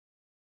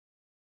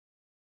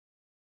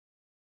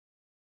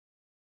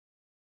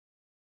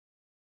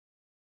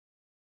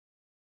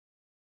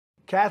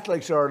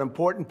Catholics are an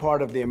important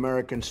part of the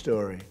American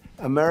story.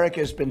 America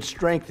has been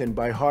strengthened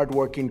by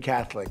hardworking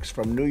Catholics.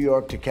 From New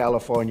York to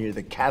California,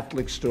 the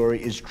Catholic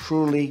story is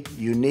truly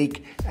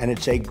unique, and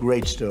it's a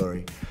great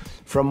story.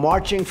 From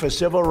marching for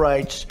civil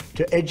rights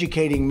to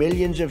educating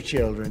millions of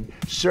children,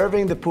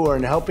 serving the poor,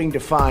 and helping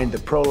define the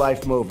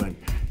pro-life movement,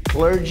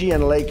 clergy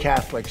and lay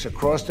Catholics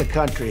across the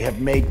country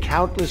have made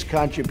countless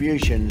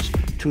contributions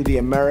to the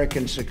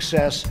American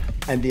success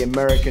and the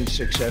American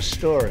success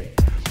story.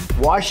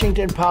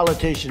 Washington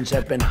politicians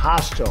have been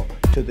hostile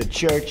to the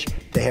church.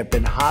 They have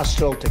been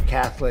hostile to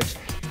Catholics.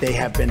 They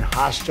have been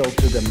hostile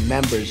to the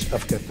members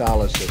of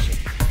Catholicism.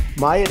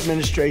 My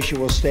administration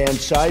will stand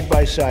side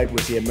by side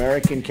with the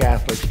American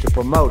Catholics to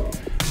promote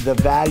the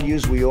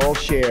values we all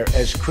share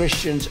as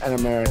Christians and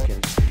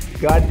Americans.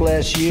 God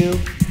bless you.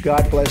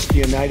 God bless the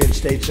United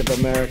States of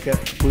America.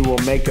 We will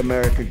make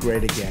America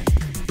great again.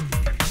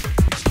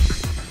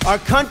 Our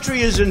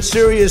country is in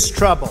serious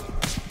trouble.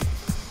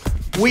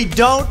 We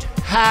don't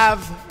have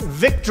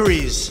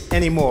victories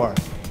anymore.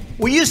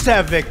 We used to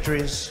have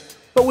victories,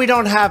 but we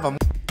don't have them.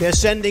 They're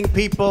sending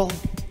people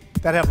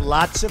that have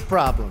lots of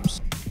problems.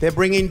 They're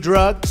bringing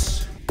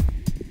drugs.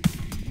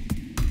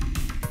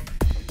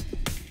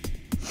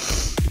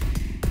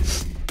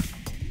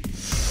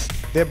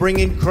 They're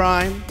bringing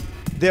crime.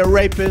 They're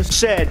rapists.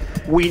 Said,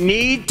 we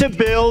need to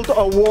build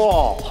a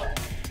wall,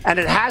 and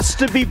it has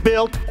to be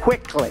built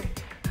quickly.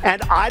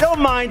 And I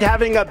don't mind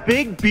having a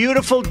big,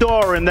 beautiful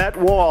door in that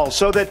wall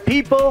so that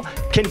people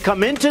can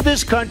come into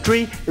this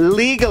country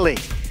legally.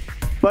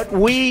 But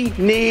we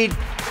need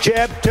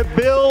Jeb to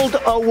build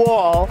a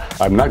wall.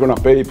 I'm not going to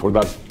pay for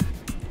that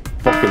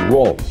fucking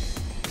wall.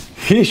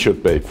 He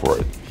should pay for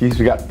it. He's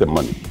got the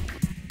money.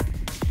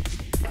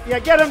 Yeah,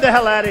 get him the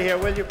hell out of here,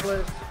 will you,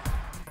 please?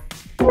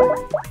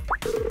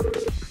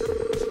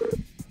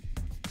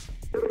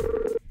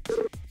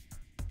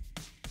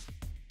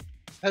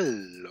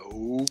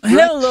 Hello. Brett.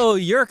 Hello,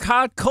 your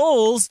hot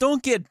coals.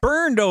 Don't get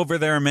burned over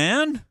there,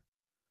 man.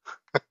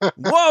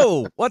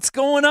 Whoa, what's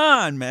going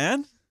on,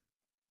 man?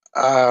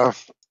 I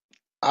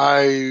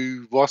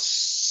was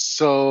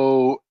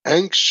so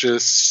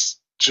anxious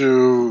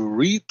to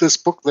read this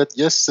book that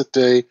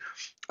yesterday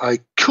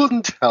I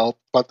couldn't help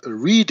but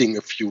reading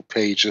a few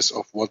pages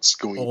of what's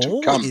going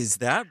to come. Is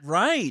that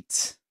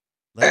right?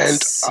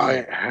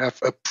 I have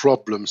a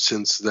problem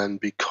since then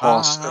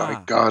because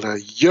I got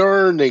a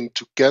yearning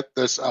to get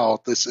this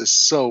out. This is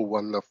so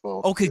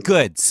wonderful. Okay,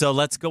 good. So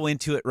let's go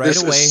into it right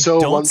This away. is so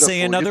Don't wonderful. say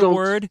You another don't-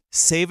 word.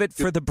 Save it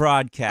for the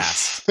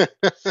broadcast. You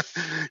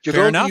Fair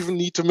don't enough. even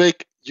need to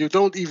make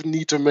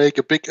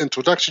a big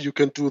introduction. You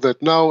can do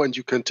that now, and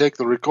you can take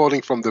the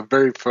recording from the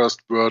very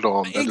first word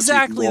on. That is even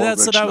Exactly. more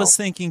That's what I was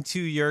original. thinking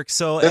too, Yerk.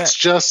 So That's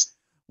just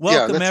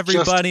welcome that's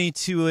everybody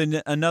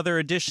to another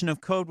edition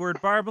of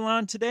Codeword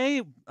Barbelon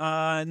today.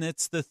 And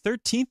it's the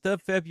 13th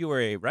of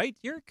February, right,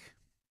 Yerk?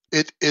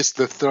 It is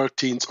the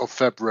 13th of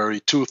February,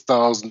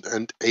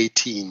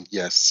 2018.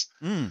 Yes,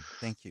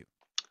 Thank you.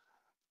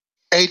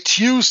 a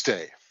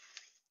Tuesday,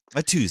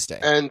 A Tuesday.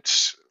 and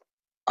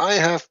I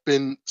have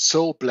been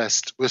so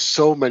blessed with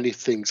so many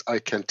things. I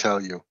can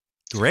tell you.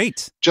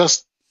 Great.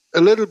 Just a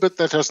little bit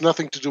that has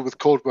nothing to do with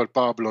Codeword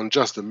Barbelon.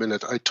 Just a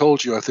minute. I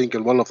told you, I think,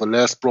 in one of the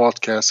last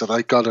broadcasts that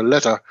I got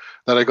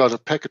a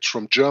package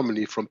from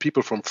Germany from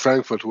people from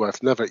Frankfurt who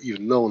I've never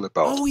even known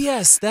about. Oh,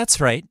 yes, that's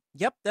right.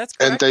 Yep, that's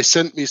correct. And they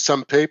sent me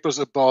some papers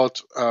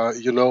about,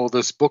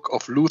 this book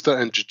of Luther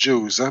and the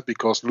Jews,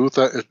 because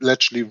Luther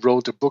actually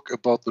wrote a book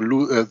about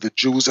the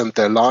Jews and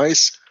their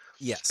lies.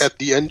 Yes. At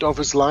the end of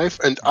his life,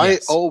 and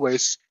Yes.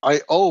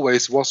 I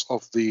always was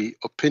of the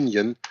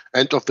opinion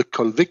and of the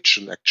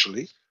conviction,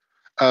 actually,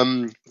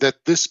 that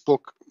this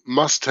book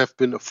must have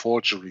been a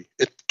forgery.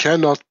 It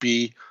cannot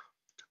be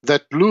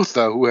that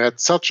Luther, who had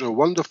such a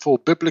wonderful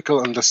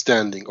biblical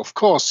understanding, of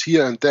course,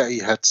 here and there he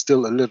had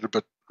still a little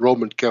bit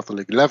Roman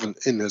Catholic leaven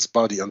in his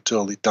body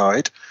until he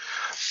died,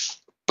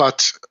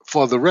 but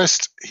for the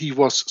rest, he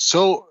was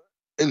so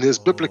in his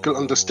biblical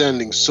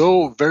understanding,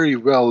 so very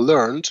well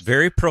learned.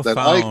 Very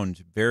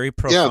profound. Very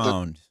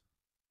profound.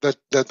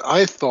 That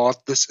I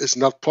thought this is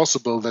not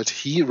possible, that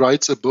he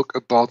writes a book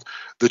about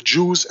the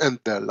Jews and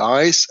their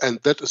lies, and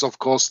that is, of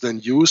course, then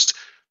used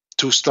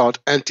to start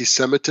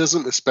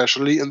anti-Semitism,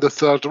 especially in the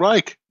Third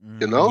Reich,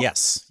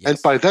 Yes.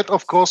 And by that,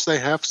 of course, they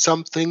have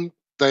something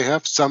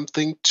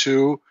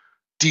to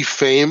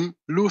defame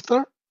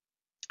Luther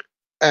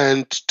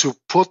and to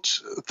put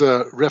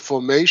the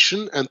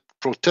Reformation and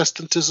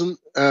Protestantism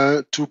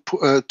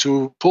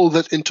to pull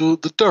that into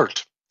the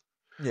dirt.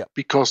 Yeah.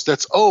 Because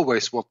that's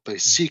always what they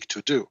seek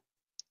to do.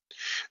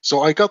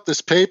 So I got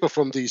this paper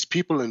from these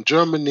people in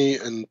Germany,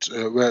 and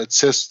where it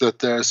says that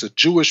there is a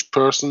Jewish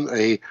person,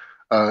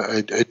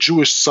 a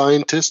Jewish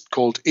scientist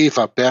called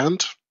Eva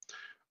Berndt,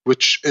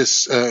 which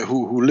is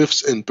who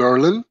lives in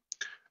Berlin,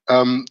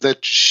 that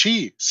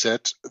she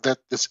said that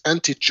this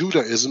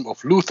anti-Judaism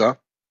of Luther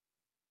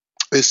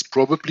is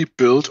probably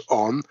built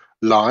on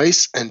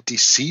lies and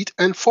deceit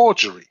and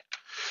forgery.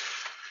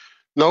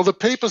 Now, the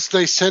papers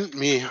they sent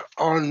me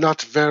are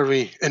not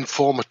very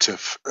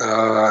informative.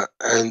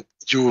 And,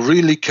 you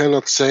really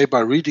cannot say by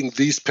reading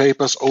these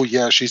papers, oh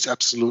yeah, she's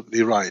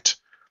absolutely right.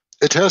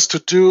 It has to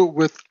do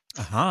with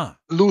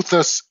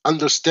Luther's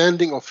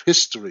understanding of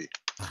history.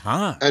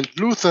 And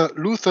Luther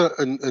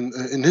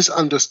in his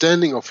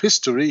understanding of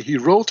history, he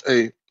wrote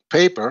a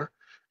paper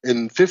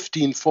in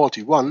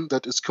 1541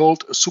 that is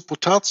called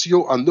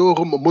Supputatio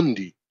Annorum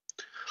Mundi.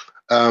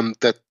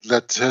 That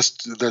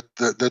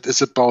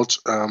is about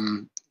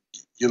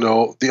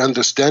the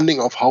understanding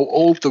of how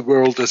old the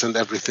world is and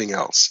everything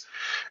else.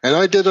 And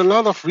I did a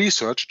lot of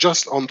research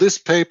just on this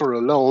paper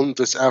alone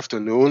this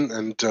afternoon,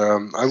 and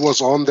I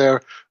was on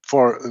there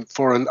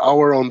for an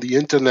hour on the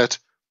internet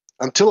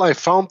until I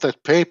found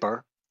that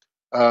paper,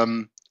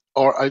 or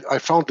I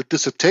found a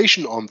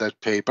dissertation on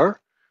that paper.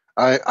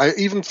 I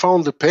even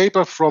found a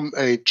paper from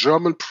a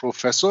German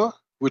professor,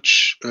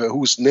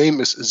 whose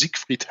name is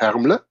Siegfried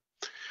Hermle.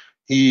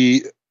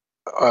 He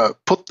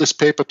put this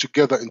paper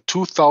together in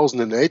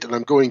 2008, and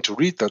I'm going to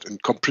read that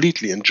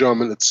completely in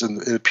German. It's in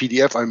a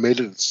PDF. I made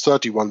it. It's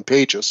 31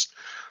 pages.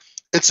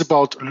 It's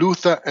about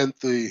Luther and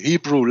the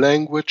Hebrew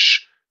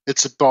language.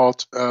 It's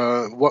about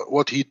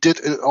what he did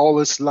in all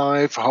his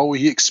life, how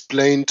he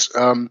explained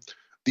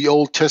the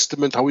Old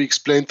Testament, how he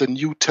explained the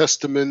New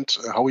Testament,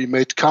 how he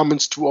made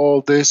comments to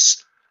all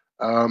this,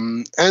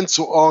 and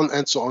so on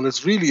and so on.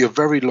 It's really a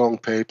very long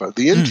paper.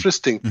 The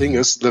interesting thing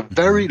is the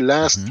very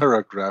last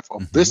paragraph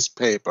of this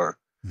paper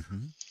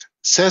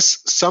says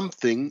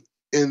something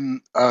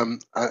in I'm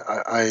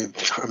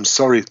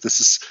sorry,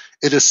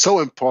 it is so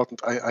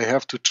important. I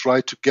have to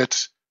try to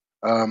get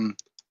to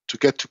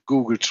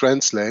Google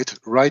Translate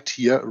right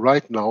here,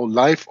 right now,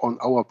 live on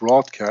our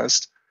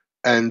broadcast,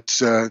 and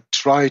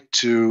try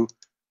to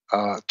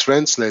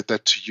translate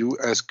that to you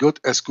as good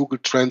as Google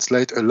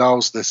Translate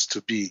allows this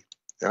to be.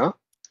 Yeah.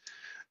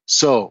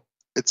 So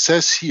it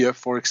says here,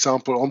 for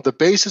example, on the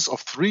basis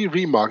of 3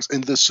 remarks in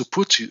the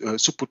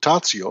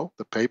Supputatio,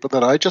 the paper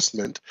that I just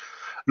meant,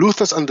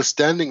 Luther's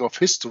understanding of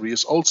history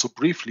is also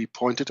briefly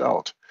pointed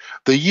out.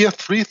 The year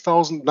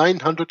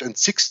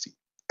 3960,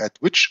 at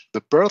which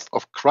the birth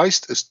of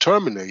Christ is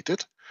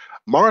terminated,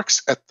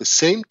 marks at the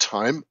same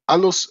time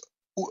Annus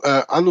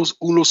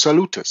Uno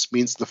Salutis,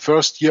 means the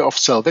first year of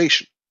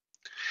salvation.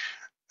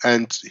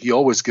 And he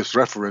always gives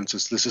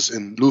references. This is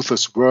in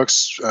Luther's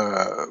Works,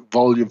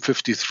 volume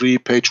 53,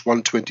 page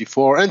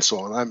 124, and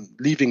so on. I'm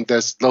leaving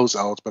those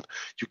out, but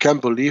you can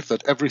believe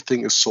that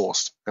everything is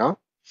sourced. Yeah?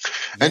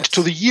 Yes. And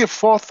to the year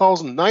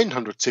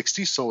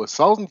 4960, so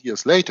 1,000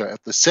 years later,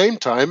 at the same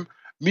time,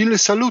 Mille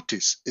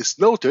Salutis is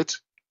noted,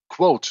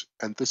 quote,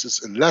 and this is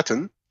in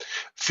Latin,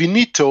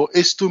 finito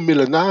estu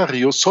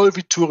millenario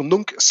solvitur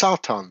nunc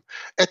Satan,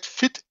 et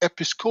fit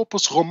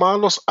episcopus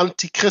Romanos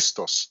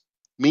Antichristos,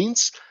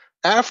 means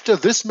after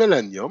this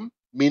millennium,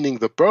 meaning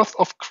the birth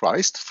of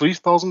Christ,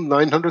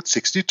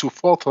 3960 to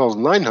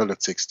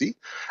 4960,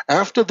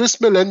 after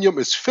this millennium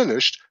is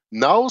finished,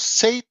 now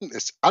Satan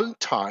is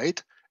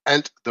untied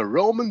and the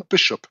Roman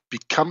bishop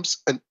becomes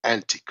an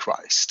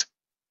Antichrist.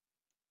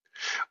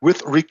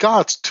 With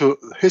regard to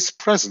his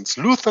presence,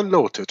 Luther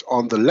noted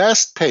on the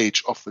last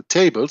page of the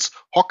tables,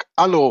 hoc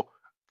anno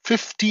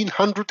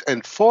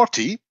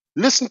 1540,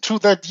 listen to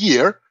that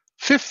year,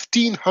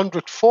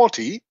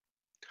 1540,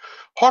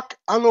 hoc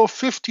anno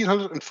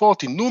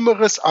 1540,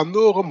 numeris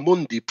annorum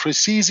mundi,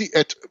 precisi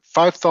et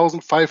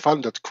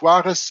 5,500,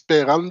 quares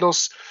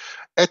sperandos,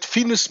 et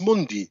finis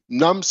mundi,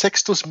 nam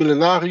sextus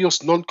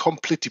millenarius non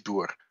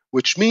completibur,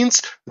 which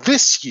means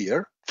this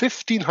year,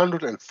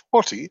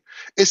 1540,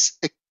 is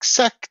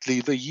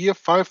exactly the year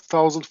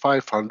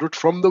 5,500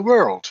 from the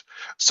world.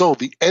 So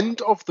the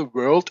end of the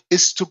world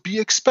is to be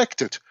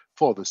expected,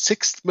 for the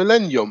 6th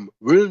millennium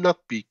will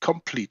not be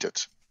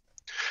completed.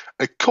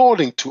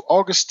 According to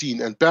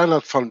Augustine and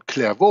Bernard von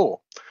Clairvaux,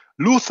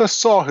 Luther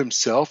saw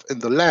himself in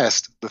the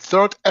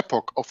 3rd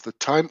epoch of the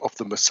time of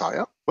the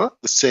Messiah,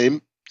 the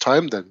same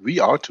time that we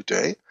are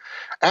today,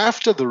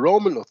 after the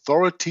Roman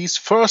authorities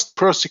first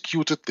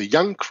persecuted the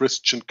young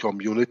Christian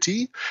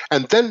community,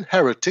 and then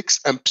heretics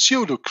and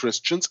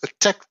pseudo-Christians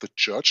attacked the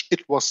church.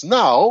 It was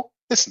now,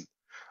 listen,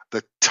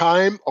 the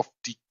time of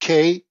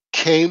decay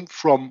came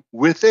from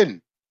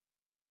within.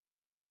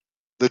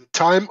 The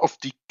time of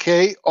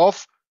decay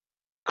of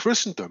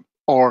Christendom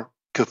or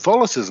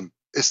Catholicism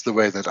is the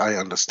way that I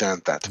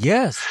understand that.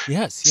 Yes.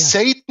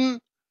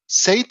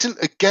 Satan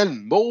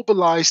again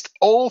mobilized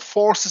all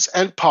forces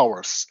and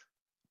powers,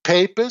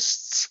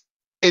 papists,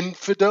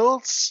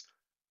 infidels,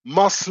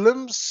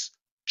 Muslims,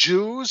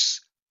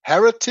 Jews,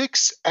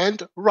 heretics,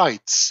 and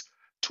rites,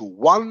 to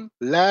one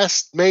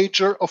last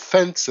major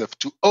offensive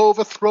to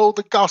overthrow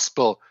the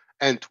gospel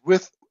and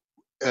with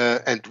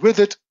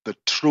it the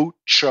true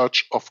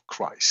church of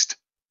Christ.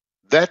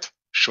 That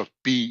should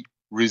be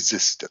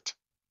resisted.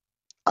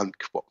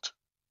 Unquote.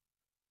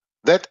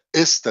 That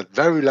is the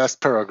very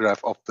last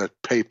paragraph of that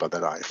paper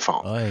that I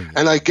found.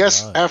 And I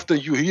guess after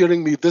you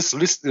hearing me this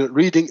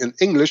reading in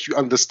English, you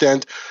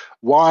understand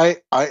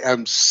why I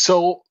am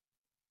so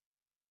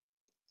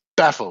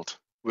baffled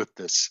with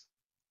this.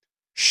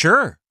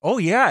 Sure. Oh,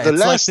 yeah. It's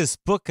like this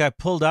book I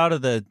pulled out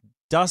of the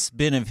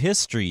dustbin of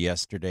history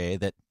yesterday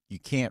that you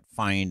can't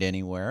find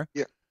anywhere.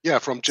 Yeah,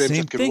 from James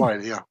Atkin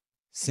White, yeah.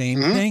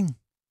 Same thing.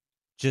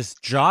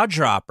 Just jaw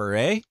dropper,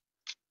 eh?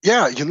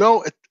 Yeah,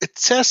 it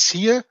says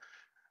here,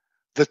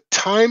 the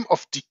time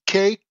of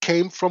decay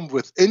came from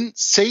within.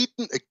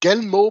 Satan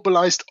again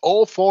mobilized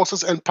all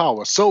forces and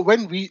powers. So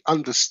when we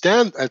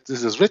understand, as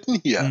this is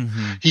written here,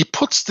 he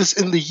puts this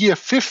in the year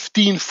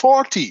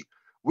 1540,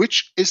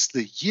 which is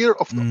the year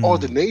of the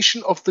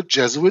ordination of the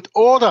Jesuit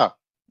order.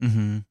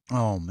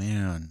 Oh,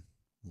 man.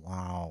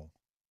 Wow.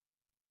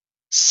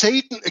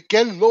 Satan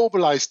again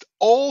mobilized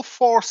all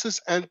forces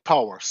and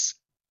powers.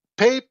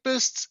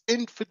 Papists,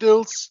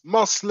 infidels,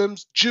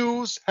 Muslims,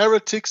 Jews,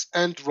 heretics,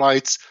 and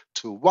rites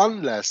to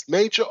one last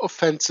major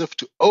offensive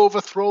to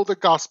overthrow the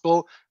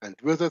gospel and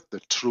with it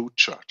the true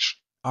church.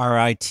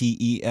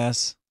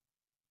 RITES?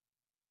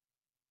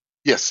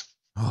 Yes.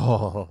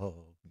 Oh,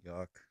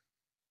 yuck.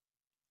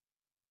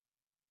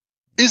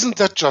 Isn't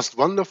that just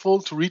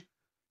wonderful to read?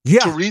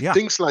 Yeah, to read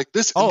things like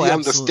this and the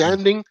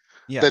understanding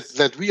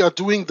that we are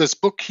doing this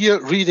book here,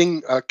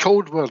 reading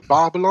Codeword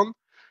Barbelon,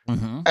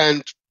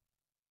 and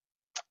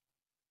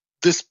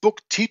this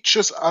book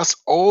teaches us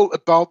all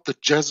about the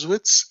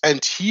Jesuits,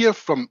 and here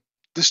from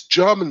this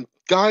German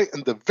guy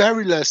in the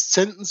very last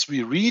sentence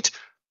we read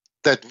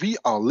that we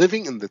are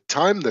living in the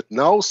time that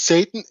now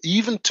Satan,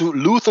 even to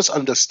Luther's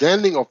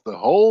understanding of the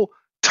whole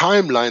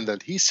timeline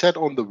that he set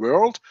on the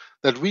world,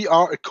 that we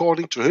are,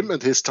 according to him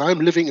and his time,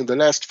 living in the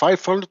last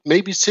 500,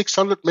 maybe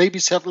 600, maybe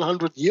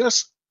 700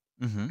 years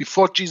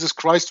before Jesus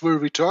Christ will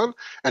return.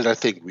 And I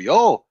think we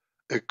all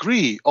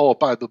agree, all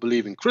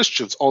Bible-believing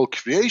Christians, all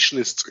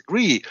creationists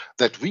agree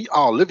that we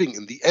are living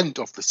in the end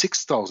of the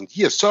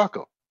 6,000-year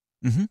circle.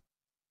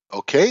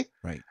 Okay?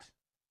 Right.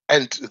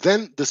 And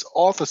then this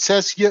author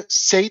says here,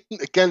 Satan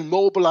again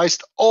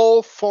mobilized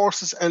all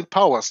forces and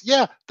powers.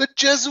 Yeah, the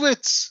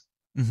Jesuits.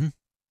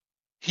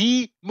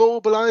 He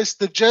mobilized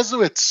the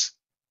Jesuits.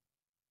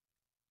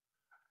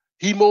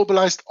 He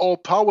mobilized all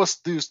powers.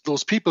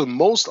 Those people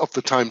most of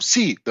the time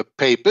see the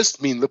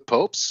papists mean the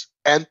popes,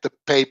 and the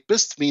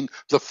papists mean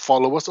the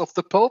followers of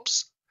the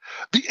popes.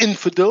 The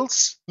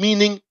infidels,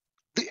 meaning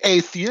the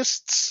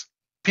atheists,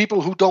 people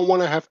who don't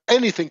want to have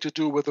anything to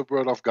do with the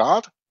word of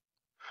God.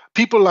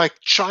 People like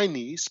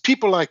Chinese,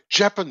 people like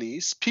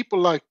Japanese, people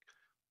like,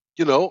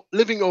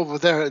 living over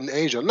there in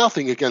Asia.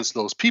 Nothing against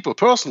those people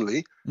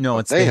personally. No,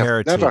 it's the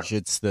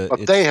heritage.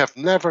 They have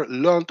never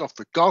learned of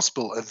the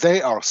gospel.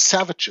 They are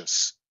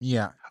savages.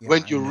 Yeah.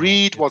 When you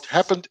read what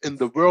happened in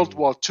the World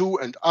War II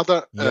and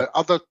other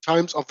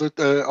times of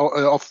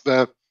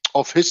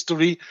of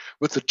history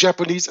with the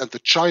Japanese and the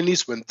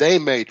Chinese when they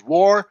made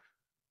war,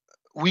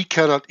 we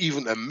cannot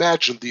even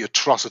imagine the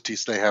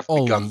atrocities they have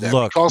begun there.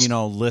 Look,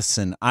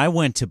 listen, I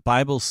went to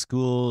Bible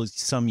school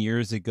some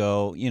years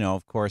ago.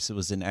 Of course, it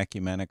was an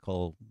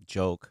ecumenical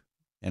joke,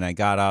 and I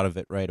got out of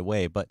it right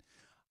away. But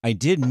I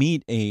did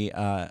meet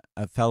a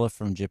fellow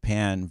from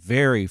Japan,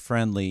 very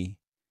friendly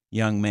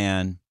young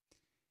man,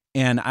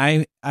 and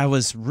I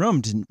was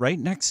roomed right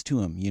next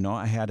to him.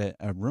 I had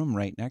a room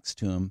right next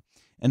to him,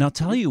 and I'll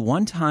tell you,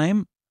 one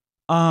time,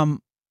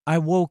 I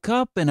woke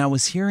up and I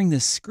was hearing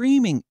this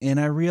screaming,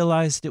 and I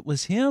realized it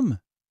was him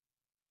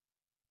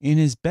in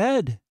his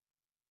bed,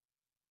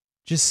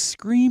 just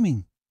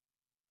screaming.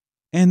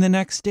 And the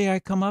next day I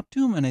come up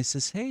to him and I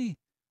says, "Hey,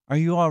 are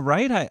you all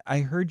right? I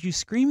heard you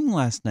screaming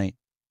last night."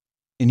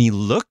 And he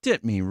looked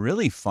at me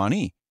really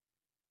funny.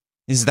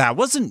 That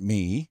wasn't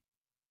me.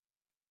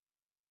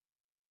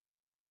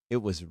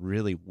 It was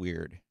really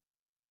weird.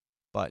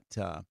 But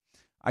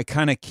I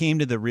kind of came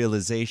to the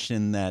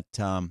realization that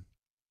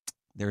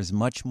there's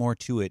much more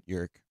to it,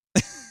 Jörg.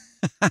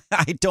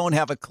 I don't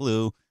have a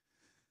clue.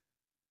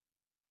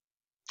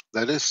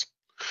 That is,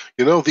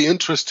 the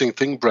interesting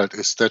thing, Brett,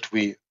 is that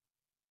we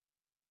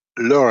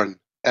learn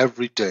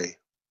every day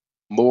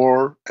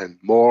more and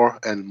more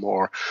and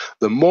more.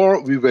 The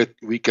more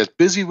we get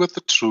busy with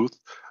the truth,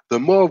 the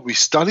more we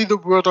study the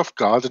Word of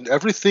God and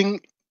everything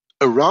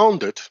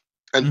around it.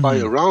 And by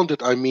around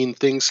it, I mean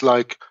things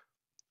like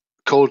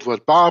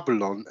Codeword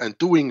Barbelon and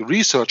doing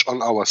research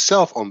on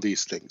ourselves on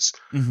these things.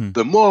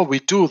 The more we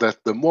do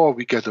that, the more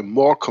we get a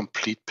more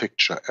complete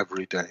picture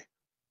every day.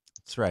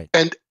 That's right.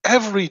 And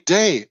every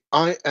day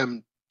I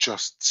am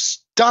just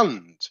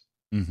stunned.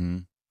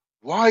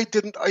 Why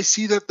didn't I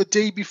see that the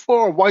day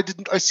before? Why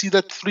didn't I see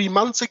that 3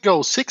 months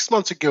ago, 6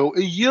 months ago,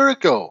 a year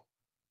ago?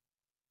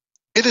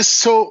 It is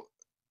so,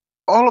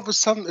 all of a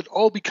sudden, it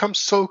all becomes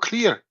so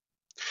clear.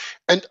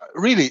 And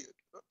really,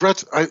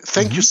 Brett, I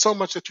thank you so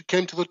much that you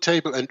came to the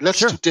table, and let's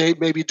today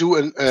maybe do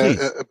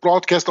a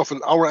broadcast of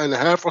an hour and a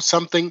half or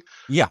something.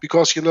 Yeah.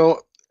 Because,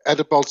 at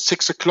about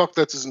 6 o'clock,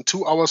 that is in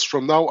 2 hours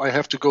from now, I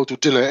have to go to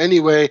dinner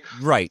anyway.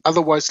 Right.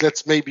 Otherwise,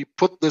 let's maybe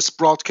put this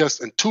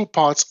broadcast in 2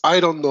 parts. I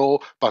don't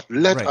know, but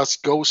let us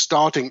go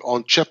starting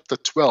on chapter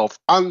 12,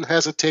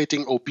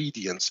 Unhesitating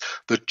Obedience,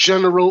 the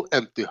General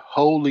and the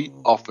Holy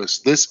Office.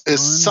 This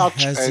is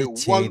such a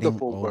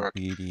wonderful work.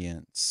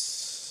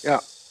 Obedience. Yeah.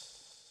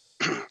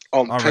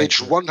 On All right, page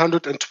dear.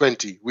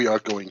 120, we are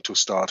going to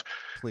start.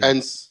 Please.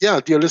 And yeah,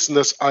 dear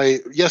listeners,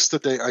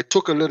 yesterday I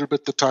took a little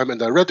bit the time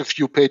and I read a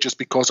few pages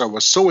because I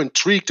was so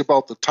intrigued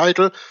about the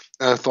title.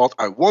 And I thought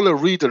I want to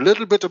read a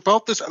little bit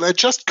about this, and I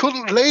just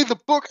couldn't lay the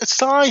book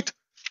aside.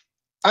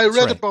 I That's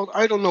read right. about,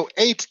 I don't know,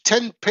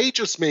 8-10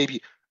 pages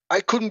maybe.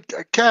 I couldn't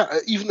care,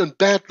 even in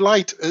bad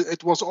light.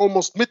 It was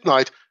almost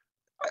midnight.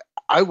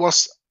 I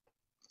was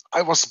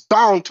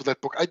bound to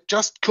that book. I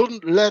just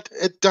couldn't let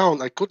it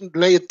down. I couldn't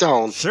lay it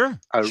down. Sure.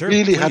 I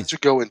really had to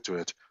go into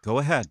it. Go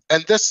ahead.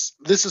 And this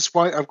is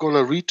why I'm going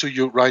to read to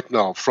you right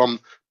now from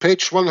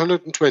page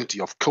 120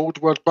 of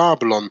Codeword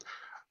Barbelon,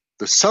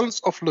 the Sons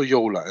of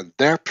Loyola and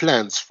their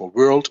plans for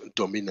world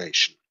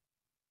domination.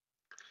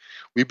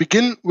 We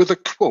begin with a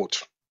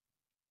quote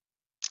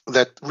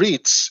that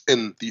reads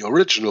in the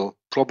original,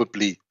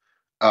 probably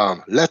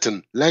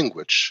Latin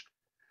language,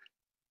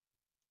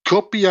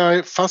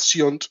 Copiae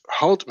faciunt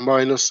haud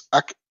minus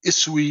ac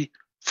isui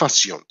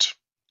faciunt,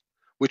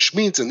 which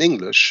means in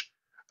English,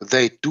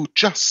 they do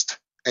just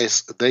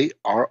as they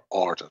are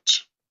ordered.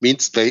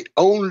 Means they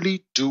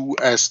only do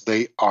as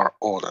they are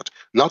ordered.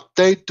 Not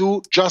they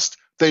do just,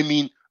 they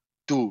mean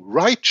do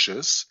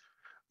righteous,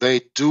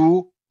 they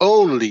do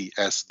only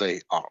as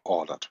they are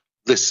ordered.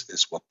 This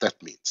is what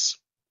that means.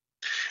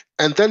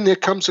 And then there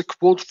comes a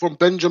quote from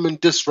Benjamin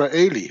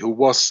Disraeli, who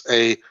was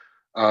a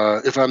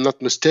if I'm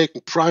not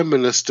mistaken, prime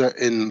minister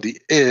in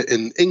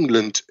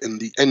England in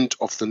the end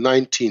of the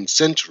 19th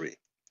century.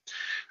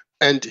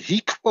 And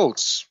he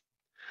quotes,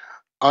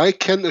 I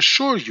can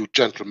assure you,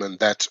 gentlemen,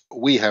 that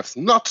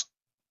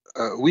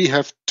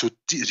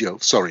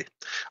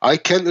I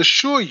can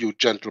assure you,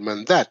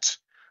 gentlemen, that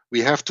we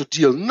have to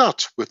deal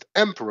not with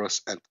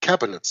emperors and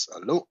cabinets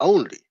alone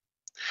only.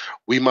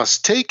 We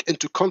must take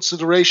into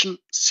consideration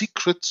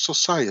secret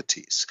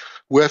societies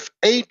who have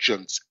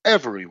agents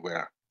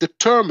everywhere,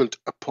 determined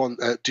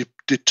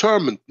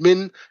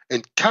men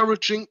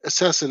encouraging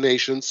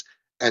assassinations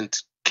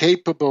and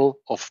capable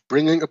of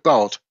bringing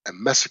about a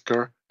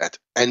massacre at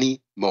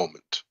any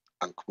moment,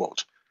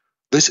 unquote.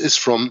 This is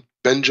from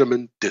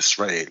Benjamin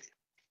Disraeli.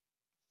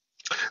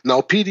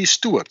 Now, P.D.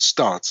 Stewart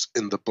starts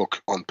in the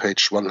book on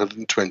page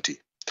 120.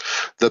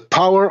 The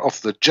power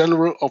of the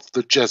general of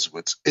the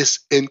Jesuits is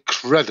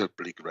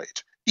incredibly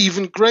great,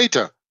 even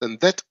greater than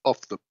that of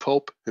the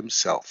Pope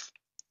himself.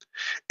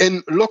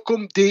 In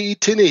locum Dei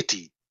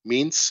teneti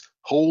means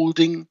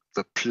holding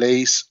the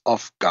place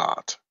of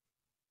God.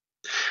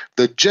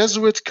 The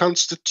Jesuit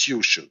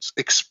constitutions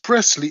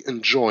expressly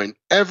enjoin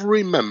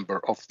every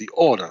member of the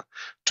order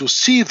to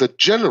see the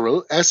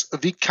general as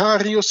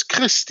vicarius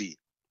Christi,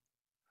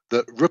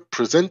 the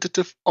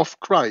representative of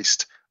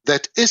Christ,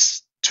 that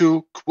is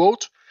to,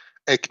 quote,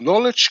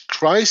 acknowledge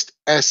Christ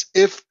as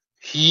if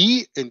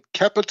he, in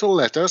capital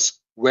letters,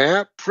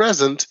 were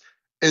present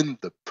in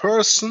the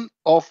person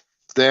of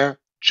their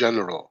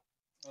general,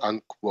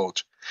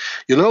 unquote.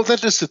 You know,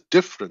 that is a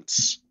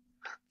difference,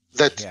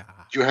 that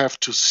you have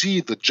to see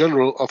the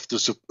general of the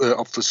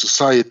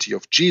Society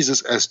of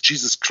Jesus as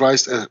Jesus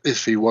Christ, as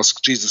if he was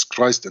Jesus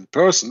Christ in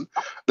person.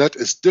 That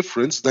is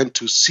different than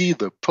to see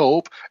the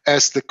Pope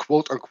as the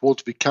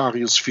quote-unquote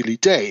vicarius filii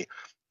Dei,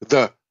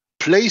 the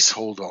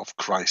placeholder of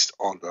Christ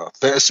on earth.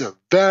 There is a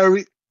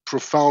very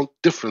profound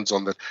difference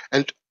on that.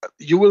 And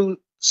you will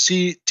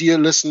see, dear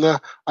listener,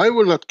 I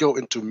will not go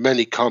into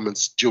many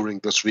comments during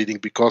this reading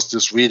because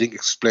this reading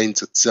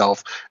explains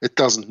itself. It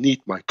doesn't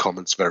need my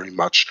comments very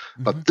much.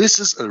 But this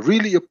is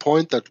really a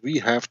point that we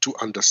have to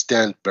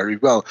understand very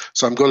well.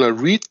 So I'm going to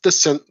read the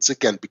sentence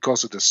again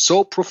because it is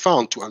so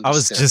profound to understand. I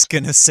was just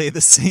going to say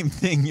the same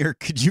thing.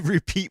 Could you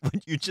repeat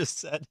what you just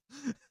said?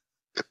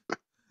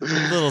 A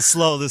little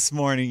slow this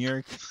morning,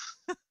 Jörg.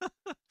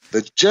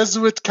 The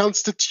Jesuit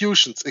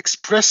constitutions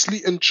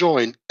expressly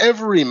enjoin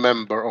every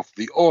member of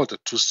the order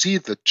to see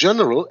the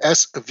general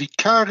as a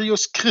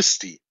vicarius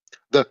Christi,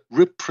 the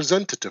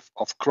representative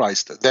of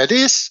Christ. That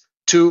is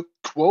to,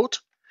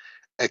 quote,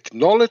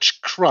 acknowledge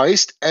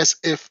Christ as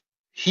if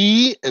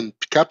he, in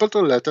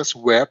capital letters,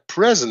 were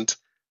present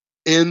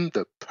in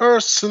the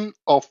person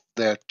of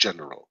their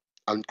general,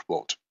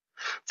 unquote.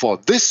 For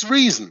this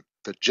reason,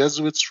 the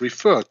Jesuits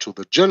refer to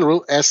the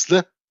general as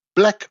the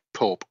Black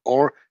Pope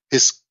or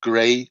His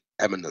Grey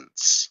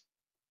Eminence.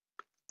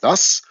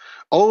 Thus,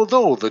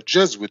 although the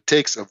Jesuit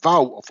takes a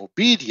vow of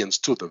obedience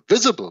to the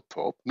visible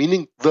Pope,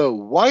 meaning the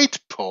white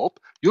Pope,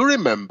 you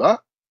remember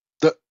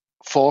the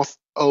fourth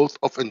oath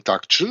of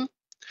induction,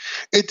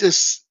 it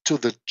is to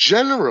the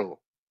general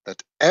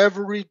that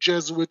every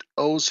Jesuit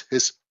owes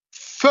his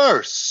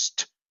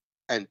first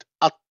and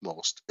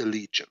utmost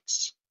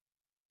allegiance.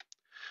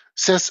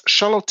 Says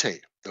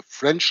Charlotte, the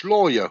French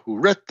lawyer who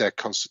read their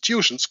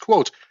constitutions,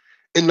 quote,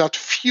 in not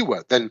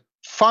fewer than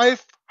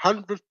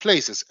 500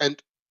 places.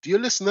 And dear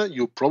listener,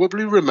 you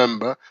probably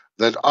remember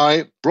that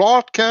I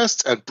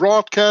broadcast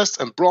ago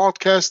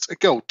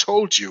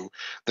told you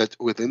that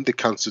within the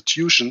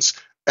constitutions,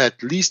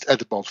 at least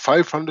at about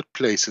 500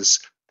 places,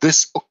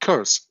 this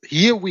occurs.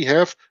 Here we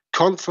have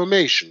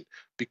confirmation,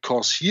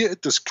 because here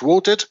it is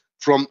quoted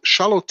from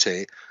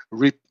Charlotte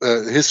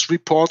his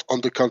report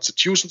on the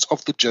constitutions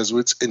of the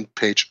Jesuits in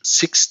page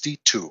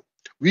 62.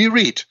 We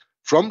read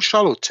from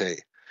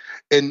Charlotte,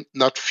 in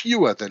not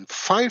fewer than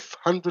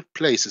 500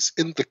 places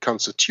in the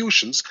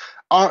constitutions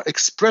are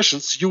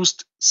expressions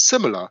used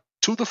similar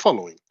to the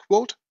following,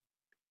 quote,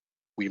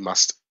 "We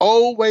must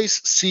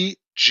always see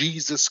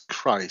Jesus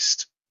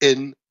Christ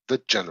in the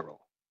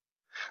general,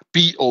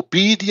 be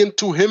obedient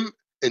to him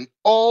in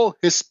all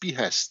his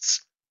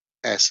behests,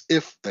 as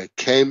if they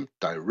came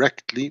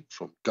directly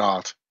from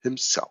God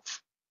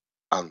himself,"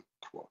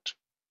 unquote.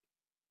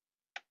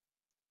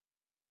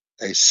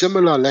 A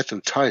similar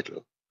Latin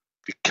title,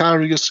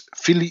 Vicarius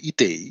Filii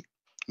Dei,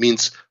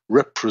 means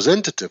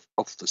representative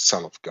of the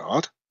Son of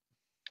God,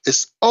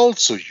 is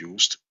also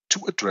used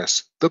to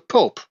address the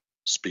Pope,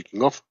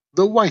 speaking of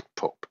the White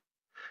Pope.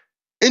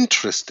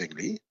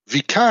 Interestingly,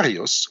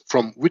 vicarius,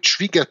 from which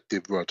we get the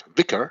word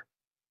vicar,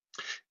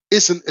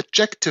 is an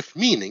adjective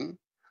meaning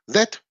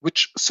that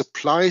which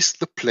supplies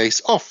the place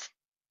of.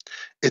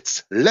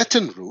 Its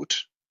Latin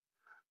root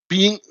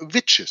being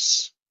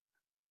vicis,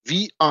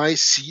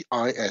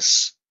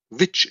 V-I-C-I-S,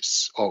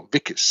 vicis or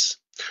vicis,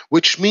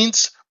 which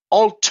means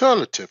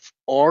alternative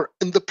or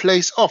in the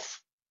place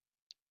of.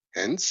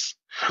 Hence,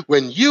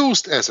 when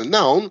used as a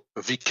noun,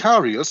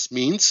 vicarius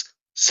means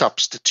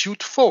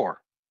substitute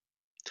for,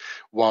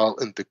 while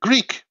in the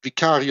Greek,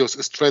 vicarius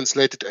is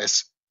translated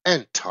as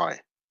anti,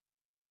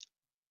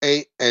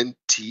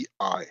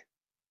 A-N-T-I.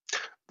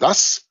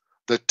 Thus,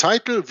 the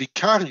title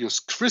Vicarius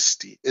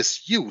Christi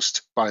is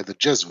used by the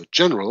Jesuit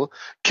general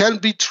can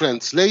be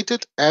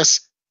translated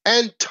as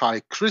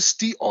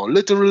anti-Christi or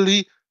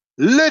literally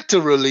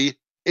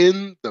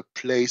in the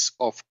place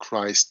of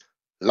Christ.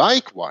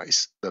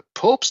 Likewise, the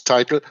Pope's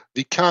title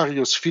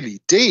Vicarius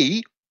Filii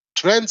Dei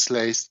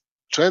translates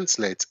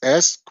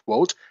as,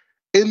 quote,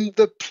 "in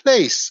the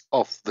place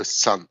of the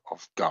Son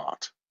of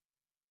God."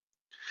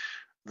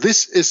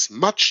 This is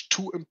much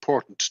too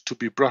important to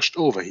be brushed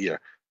over here,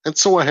 and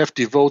so I have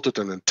devoted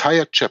an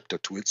entire chapter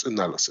to its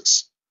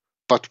analysis.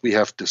 But we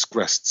have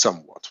digressed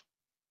somewhat.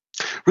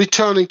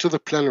 Returning to the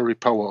plenary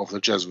power of the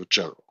Jesuit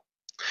general.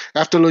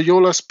 After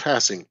Loyola's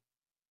passing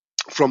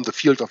from the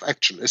field of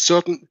action, a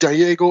certain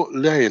Diego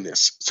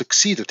Leonis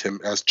succeeded him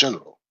as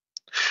general.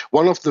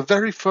 One of the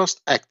very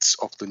first acts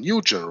of the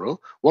new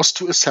general was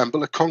to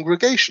assemble a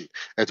congregation,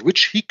 at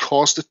which he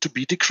caused it to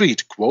be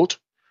decreed, quote,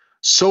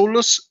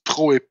 "Solus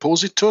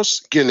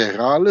proepositus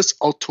generales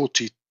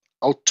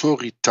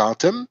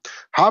autoritatem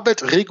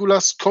habet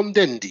regulas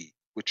condendi,"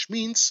 which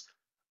means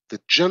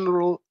the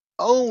general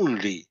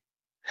only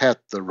had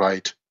the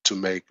right to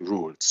make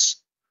rules.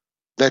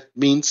 That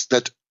means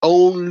that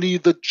only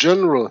the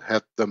general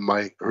had the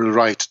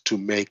right to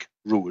make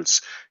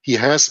rules. He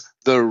has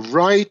the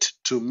right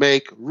to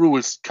make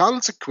rules.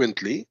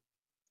 Consequently,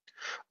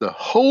 the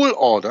whole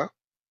order,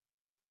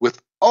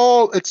 with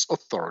all its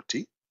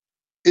authority,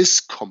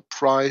 is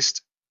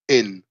comprised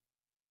in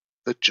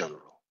the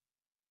general.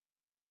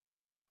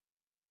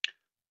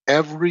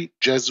 Every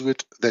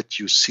Jesuit that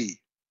you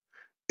see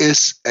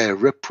is a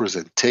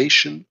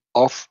representation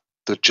of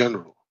the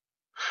general,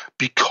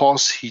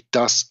 because he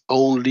does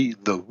only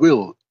the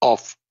will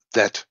of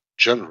that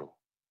general.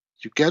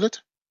 You get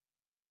it?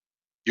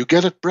 You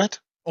get it, Brett?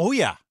 Oh,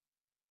 yeah.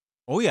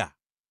 Oh, yeah.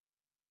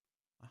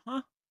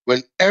 Uh-huh.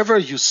 Whenever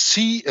you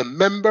see a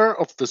member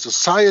of the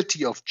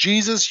Society of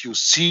Jesus, you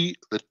see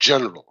the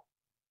general.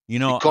 You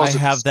know, Because I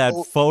have it's that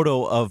all-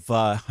 photo of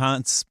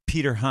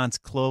Peter Hans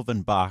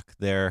Klovenbach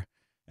there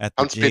at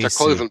the Hans-Peter Jesu.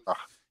 Kolvenbach.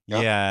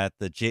 Yeah, at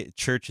the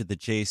Church of the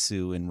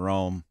Jesu in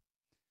Rome,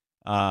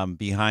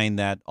 behind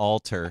that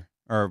altar,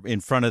 or in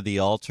front of the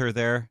altar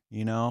there,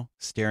 you know,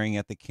 staring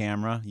at the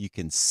camera. You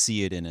can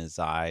see it in his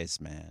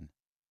eyes, man.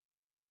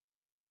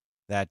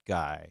 That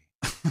guy.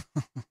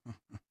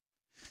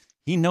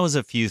 He knows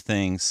a few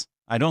things.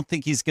 I don't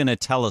think he's going to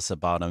tell us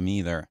about them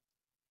either.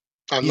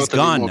 I'm He's not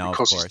gone anymore now, of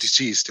because course. he's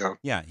deceased. Yeah.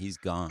 Yeah, he's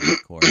gone,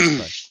 of course.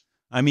 But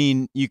I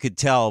mean, you could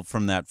tell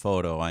from that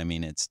photo. I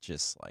mean, it's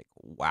just like,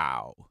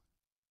 wow.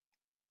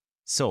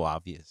 So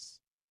obvious.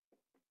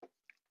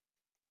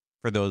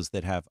 For those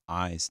that have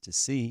eyes to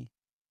see.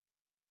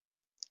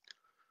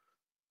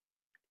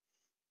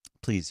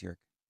 Please, Jörg.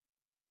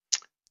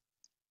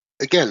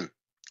 Again,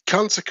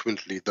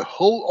 consequently, the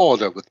whole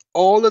order with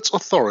all its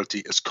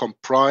authority is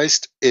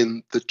comprised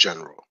in the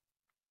general.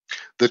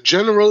 The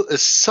general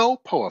is so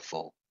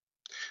powerful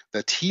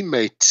that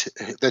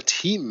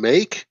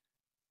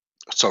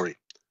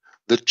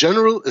the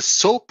general is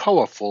so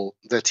powerful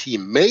that he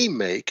may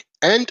make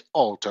and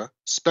alter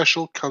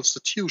special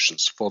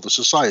constitutions for the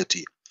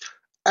society,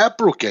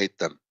 abrogate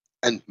them,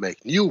 and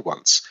make new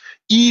ones,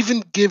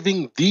 even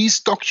giving these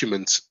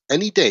documents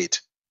any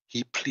date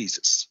he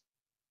pleases.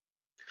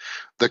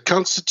 The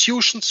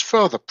constitutions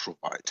further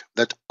provide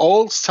that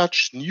all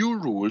such new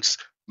rules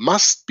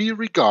must be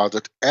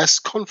regarded as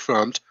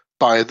confirmed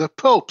by the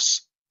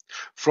popes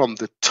from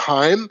the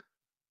time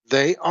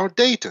they are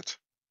dated.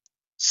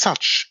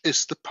 Such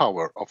is the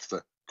power of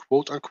the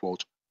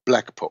quote-unquote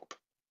Black Pope.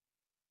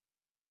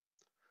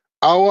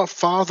 Our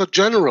Father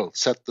General,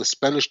 said the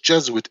Spanish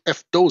Jesuit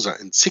F. Doza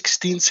in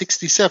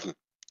 1667,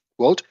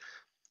 quote,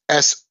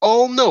 as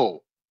all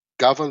know,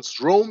 governs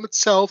Rome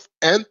itself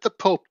and the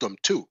popedom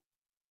too.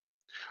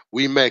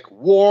 We make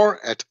war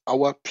at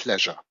our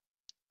pleasure,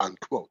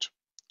 unquote.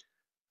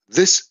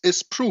 This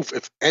is proof,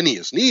 if any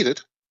is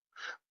needed,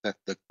 that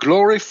the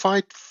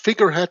glorified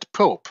figurehead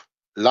pope,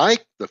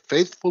 like the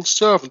faithful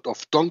servant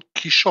of Don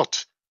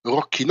Quixote,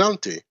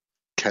 Rocinante,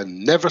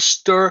 can never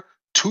stir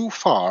too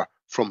far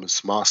from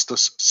his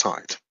master's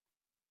side.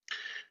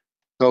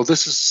 Now,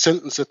 this is a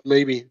sentence that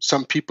maybe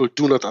some people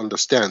do not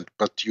understand,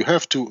 but you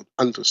have to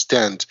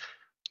understand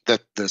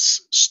that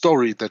this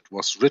story that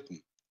was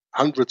written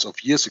hundreds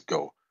of years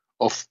ago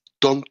of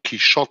Don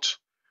Quixote,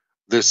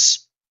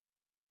 this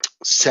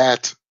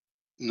sad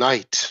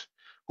knight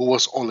who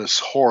was on his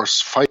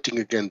horse fighting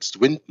against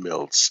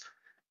windmills,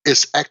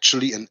 is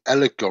actually an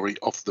allegory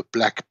of the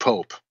Black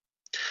Pope.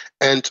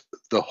 And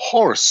the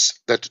horse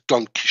that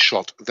Don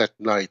Quixote, that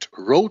knight,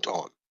 rode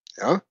on,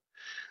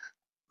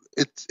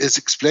 it is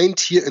explained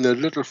here in a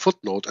little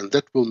footnote, and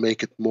that will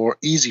make it more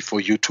easy for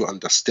you to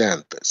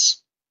understand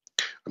this.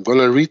 I'm going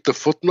to read the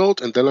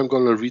footnote, and then I'm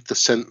going to read the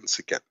sentence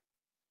again.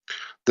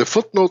 The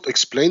footnote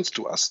explains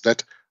to us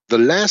that the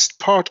last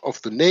part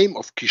of the name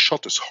of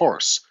Quixote's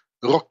horse,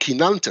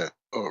 Rocinante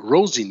or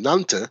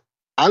Rosinante,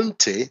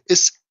 ante,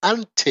 is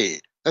ante.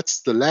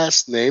 That's the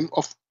last name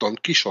of Don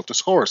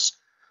Quixote's horse.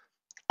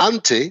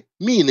 Ante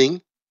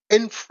meaning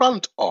in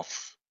front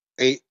of,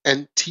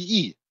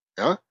 A-N-T-E.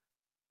 Yeah?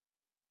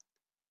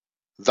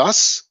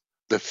 Thus,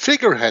 the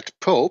figurehead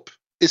pope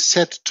is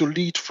said to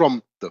lead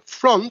from the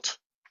front,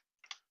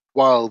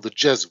 while the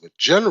Jesuit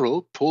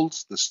general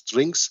pulls the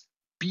strings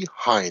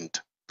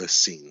behind the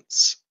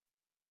scenes.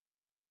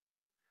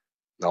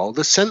 Now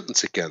the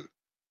sentence again.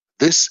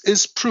 This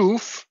is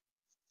proof,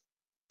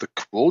 the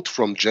quote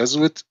from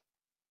Jesuit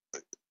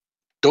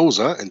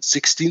Doza in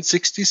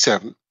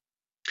 1667,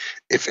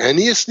 if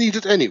any is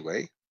needed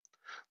anyway,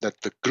 that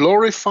the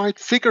glorified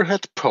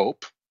figurehead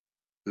pope,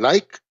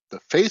 like the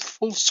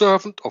faithful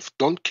servant of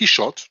Don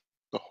Quixote,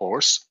 the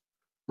horse,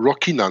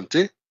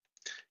 Rocinante,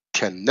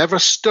 can never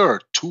stir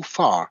too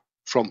far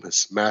from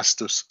his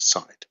master's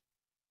side.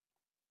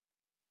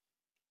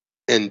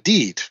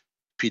 Indeed,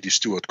 P.D.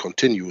 Stewart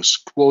continues,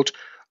 quote,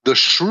 the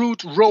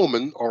shrewd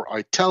Roman or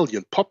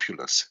Italian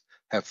populace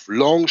have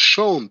long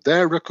shown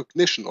their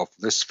recognition of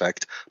this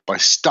fact by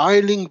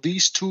styling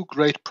these two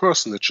great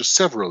personages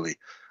severally,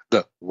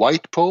 the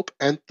White Pope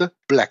and the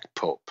Black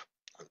Pope,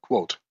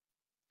 unquote.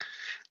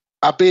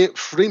 Abbot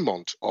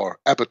Fremont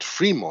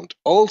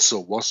also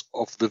was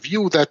of the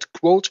view that,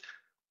 quote,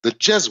 the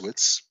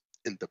Jesuits,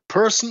 in the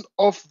person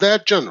of their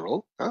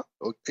general,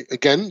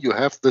 again, you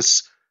have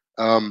this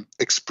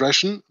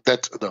expression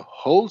that the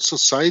whole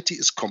society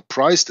is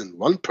comprised in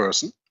one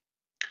person,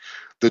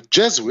 the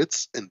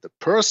Jesuits, in the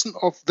person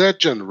of their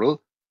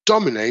general,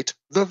 dominate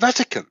the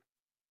Vatican.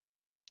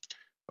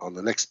 On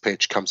the next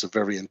page comes a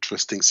very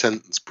interesting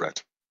sentence,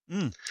 Brett.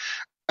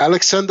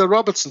 Alexander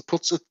Robertson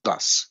puts it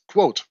thus,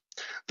 quote,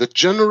 the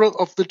general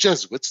of the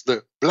Jesuits,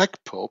 the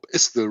Black Pope,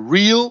 is the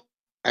real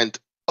and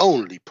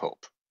only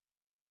Pope.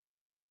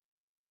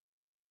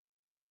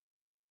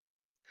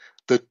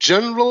 The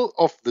general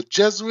of the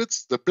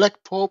Jesuits, the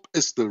Black Pope,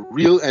 is the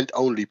real and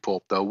only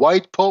Pope. The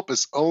White Pope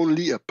is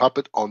only a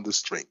puppet on the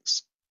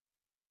strings.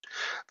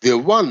 The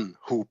one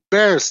who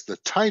bears the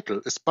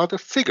title is but a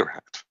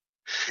figurehead.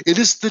 It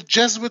is the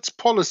Jesuits'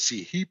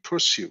 policy he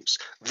pursues,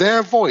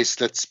 their voice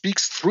that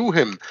speaks through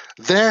him,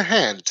 their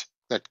hand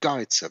that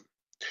guides him.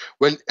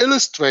 When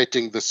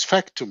illustrating this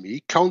fact to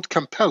me, Count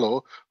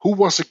Campello, who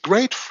was a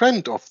great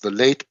friend of the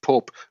late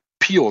Pope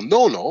Pio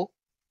IX,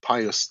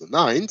 Pius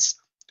IX,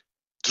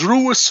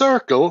 drew a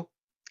circle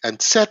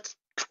and said,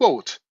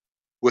 quote,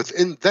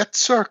 within that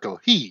circle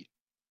he,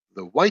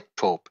 the White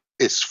Pope,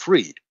 is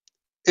free.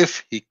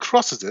 If he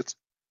crosses it,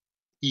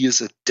 he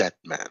is a dead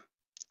man,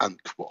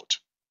 unquote.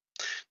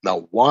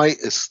 Now, why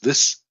is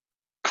this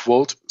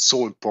quote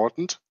so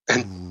important?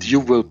 And you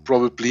will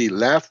probably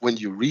laugh when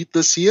you read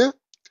this here,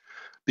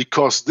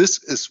 because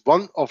this is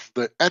one of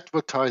the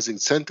advertising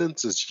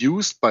sentences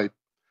used by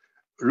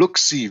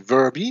Luxi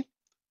Verbi,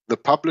 the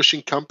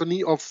publishing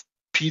company of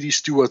P.D.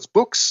 Stewart's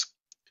books,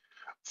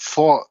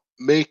 for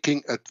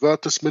making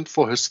advertisement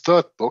for his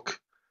third book,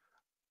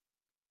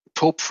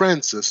 Pope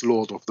Francis,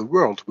 Lord of the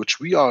World, which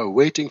we are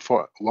waiting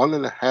for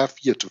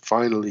 1.5 years to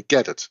finally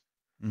get it.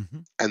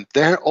 And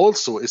there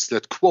also is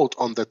that quote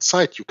on that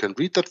site. You can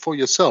read that for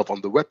yourself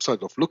on the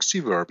website of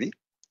Luxi Verbi.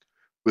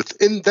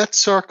 Within that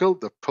circle,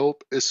 the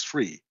Pope is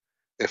free.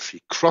 If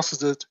he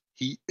crosses it,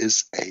 he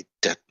is a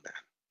dead man.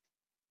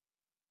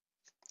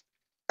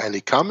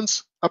 Any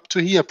comments up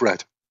to here,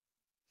 Brad?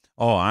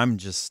 Oh, I'm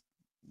just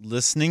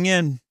listening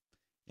in.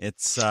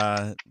 It's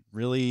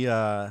really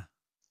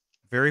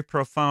very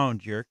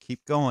profound here.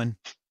 Keep going.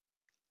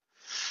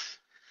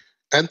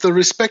 And the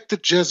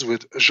respected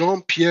Jesuit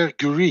Jean-Pierre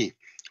Gury,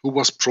 who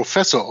was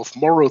professor of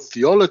moral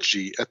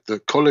theology at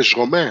the Collège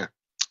Romain,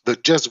 the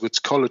Jesuits'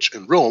 college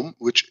in Rome,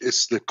 which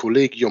is the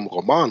Collegium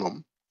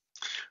Romanum,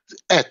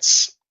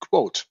 adds,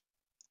 quote,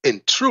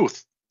 "In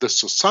truth, the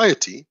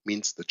society,"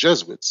 means the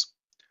Jesuits,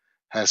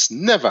 "has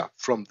never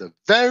from the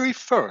very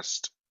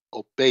first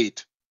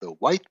obeyed the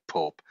white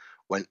pope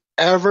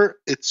whenever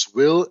its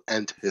will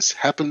and his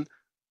happen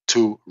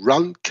to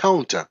run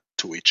counter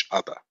to each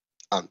other,"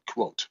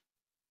 unquote.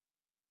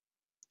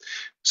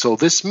 So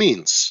this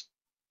means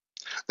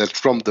that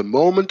from the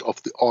moment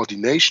of the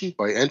ordination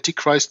by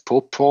Antichrist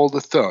Pope Paul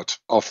III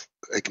of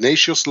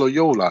Ignatius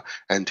Loyola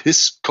and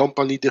his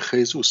Company de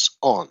Jesus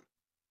on,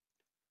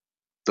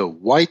 the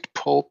white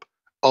pope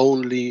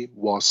only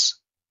was,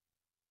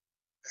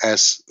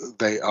 as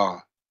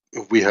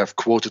we have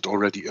quoted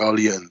already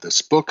earlier in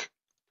this book,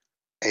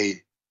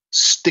 a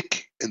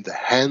stick in the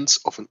hands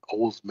of an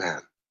old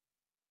man.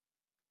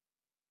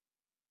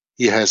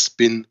 He has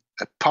been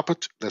a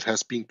puppet that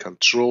has been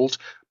controlled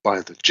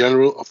by the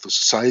general of the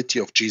Society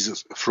of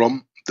Jesus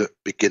from the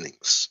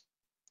beginnings.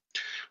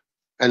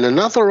 And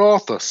another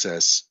author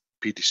says,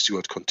 P.D.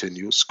 Stewart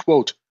continues,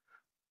 quote,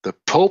 "The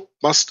Pope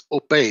must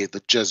obey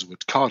the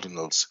Jesuit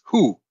cardinals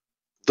who,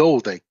 though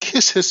they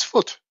kiss his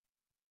foot,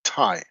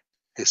 tie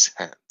his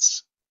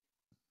hands."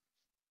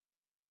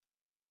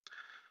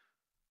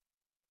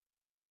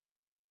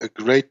 A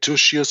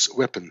gratuitous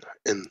weapon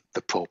in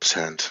the Pope's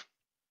hand.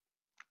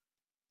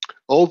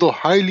 Although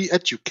highly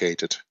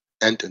educated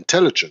and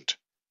intelligent,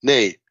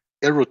 nay,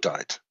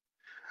 erudite,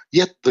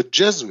 yet the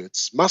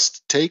Jesuits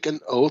must take an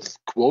oath,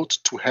 quote,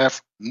 "to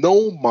have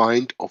no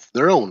mind of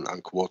their own,"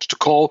 unquote, to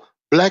call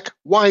black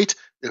white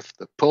if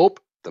the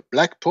Pope, the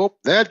Black Pope,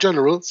 their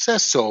general,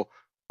 says so,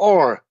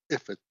 or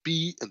if it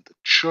be in the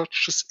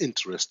Church's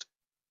interest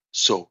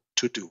so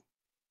to do.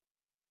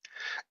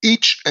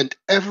 Each and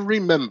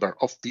every member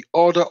of the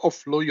Order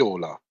of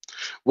Loyola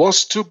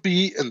was to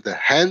be in the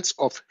hands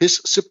of his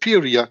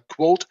superior,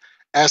 quote,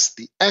 "as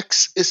the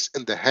axe is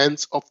in the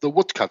hands of the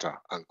woodcutter,"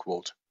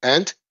 unquote,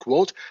 and,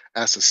 quote,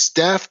 "as a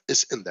staff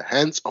is in the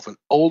hands of an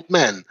old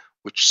man,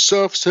 which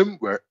serves him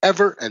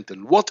wherever and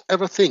in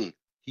whatever thing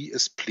he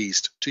is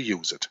pleased to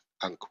use it,"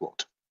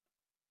 unquote.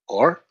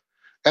 Or,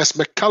 as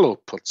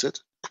McCullough puts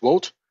it,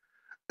 quote,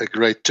 a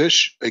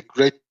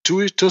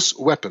gratuitous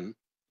weapon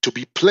to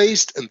be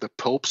placed in the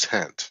Pope's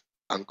hand,"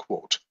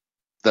 unquote.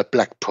 The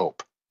Black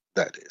Pope,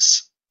 that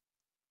is.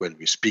 When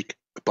we speak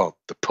about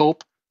the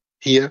Pope,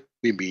 here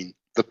we mean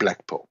the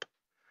Black Pope.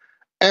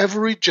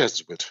 "Every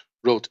Jesuit,"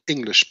 wrote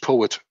English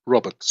poet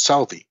Robert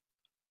Southey,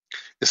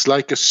 "is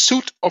like a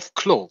suit of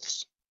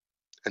clothes,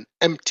 an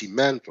empty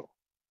mantle,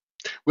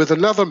 with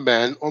another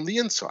man on the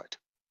inside,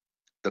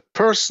 the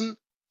person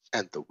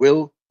and the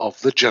will of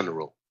the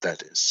general,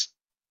 that is."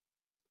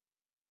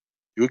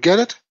 You get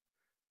it?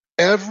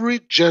 Every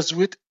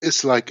Jesuit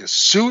is like a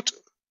suit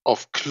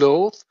of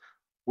clothes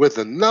with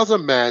another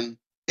man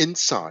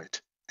inside,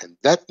 and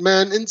that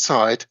man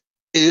inside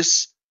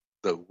is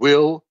the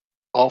will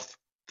of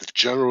the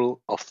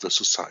general of the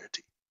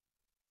society.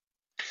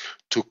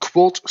 To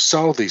quote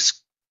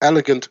Southey's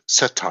elegant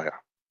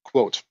satire,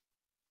 quote,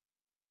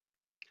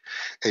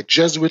 "A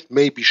Jesuit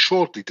may be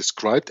shortly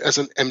described as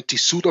an empty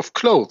suit of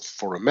clothes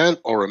for a man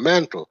or a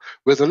mantle,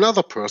 with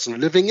another person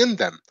living in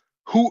them,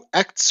 who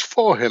acts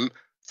for him,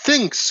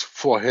 thinks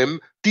for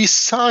him,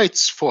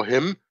 decides for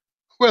him,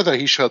 whether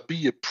he shall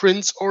be a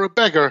prince or a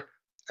beggar,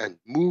 and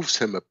moves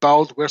him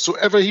about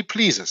wheresoever he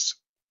pleases,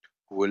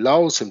 who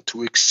allows him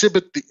to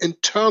exhibit the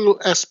eternal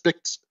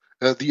aspect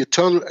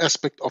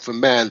of a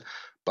man,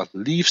 but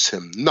leaves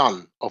him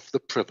none of the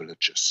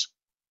privileges.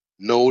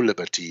 No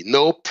liberty,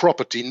 no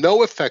property,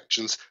 no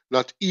affections,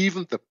 not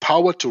even the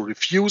power to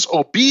refuse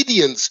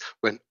obedience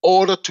when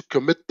ordered to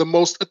commit the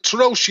most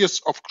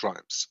atrocious of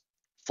crimes.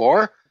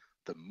 For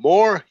the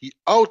more he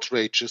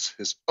outrages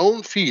his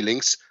own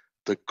feelings,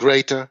 the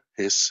greater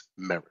his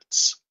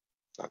merits."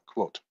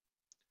 Unquote.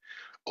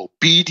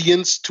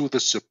 Obedience to the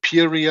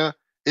superior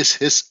is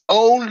his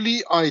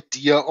only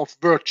idea of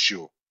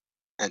virtue,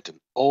 and in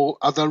all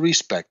other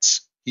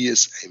respects he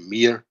is a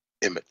mere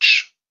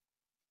image.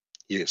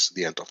 Here's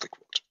the end of the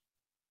quote.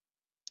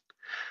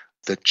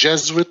 The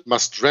Jesuit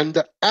must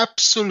render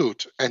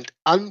absolute and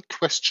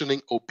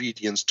unquestioning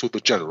obedience to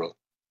the general,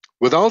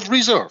 without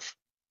reserve.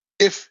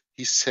 If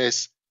he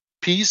says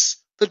peace,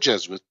 the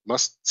Jesuit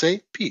must say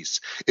peace.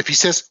 If he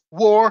says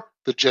war,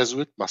 the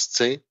Jesuit must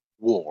say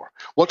war.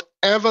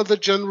 Whatever the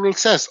general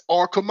says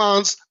or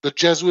commands, the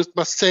Jesuit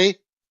must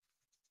say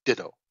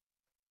ditto.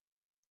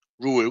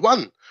 Rule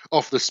 1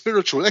 of the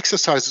spiritual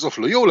exercises of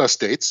Loyola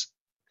states,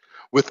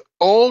 "With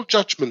all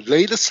judgment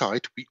laid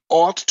aside, we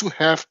ought to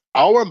have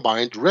our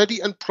mind ready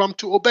and prompt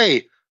to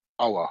obey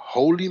our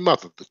Holy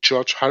Mother, the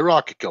Church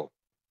hierarchical."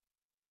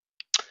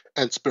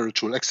 And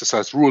spiritual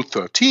exercise Rule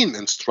 13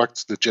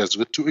 instructs the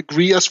Jesuit to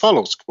agree as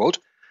follows, quote,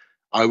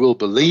 "I will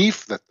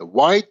believe that the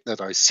white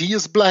that I see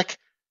is black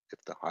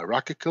if the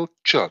hierarchical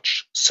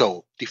church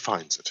so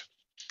defines it,"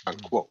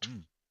 unquote.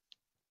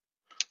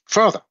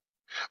 Further,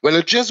 when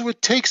a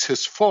Jesuit takes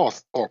his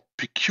fourth or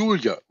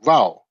peculiar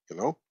vow,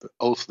 the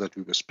oath that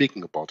we were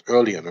speaking about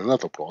earlier in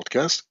another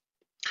broadcast,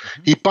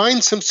 he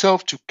binds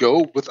himself to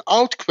go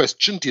without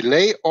question,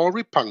 delay, or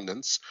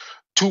repugnance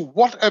to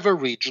whatever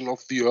region of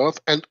the earth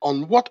and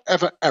on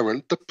whatever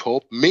errand the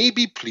Pope may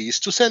be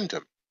pleased to send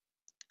him.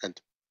 And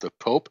the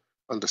Pope,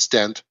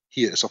 understand,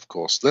 here is of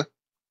course the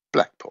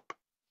Black Pope.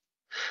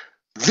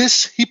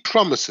 This he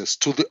promises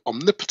to the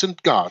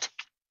omnipotent God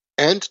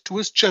and to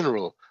his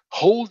general,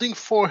 holding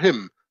for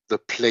him the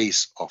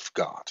place of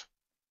God.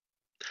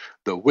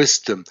 The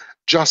wisdom,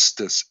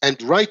 justice,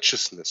 and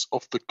righteousness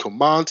of the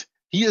command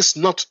he is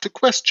not to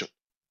question.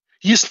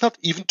 He is not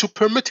even to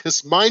permit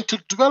his mind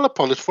to dwell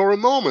upon it for a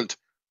moment.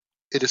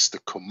 It is the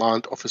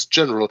command of his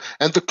general,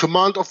 and the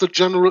command of the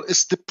general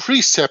is the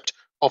precept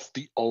of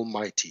the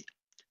Almighty.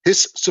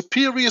 His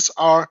superiors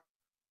are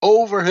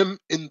over him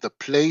in the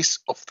place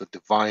of the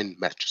divine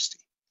majesty.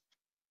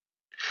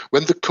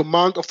 When the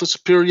command of the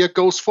superior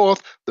goes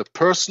forth, the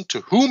person to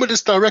whom it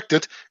is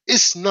directed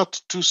is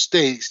not to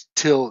stay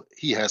till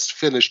he has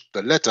finished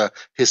the letter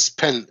his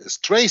pen is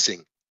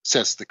tracing,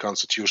 says the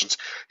constitutions.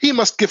 He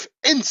must give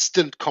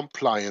instant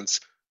compliance,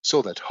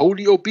 so that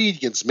holy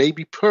obedience may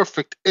be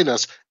perfect in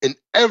us in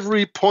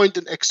every point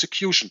in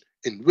execution,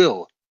 in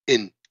will,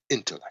 in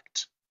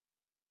intellect.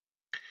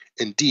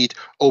 Indeed,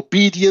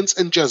 obedience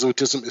in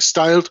Jesuitism is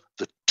styled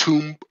the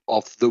tomb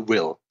of the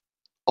will,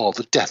 or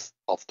the death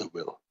of the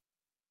will.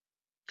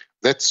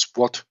 That's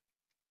what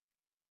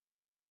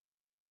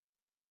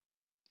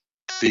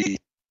the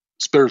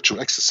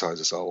spiritual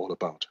exercises are all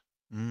about.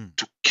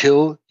 To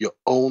kill your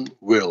own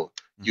will.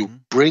 You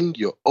bring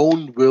your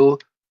own will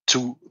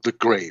to the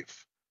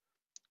grave.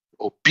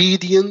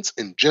 Obedience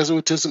in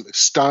Jesuitism is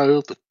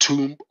styled the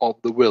tomb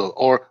of the will,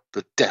 or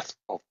the death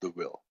of the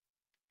will.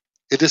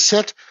 It is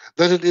said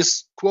that it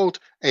is, quote,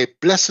 a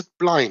blessed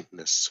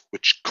blindness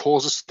which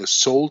causes the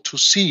soul to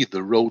see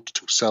the road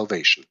to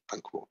salvation,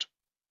 unquote.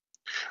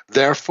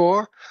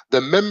 Therefore,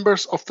 the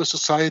members of the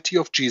Society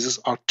of Jesus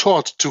are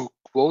taught to,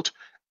 quote,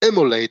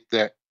 immolate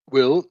their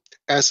will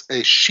as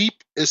a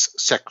sheep is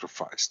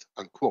sacrificed,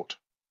 unquote.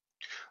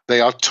 They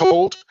are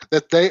told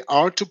that they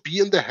are to be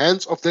in the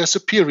hands of their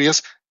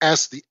superiors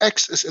as the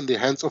axe is in the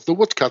hands of the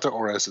woodcutter,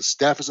 or as a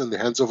staff is in the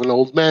hands of an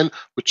old man,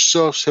 which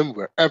serves him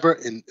wherever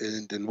and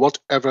in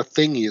whatever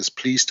thing he is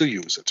pleased to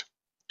use it.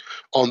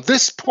 On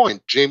this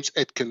point, James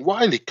Aitken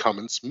Wiley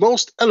comments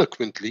most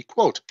eloquently,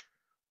 quote,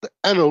 the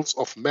annals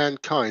of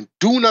mankind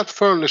do not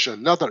furnish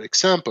another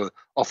example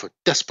of a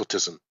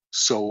despotism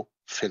so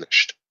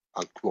finished,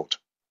 unquote.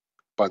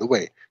 By the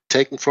way,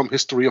 taken from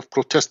History of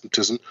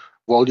Protestantism,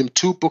 Volume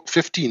 2, Book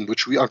 15,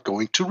 which we are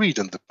going to read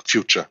in the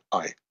future,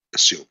 I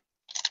assume.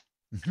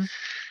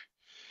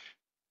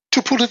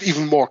 To put it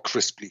even more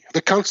crisply,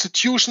 the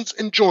constitutions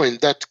enjoin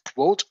that,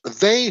 quote,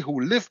 they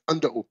who live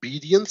under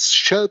obedience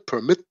shall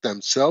permit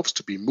themselves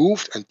to be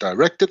moved and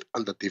directed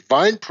under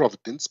divine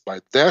providence by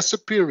their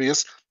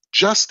superiors,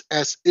 just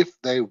as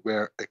if they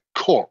were a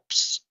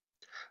corpse.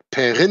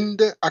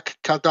 Perinde ac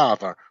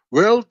cadaver,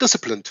 well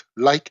disciplined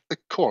like a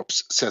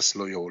corpse, says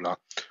Loyola,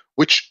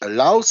 which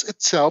allows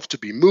itself to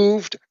be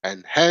moved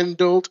and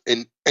handled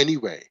in any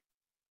way.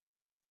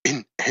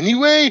 In any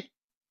way?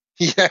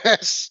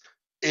 Yes,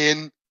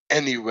 in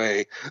any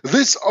way.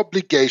 This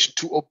obligation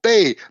to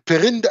obey,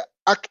 perinde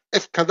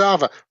ac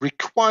cadaver,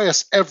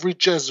 requires every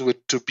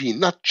Jesuit to be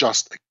not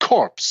just a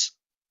corpse,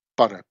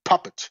 but a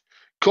puppet.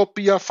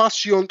 Copia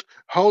faciunt,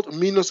 haud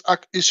minus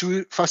ac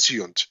issue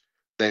faciunt.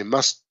 They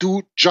must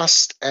do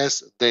just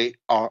as they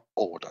are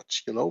ordered,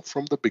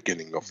 from the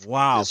beginning of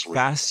this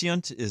reading.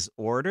 Faciunt is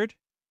ordered?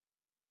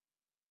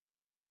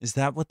 Is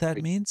that what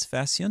that means,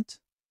 faciunt?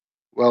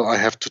 Well, I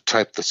have to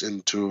type this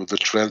into the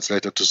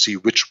translator to see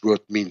which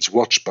word means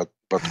watch, but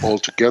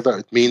altogether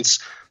it means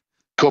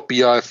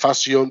copiae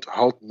faciunt,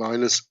 haud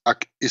minus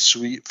ac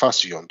issue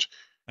faciunt.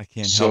 I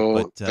can't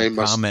help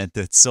but comment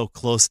that it's so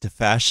close to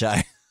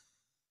fasci.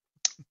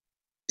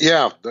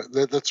 Yeah,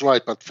 that's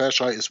right, but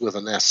fasci is with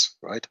an S,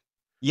 right?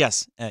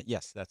 Yes,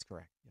 that's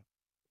correct. Yeah.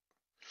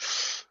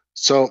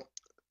 So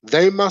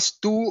they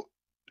must do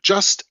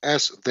just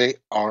as they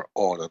are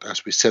ordered,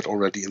 as we said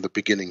already in the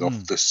beginning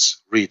of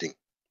this reading.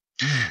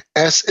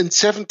 As in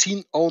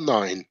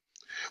 1709,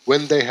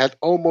 when they had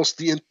almost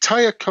the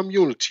entire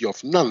community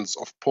of nuns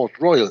of Port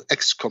Royal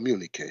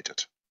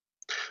excommunicated.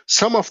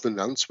 Some of the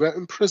nuns were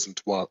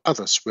imprisoned, while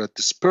others were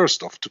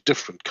dispersed off to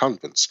different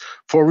convents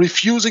for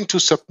refusing to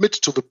submit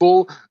to the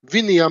bull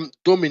Veniam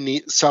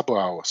Domini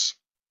Sabaoth.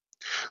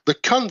 The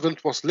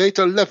convent was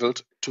later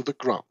leveled to the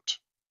ground.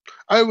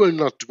 I will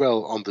not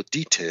dwell on the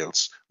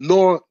details,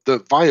 nor the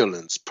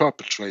violence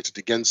perpetrated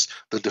against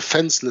the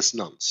defenseless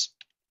nuns.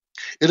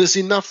 It is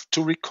enough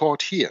to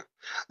record here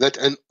that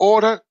an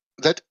order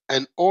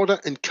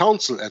in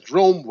council at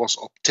Rome was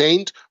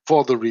obtained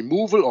for the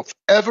removal of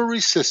every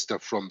sister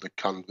from the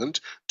convent,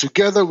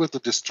 together with the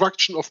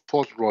destruction of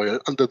Port Royal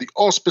under the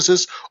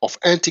auspices of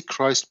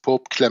Antichrist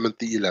Pope Clement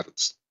XI.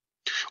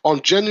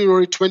 On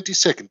January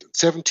 22nd,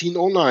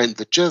 1709,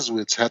 the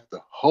Jesuits had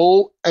the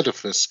whole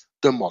edifice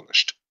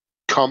demolished,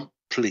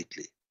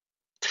 completely.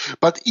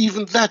 But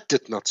even that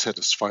did not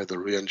satisfy the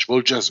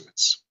revengeful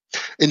Jesuits.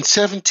 In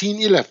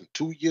 1711,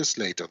 2 years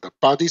later, the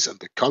bodies in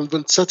the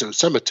convent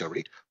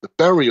cemetery, the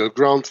burial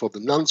ground for the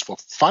nuns for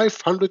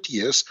 500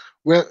 years,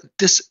 were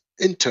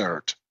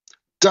disinterred,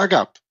 dug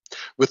up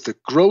with the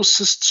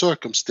grossest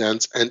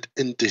circumstance and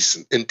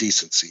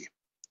indecency.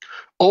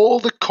 All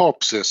the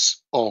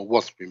corpses, or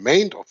what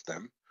remained of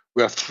them,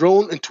 were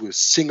thrown into a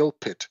single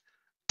pit,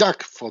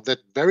 dug for that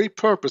very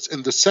purpose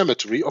in the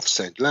cemetery of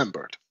St.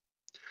 Lambert.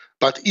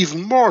 But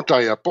even more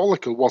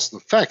diabolical was the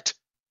fact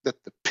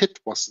that the pit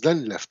was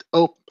then left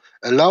open,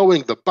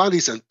 allowing the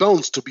bodies and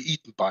bones to be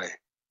eaten by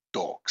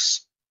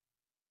dogs.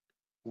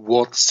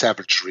 What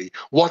savagery,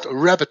 what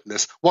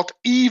rabidness, what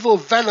evil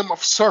venom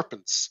of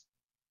serpents!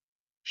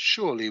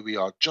 Surely we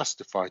are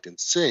justified in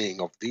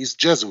saying of these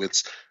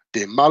Jesuits,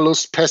 de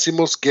malus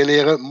pessimus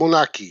genere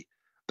monarchi,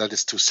 that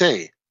is to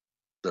say,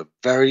 the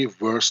very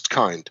worst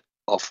kind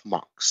of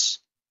monks.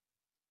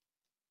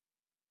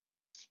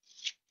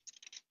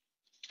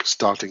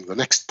 Starting the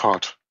next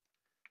part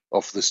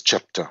of this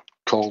chapter,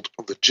 called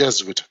The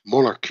Jesuit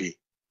Monarchy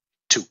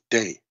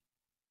Today.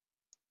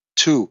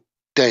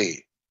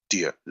 Today,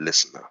 dear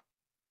listener.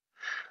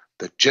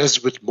 The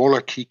Jesuit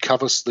monarchy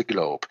covers the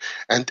globe,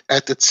 and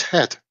at its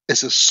head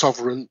is a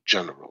sovereign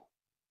general.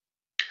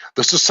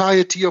 The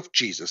Society of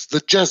Jesus,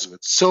 the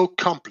Jesuits, so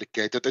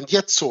complicated and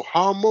yet so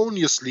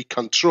harmoniously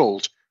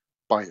controlled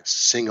by a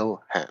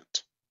single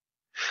hand.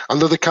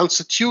 Under the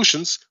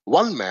constitutions,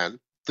 one man,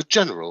 the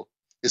general,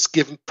 is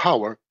given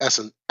power as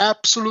an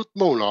absolute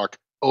monarch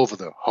over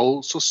the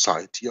whole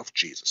Society of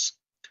Jesus,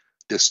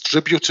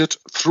 distributed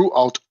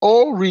throughout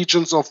all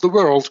regions of the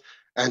world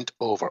and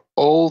over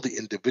all the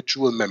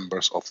individual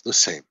members of the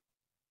same.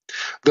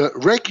 The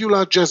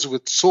regular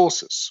Jesuit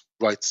sources,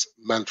 writes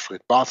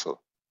Manfred Barthel,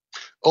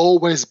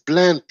 always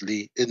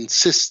blandly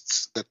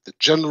insists that the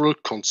general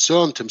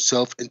concerned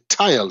himself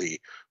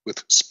entirely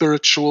with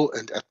spiritual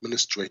and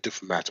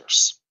administrative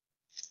matters.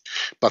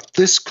 But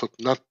this could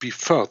not be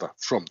further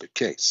from the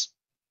case.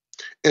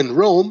 In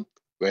Rome,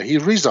 where he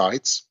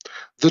resides,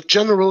 the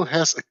general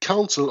has a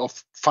council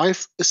of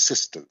 5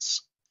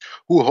 assistants,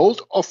 who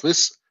hold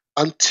office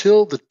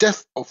until the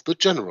death of the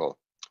general,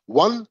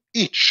 one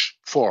each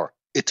for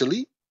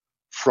Italy,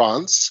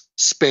 France,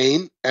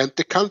 Spain, and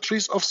the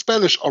countries of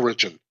Spanish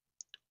origin,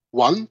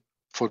 one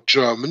for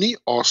Germany,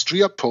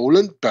 Austria,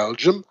 Poland,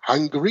 Belgium,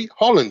 Hungary,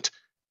 Holland,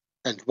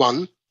 and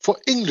one for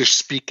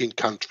English-speaking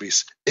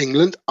countries,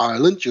 England,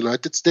 Ireland,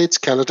 United States,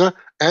 Canada,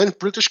 and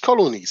British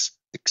colonies,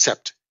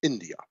 except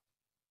India.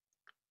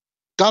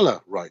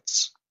 Daller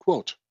writes,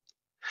 quote,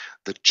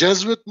 "The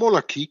Jesuit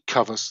monarchy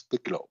covers the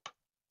globe.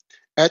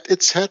 At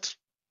its head,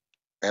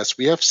 as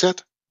we have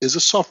said, is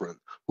a sovereign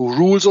who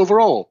rules over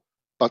all,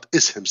 but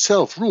is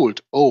himself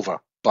ruled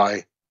over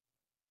by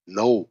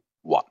no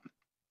one.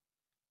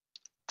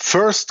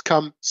 First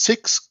come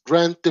 6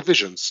 grand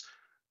divisions,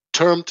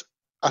 termed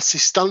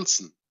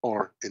Assistanzen,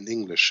 or in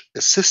English,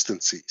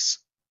 assistancies.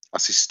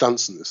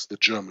 Assistanzen is the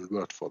German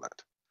word for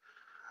that.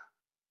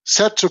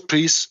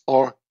 Satrapies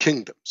or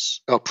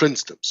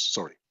princedoms.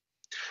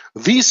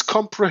 These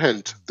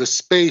comprehend the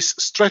space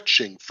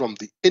stretching from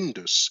the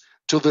Indus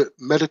to the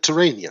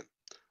Mediterranean,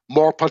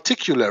 more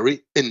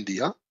particularly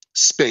India,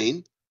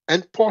 Spain,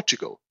 and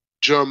Portugal,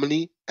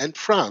 Germany and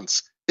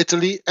France,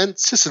 Italy and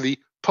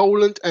Sicily,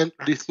 Poland and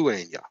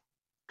Lithuania.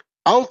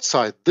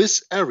 Outside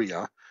this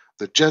area,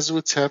 the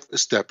Jesuits have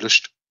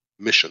established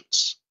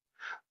missions.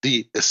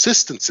 The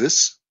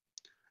assistances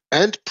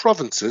and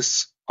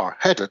provinces are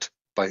headed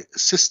by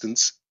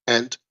assistants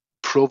and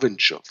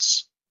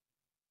provincials."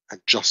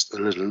 And just a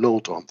little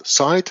note on the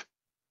side,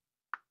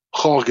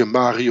 Jorge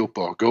Mario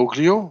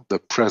Bergoglio, the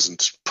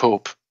present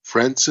Pope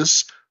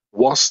Francis,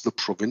 was the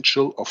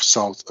provincial of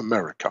South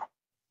America,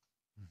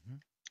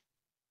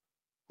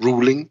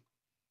 ruling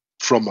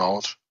from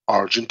out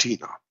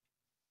Argentina.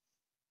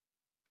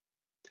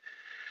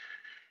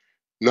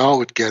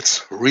 Now it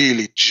gets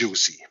really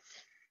juicy.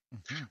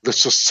 The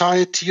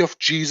Society of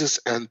Jesus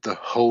and the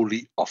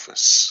Holy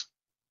Office.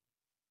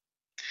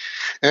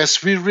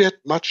 As we read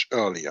much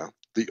earlier,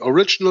 the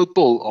original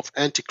bull of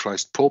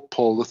Antichrist Pope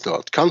Paul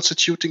III,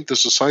 constituting the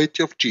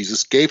Society of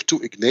Jesus, gave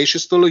to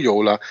Ignatius de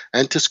Loyola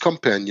and his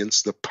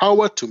companions the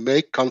power to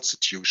make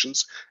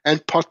constitutions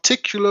and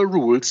particular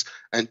rules,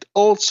 and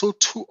also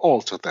to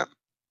alter them.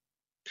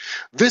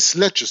 This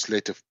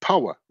legislative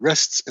power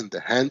rests in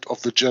the hand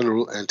of the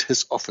general and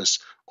his office,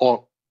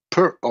 or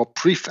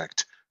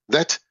prefect,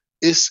 that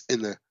is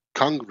in a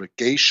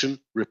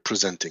congregation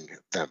representing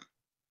them.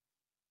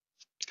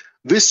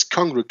 This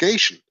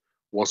congregation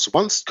was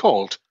once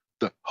called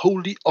the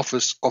Holy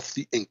Office of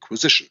the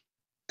Inquisition,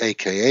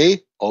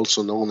 aka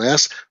also known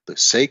as the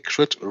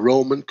Sacred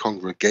Roman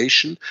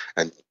Congregation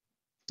and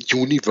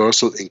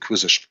Universal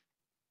Inquisition.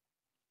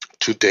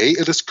 Today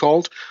it is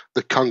called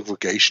the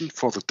Congregation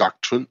for the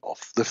Doctrine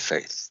of the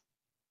Faith.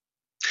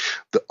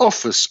 The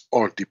office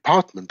or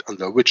department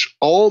under which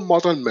all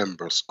modern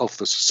members of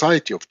the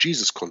Society of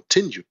Jesus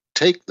continue to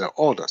take their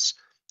orders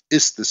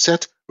is the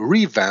said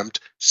revamped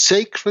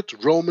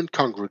Sacred Roman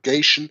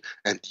Congregation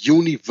and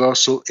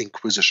Universal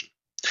Inquisition,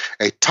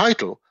 a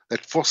title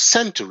that for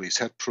centuries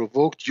had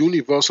provoked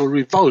universal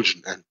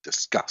revulsion and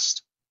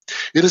disgust.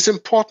 It is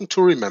important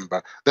to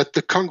remember that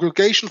the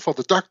Congregation for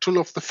the Doctrine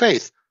of the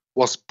Faith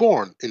was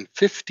born in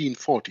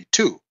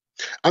 1542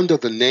 under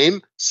the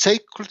name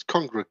Sacred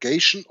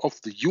Congregation of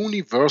the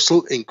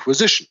Universal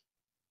Inquisition,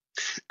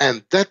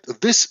 and that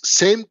this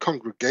same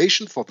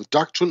congregation for the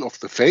doctrine of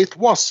the faith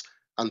was,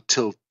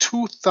 until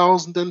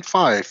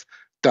 2005,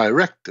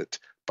 directed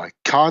by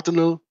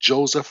Cardinal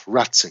Joseph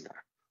Ratzinger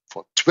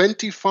for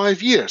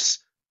 25 years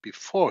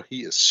before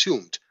he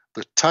assumed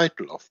the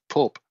title of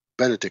Pope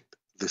Benedict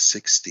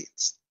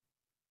XVI.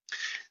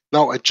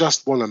 Now, I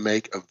just want to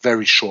make a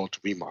very short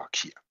remark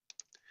here.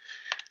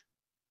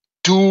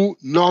 Do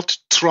not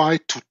try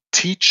to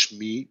teach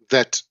me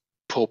that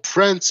Pope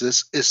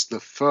Francis is the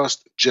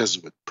first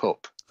Jesuit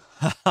pope.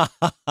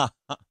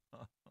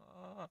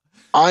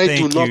 I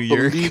do not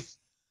believe.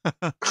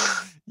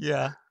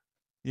 Yeah.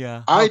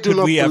 Yeah. I do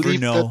not believe ever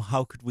know? that.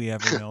 How could we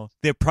ever know?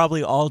 They're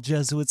probably all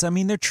Jesuits. I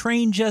mean, they're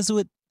trained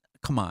Jesuit.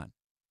 Come on.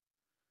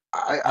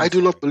 I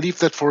do not believe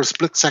that for a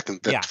split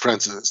second that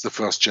Francis is the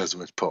first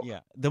Jesuit pope. Yeah.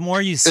 The more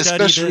you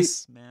study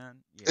this, man.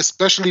 Yeah.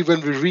 Especially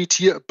when we read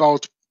here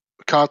about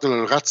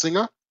Cardinal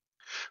Ratzinger,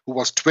 who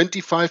was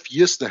 25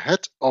 years the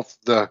head of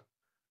the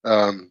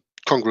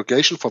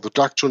Congregation for the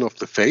Doctrine of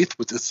the Faith,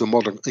 which is the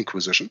modern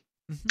Inquisition.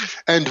 Mm-hmm.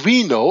 And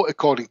we know,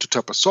 according to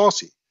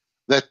Tapasorsi,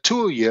 that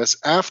 2 years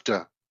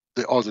after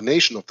the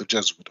ordination of the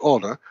Jesuit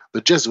order,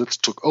 the Jesuits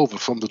took over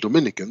from the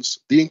Dominicans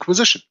the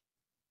Inquisition.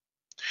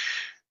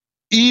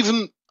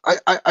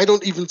 I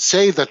don't even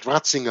say that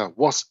Ratzinger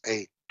was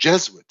a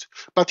Jesuit,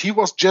 but he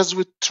was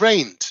Jesuit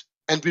trained.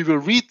 And we will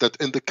read that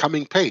in the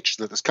coming page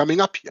that is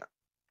coming up here,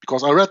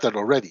 because I read that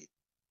already.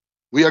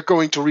 We are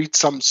going to read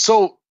some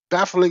so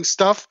baffling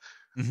stuff.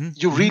 Mm-hmm.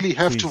 You really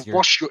have to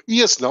wash your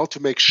ears now to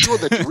make sure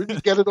that you really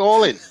get it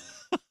all in.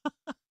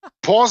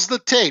 Pause the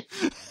tape.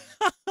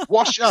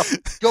 Wash up.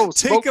 Go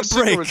smoke a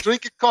cigarette,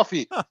 drink a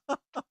coffee,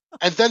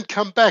 and then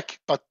come back.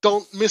 But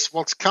don't miss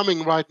what's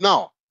coming right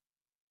now.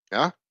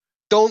 Yeah?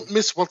 Don't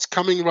miss what's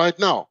coming right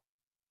now.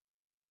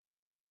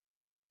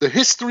 The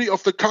history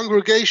of the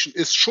congregation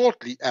is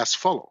shortly as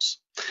follows.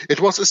 It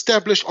was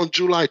established on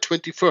July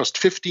 21st,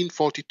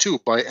 1542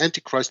 by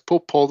Antichrist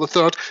Pope Paul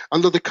III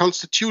under the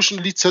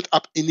constitutionally set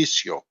up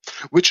initio,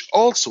 which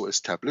also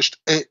established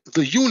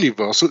the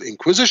Universal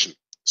Inquisition.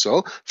 So,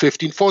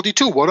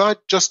 1542, what I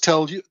just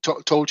told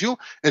you,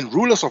 and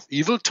Rulers of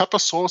Evil,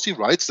 Tapasorsi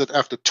writes that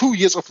after 2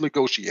 years of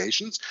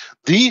negotiations,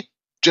 the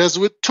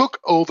Jesuit took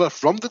over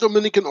from the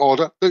Dominican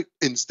order the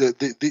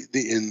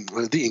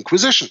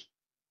Inquisition.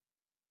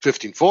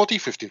 1540,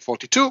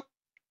 1542,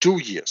 2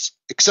 years,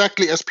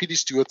 exactly as P.D.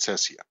 Stewart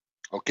says here.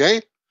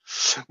 Okay,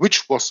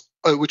 which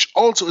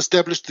also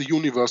established the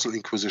Universal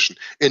Inquisition.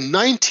 In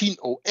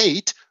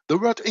 1908, the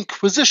word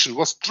Inquisition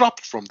was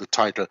dropped from the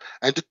title,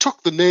 and it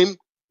took the name,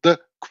 the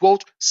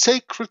quote,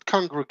 Sacred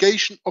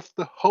Congregation of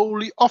the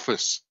Holy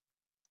Office,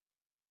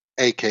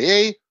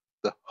 aka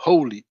the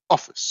Holy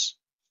Office.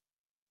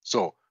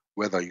 So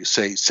whether you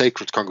say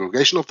Sacred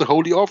Congregation of the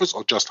Holy Office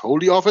or just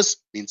Holy Office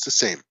means the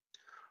same.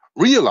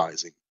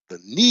 Realizing the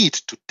need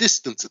to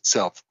distance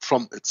itself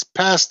from its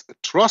past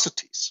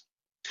atrocities,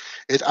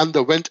 it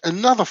underwent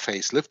another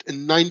facelift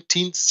in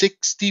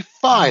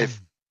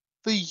 1965,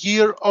 the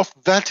year of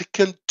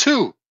Vatican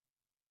II,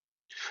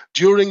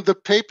 during the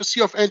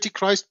papacy of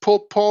Antichrist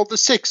Pope Paul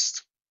VI.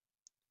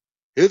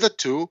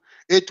 Hitherto,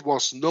 it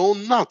was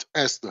known not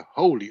as the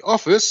Holy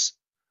Office,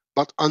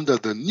 but under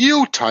the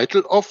new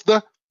title of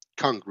the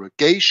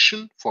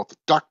Congregation for the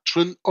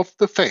Doctrine of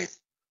the Faith,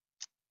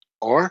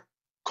 or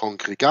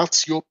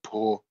Congregatio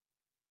pro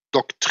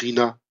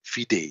Doctrina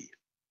Fidei.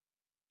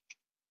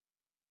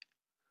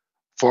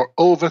 For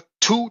over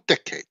 2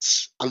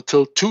 decades,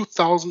 until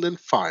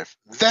 2005,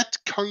 that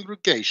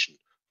congregation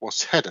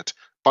was headed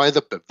by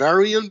the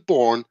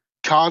Bavarian-born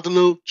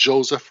Cardinal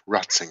Joseph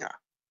Ratzinger.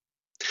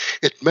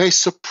 It may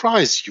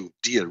surprise you,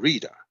 dear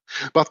reader,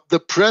 but the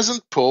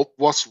present Pope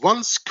was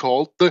once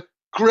called the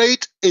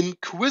Great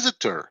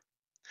Inquisitor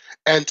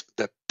and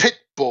the pit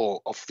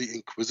bull of the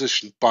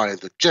Inquisition by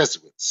the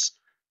Jesuits.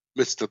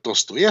 Mr.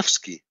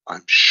 Dostoevsky,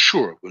 I'm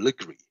sure, will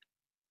agree.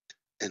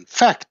 In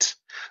fact,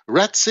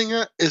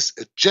 Ratzinger is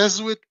a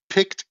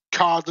Jesuit-picked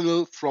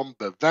cardinal from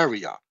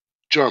Bavaria,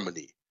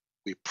 Germany.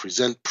 We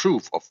present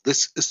proof of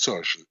this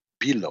assertion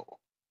below.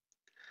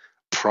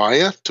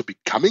 Prior to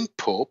becoming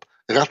Pope,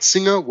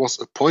 Ratzinger was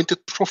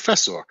appointed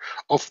professor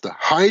of the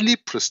highly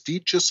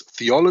prestigious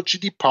theology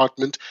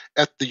department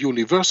at the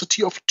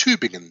University of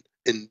Tübingen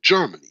in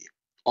Germany,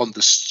 on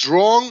the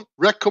strong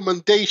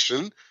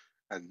recommendation,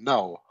 and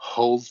now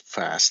hold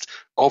fast,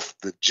 of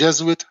the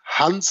Jesuit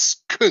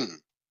Hans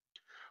Küng,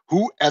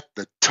 who at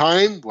the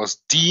time was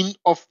dean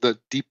of the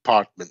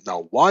department.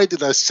 Now, why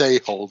did I say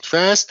hold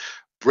fast?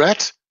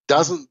 Brett,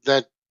 doesn't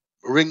that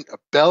ring a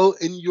bell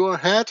in your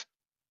head?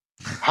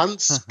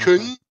 Hans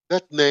Küng,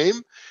 that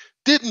name.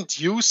 Didn't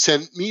you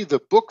send me the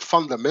book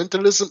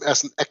Fundamentalism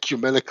as an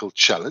Ecumenical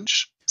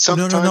Challenge some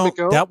time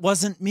ago? That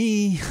wasn't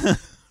me.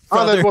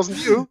 Oh, that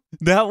wasn't you?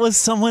 That was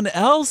someone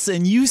else,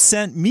 and you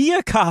sent me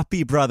a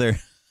copy, brother.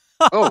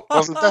 Oh,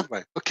 wasn't that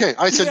way? Okay,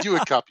 I sent you a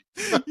Yeah. copy.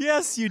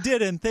 Yes, you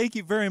did, and thank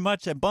you very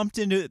much. I bumped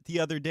into it the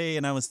other day,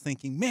 and I was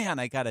thinking, man,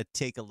 I got to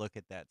take a look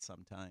at that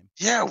sometime.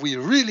 Yeah, we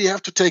really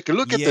have to take a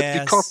look at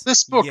that, because Yes,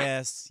 this book,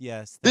 yes,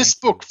 thank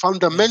you.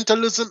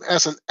 Fundamentalism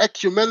as an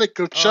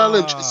Ecumenical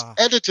Challenge, is Ah,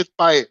 edited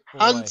by boy.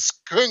 Hans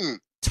Küng.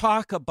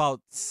 Talk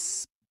about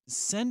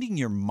sending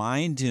your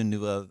mind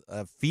into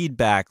a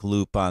feedback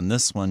loop on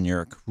this one,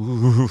 Yerk.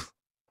 Ooh.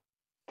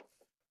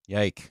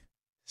 Yike.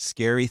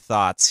 Scary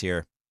thoughts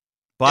here.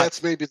 But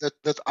That's maybe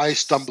that I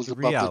stumbled the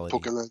about reality.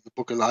 the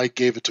book and I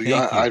gave it to you.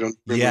 Thank you. I don't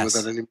remember Yes.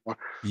 that anymore.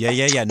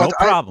 Yeah. But No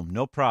problem.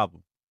 No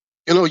problem.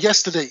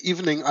 yesterday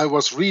evening I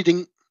was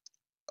reading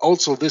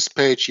also this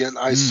page here, and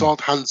I saw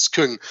Hans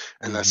Küng,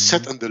 and I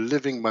sat in the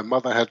living. My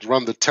mother had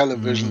run the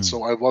television,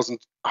 so I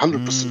wasn't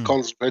 100%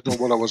 concentrating on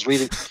what I was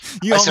reading.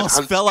 You I almost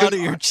said, fell out of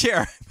your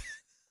chair.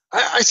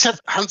 I said,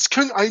 Hans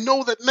Küng, I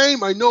know that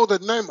name.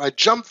 I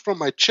jumped from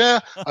my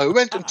chair. I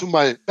went into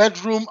my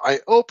bedroom. I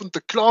opened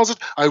the closet.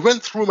 I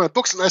went through my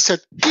books, and I said,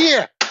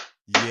 here,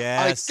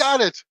 Yes. I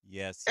got it.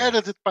 Yes.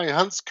 Edited by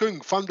Hans Küng,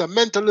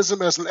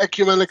 Fundamentalism as an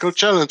Ecumenical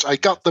Challenge. I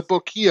got the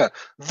book here.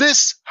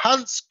 This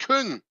Hans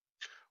Küng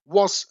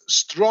was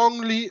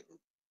strongly,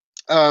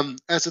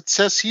 as it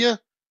says here,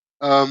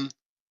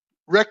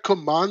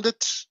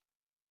 recommended.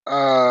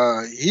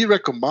 He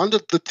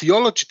recommended the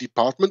theology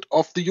department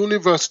of the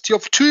University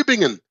of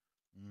Tübingen.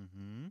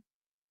 Mm-hmm.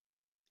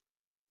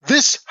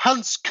 This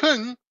Hans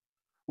Küng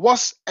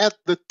was, at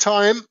the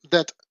time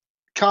that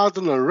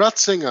Cardinal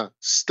Ratzinger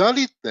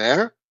studied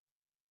there,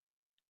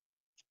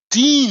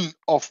 dean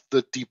of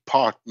the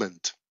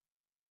department.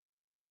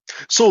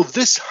 So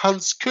this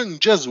Hans Küng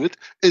Jesuit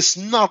is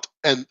not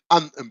an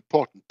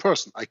unimportant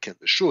person, I can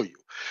assure you.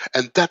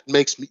 And that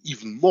makes me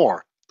even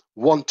more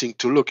wanting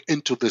to look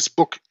into this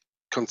book,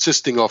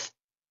 consisting of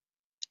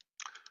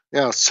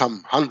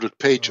some 100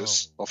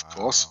 pages, of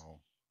course,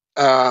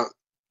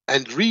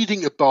 and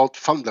reading about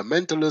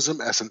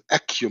fundamentalism as an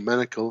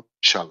ecumenical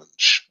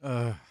challenge.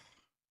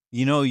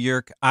 You know,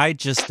 Yerk, I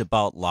just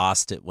about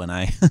lost it when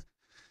I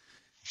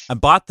I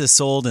bought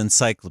this old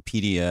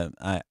encyclopedia.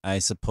 I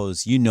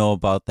suppose you know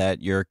about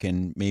that, Yerk,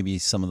 and maybe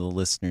some of the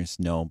listeners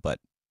know, but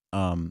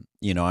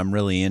you know, I'm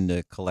really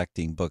into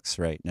collecting books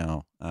right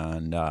now,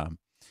 and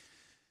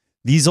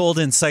these old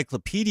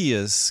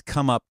encyclopedias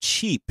come up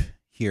cheap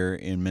here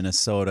in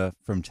Minnesota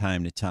from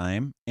time to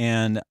time,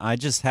 and I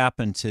just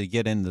happened to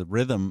get in the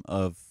rhythm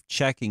of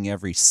checking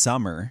every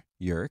summer,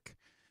 Yerk,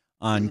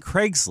 on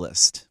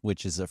Craigslist,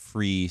 which is a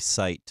free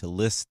site to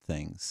list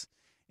things.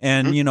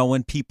 And, you know,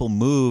 when people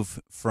move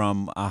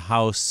from a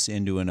house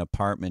into an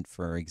apartment,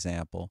 for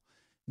example,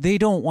 they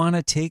don't want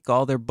to take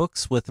all their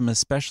books with them,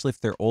 especially if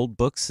they're old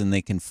books and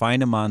they can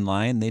find them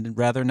online. They'd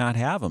rather not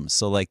have them.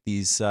 So like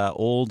these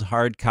old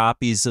hard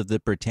copies of the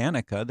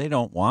Britannica, they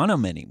don't want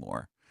them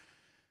anymore.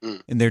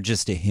 And they're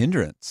just a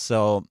hindrance.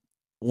 So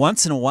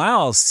once in a while,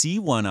 I'll see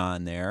one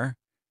on there,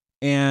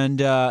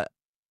 and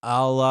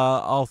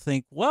I'll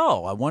think,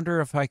 well, I wonder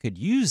if I could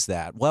use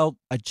that. Well,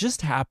 it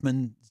just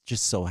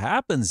so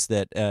happens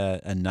that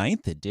a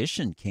 9th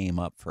edition came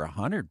up for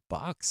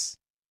 $100.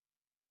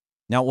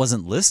 Now, it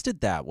wasn't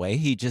listed that way.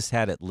 He just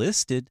had it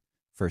listed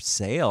for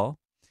sale,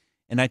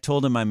 and I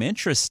told him I'm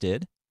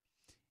interested,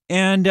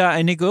 and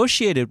I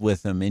negotiated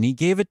with him, and he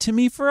gave it to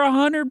me for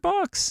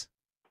 $100.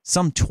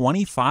 Some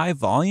 25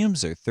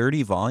 volumes or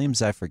 30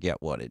 volumes, I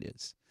forget what it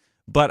is.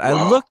 But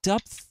I looked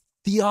up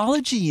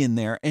theology in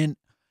there, and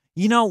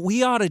you know,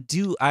 I ought to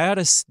do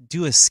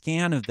a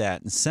scan of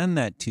that and send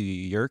that to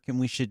you, Yerk, and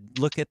we should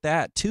look at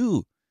that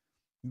too.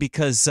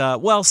 Because,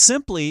 well,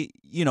 simply,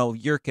 you know,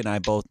 Yerk and I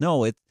both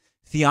know it.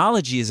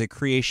 Theology is a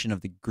creation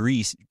of the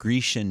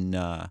Grecian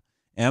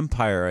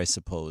Empire, I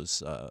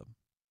suppose. How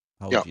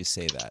would you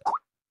say that?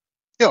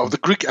 Yeah, of the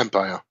Greek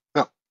Empire.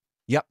 Yeah.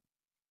 Yep.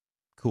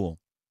 Cool.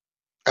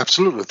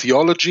 Absolutely.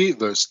 Theology,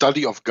 the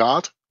study of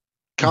God,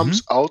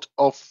 comes out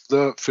of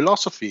the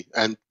philosophy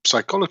and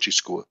psychology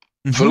school.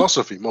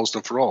 Philosophy, most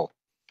and for all.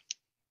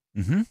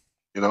 You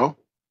know?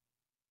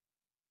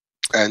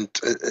 And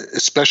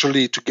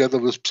especially together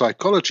with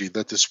psychology,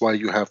 that is why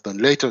you have then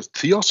later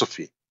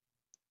theosophy,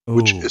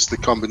 which is the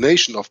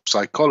combination of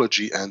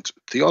psychology and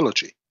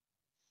theology.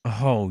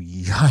 Oh,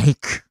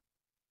 yike.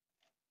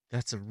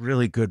 That's a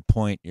really good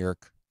point,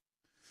 Yerk.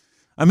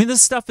 I mean,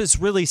 this stuff is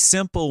really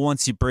simple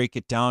once you break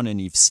it down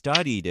and you've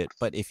studied it,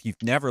 but if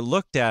you've never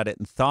looked at it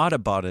and thought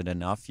about it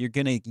enough, you're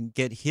going to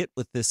get hit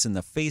with this in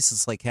the face.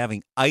 It's like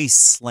having ice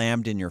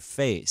slammed in your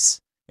face.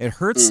 It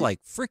hurts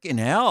like freaking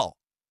hell.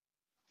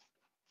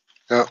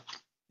 Yeah.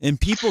 And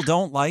people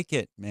don't like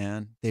it,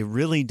 man. They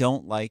really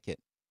don't like it,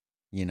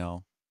 you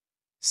know.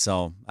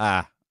 So,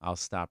 I'll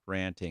stop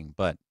ranting.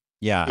 But,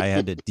 yeah, I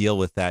had to deal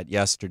with that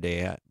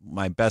yesterday.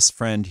 My best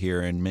friend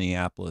here in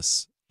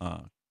Minneapolis,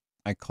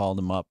 I called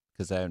him up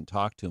because I haven't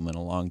talked to him in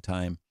a long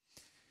time.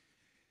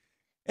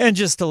 And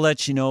just to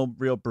let you know,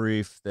 real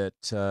brief, that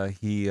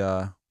he's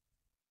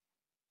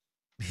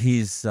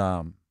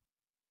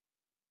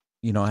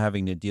you know,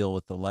 having to deal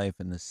with the life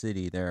in the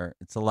city there.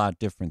 It's a lot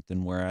different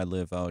than where I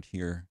live out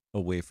here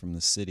away from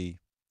the city.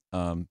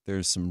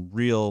 there's some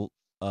real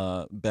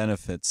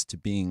benefits to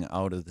being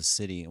out of the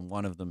city, and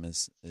one of them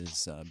is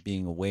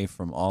being away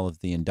from all of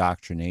the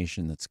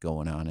indoctrination that's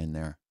going on in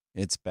there.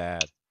 It's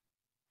bad.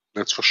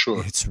 That's for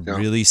sure. It's Yeah.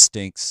 really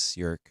stinks,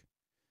 Yerk.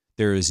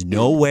 There is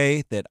no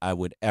way that I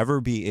would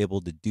ever be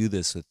able to do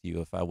this with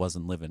you if I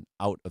wasn't living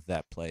out of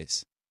that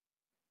place.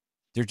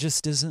 There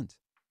just isn't.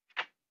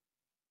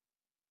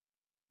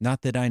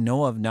 Not that I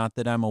know of, not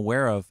that I'm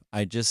aware of.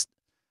 I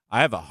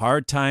have a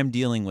hard time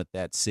dealing with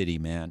that city,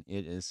 man.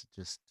 It is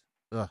just,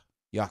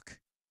 yuck.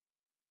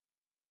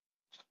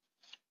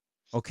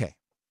 Okay,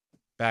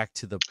 back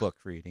to the book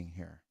reading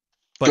here.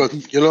 But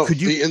good. You know,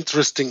 the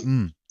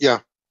interesting,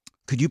 yeah.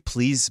 Could you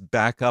please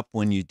back up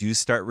when you do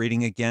start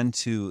reading again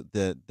to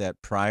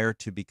that prior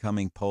to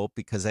becoming Pope?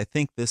 Because I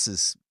think this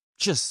is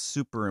just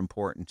super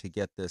important to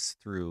get this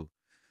through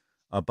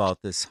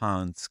about this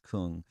Hans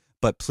Küng.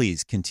 But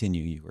please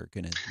continue. You were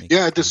going to make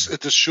it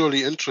is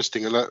surely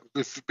interesting. And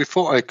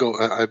before I go,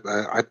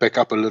 I back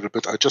up a little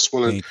bit. I just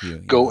want to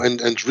go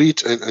and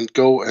read and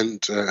go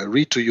and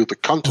read to you the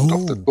content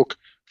of the book,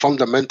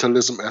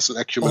 Fundamentalism as an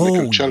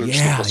Ecumenical Challenge,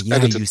 that was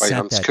edited by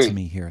Hans Küng. To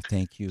me here.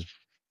 Thank you.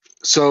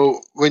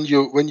 So when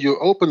you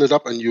open it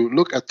up and you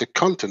look at the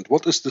content,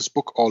 what is this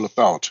book all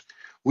about?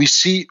 We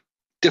see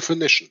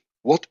definition.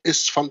 What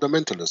is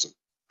fundamentalism?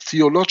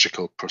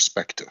 Theological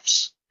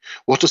perspectives.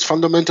 What is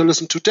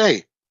fundamentalism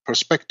today?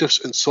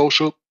 Perspectives in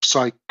social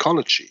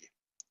psychology.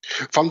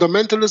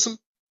 Fundamentalism,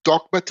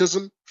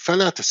 dogmatism,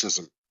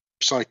 fanaticism,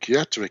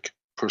 psychiatric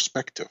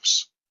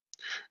perspectives.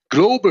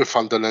 Global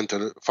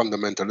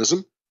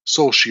fundamentalism,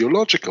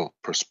 sociological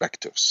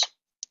perspectives.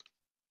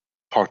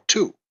 Part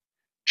 2,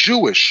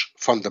 Jewish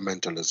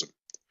fundamentalism.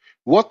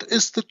 What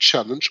is the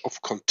challenge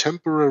of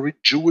contemporary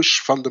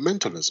Jewish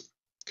fundamentalism?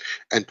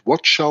 And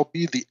what shall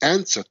be the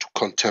answer to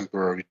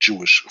contemporary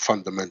Jewish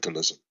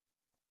fundamentalism?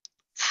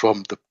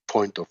 From the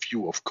point of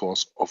view, of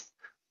course, of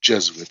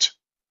Jesuit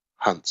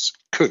Hans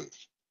Küng.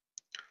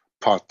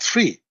 Part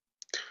 3,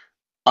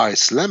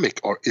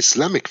 Islamic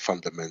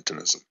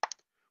fundamentalism.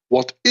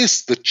 What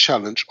is the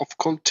challenge of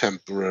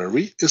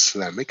contemporary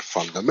Islamic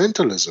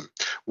fundamentalism?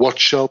 What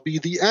shall be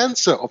the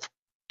answer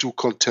to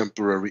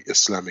contemporary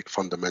Islamic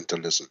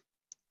fundamentalism?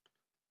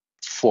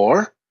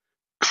 4,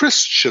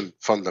 Christian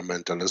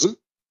fundamentalism.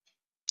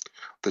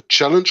 The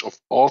challenge of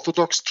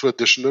Orthodox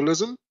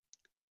traditionalism,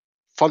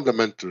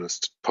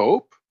 fundamentalist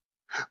Pope,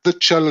 the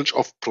challenge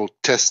of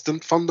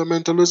Protestant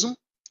fundamentalism.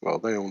 Well,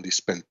 they only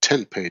spent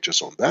 10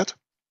 pages on that.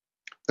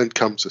 Then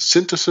comes a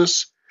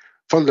synthesis,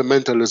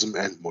 fundamentalism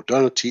and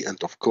modernity,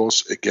 and of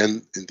course,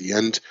 again, in the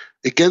end,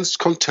 against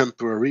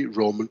contemporary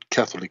Roman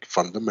Catholic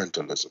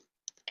fundamentalism.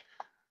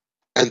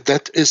 And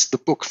that is the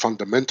book,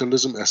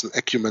 Fundamentalism as an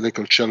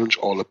Ecumenical Challenge,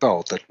 all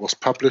about. That was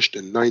published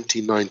in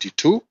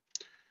 1992.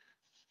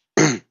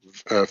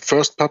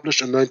 First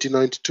published in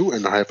 1992,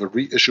 and I have a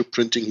reissue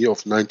printing here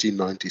of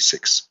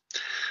 1996.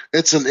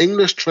 It's an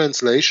English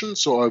translation,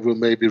 so I will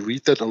maybe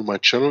read that on my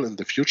channel in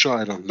the future,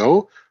 I don't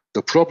know.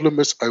 The problem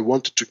is I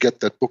wanted to get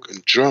that book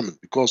in German,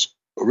 because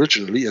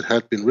originally it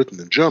had been written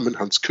in German.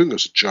 Hans Küng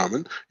is a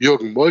German.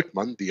 Jürgen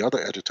Moltmann, the other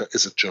editor,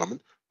 is a German,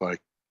 but I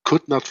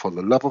could not, for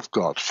the love of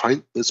God,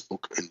 find this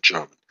book in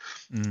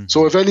German.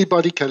 So if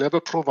anybody can ever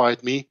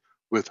provide me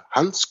with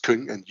Hans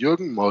Küng and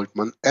Jürgen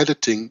Moltmann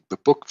editing the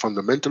book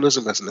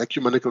Fundamentalism as an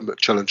Ecumenical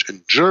Challenge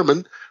in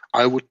German,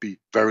 I would be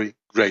very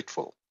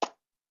grateful.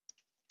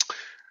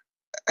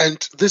 And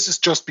this is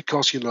just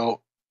because,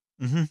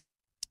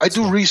 I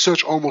do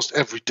research almost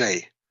every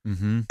day.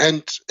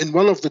 And in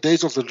one of the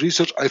days of the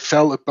research, I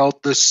fell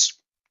about this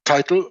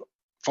title,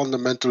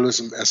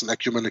 Fundamentalism as an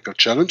Ecumenical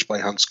Challenge by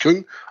Hans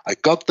Küng. I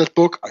got that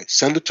book, I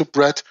sent it to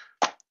Brett,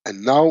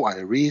 and now I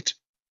read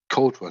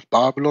Codeword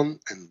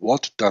Barbelon, and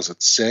what does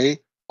it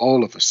say?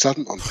 All of a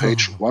sudden, on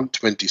page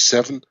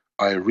 127,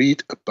 I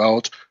read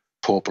about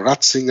Pope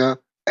Ratzinger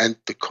and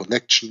the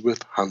connection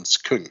with Hans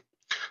Küng.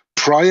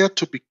 Prior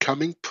to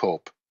becoming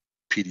Pope,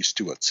 P.D.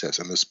 Stewart says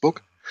in this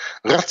book,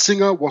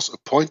 Ratzinger was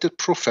appointed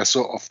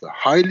professor of the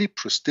highly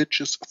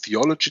prestigious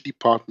theology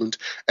department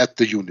at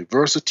the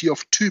University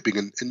of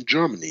Tübingen in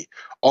Germany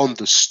on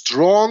the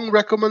strong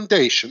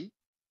recommendation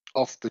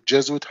of the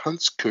Jesuit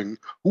Hans Küng,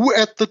 who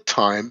at the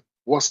time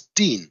was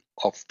dean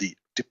of the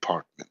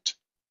department.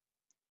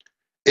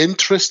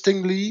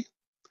 Interestingly,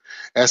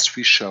 as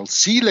we shall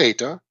see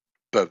later,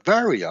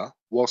 Bavaria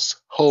was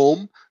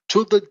home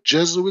to the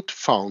Jesuit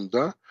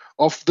founder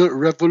of the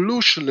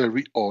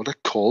revolutionary order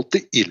called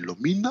the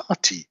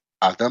Illuminati,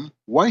 Adam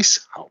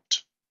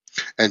Weishaupt.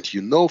 And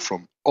you know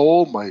from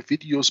all my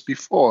videos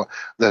before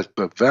that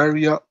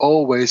Bavaria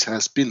always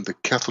has been the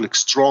Catholic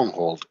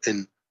stronghold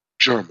in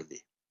Germany.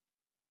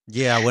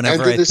 Yeah,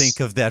 whenever I think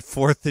of that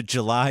 4th of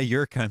July,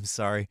 I'm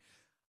sorry,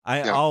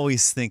 I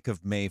always think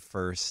of May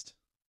 1st.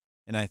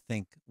 And I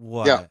think,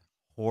 what a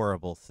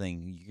horrible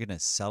thing. You're going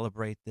to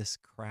celebrate this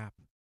crap?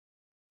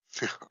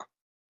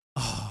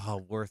 Oh, how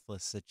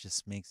worthless it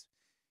just makes.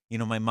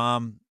 My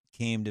mom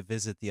came to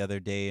visit the other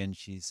day, and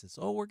she says,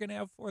 oh, we're going to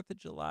have 4th of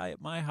July at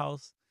my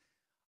house.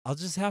 I'll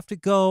just have to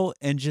go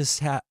and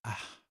just I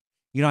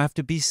have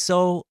to be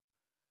so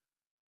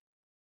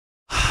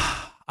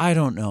I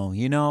don't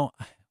know.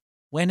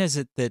 When is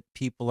it that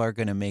people are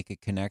going to make a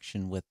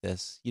connection with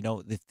this?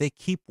 If they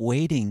keep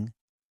waiting,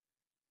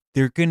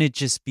 they're going to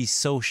just be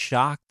so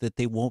shocked that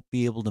they won't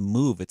be able to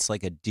move. It's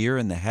like a deer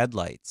in the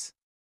headlights.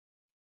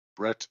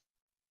 Brett,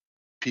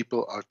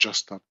 people are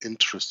just not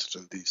interested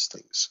in these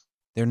things.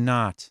 They're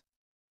not.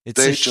 It's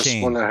They a just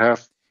shame. want to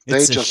have.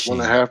 It's They a just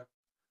want to shame. have.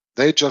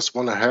 They just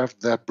want to have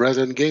their bread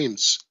and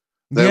games.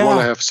 They want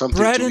to have something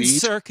bread to and eat.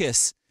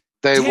 circus.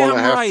 They want to Damn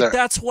have right. their.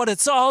 That's what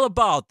it's all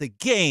about. The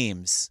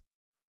games.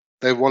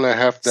 They want to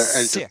have their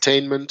Sick.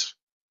 entertainment.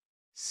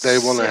 They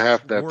want to Sick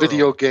have their world.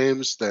 video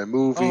games, their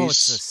movies, Oh,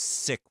 it's a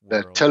sick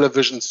their world.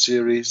 television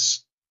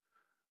series.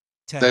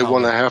 They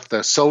want to have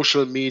their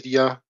social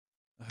media.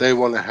 They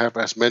want to have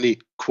as many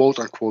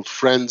quote-unquote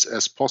friends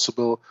as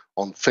possible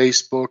on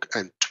Facebook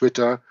and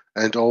Twitter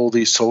and all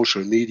these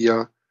social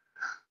media.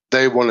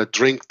 They want to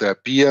drink their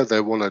beer.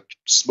 They want to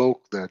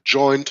smoke their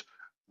joint.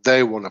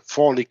 They want to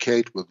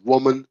fornicate with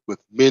women, with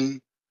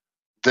men.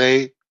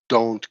 They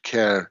don't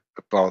care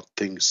about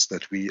things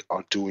that we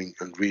are doing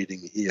and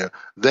reading here.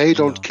 They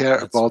don't care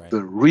about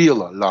the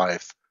real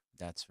life.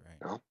 That's right.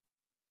 You know?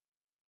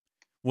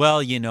 Well,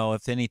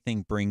 if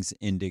anything brings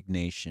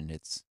indignation,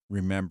 it's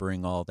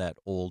remembering all that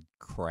old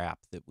crap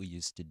that we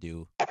used to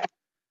do.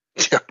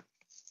 Yeah.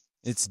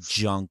 It's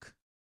junk.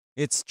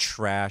 It's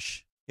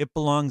trash. It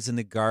belongs in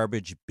the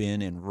garbage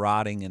bin and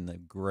rotting in the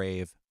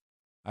grave.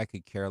 I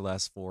could care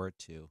less for it,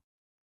 too.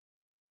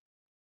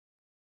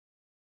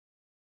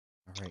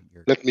 All right,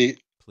 let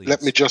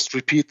me just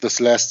repeat this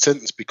last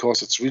sentence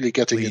because it's really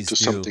getting into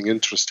something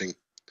interesting.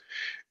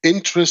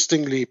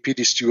 Interestingly,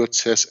 P.D. Stewart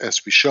says,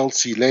 as we shall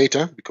see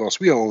later, because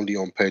we are only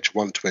on page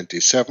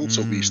 127,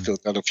 so we still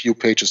got a few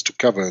pages to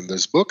cover in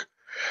this book,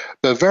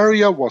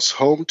 Bavaria was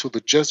home to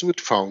the Jesuit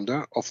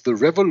founder of the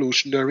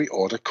revolutionary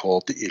order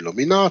called the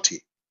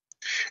Illuminati.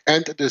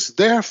 And it is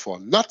therefore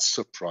not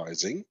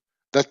surprising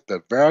that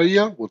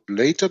Bavaria would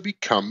later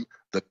become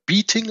the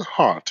beating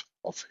heart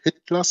of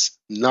Hitler's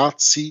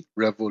Nazi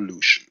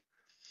revolution.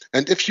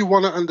 And if you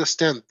want to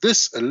understand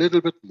this a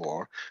little bit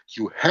more,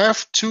 you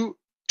have to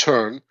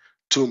turn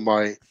to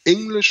my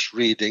English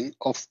reading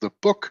of the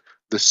book,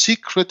 The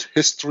Secret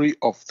History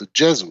of the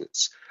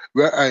Jesuits,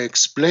 where I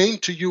explain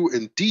to you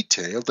in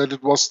detail that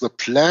it was the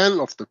plan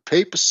of the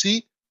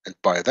papacy, and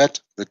by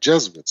that the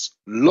Jesuits,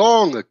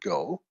 long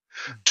ago,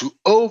 to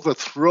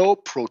overthrow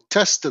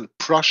Protestant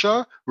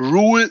Prussia,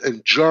 rule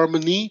in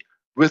Germany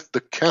with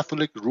the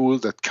Catholic rule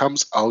that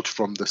comes out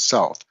from the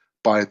south.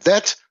 By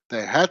that,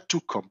 they had to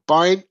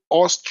combine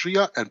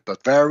Austria and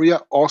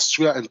Bavaria,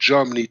 Austria and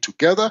Germany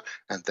together,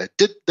 and they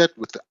did that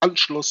with the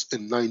Anschluss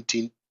in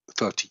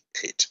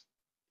 1938.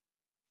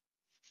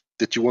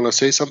 Did you want to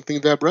say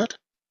something there, Brad?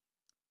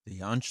 The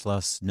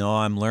Anschluss. No,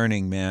 I'm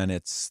learning, man.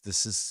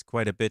 This is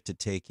quite a bit to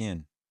take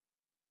in.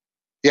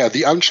 Yeah,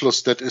 the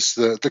Anschluss, that is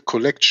the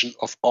collection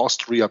of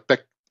Austria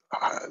back.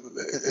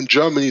 In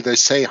Germany, they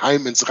say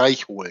Heim ins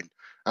Reich holen,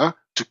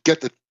 to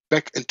get it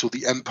back into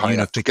the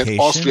empire, to get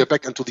Austria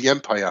back into the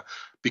empire,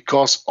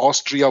 because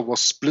Austria was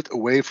split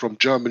away from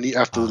Germany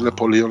after the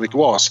Napoleonic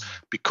Wars.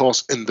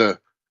 Because in the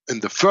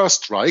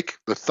First Reich,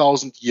 the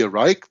 1,000-year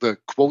Reich, the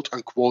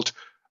quote-unquote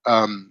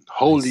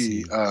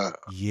holy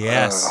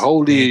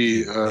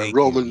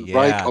Roman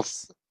Reich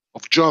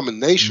of German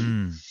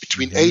nation,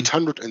 between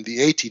 800 and the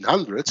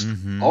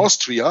 1800s,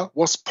 Austria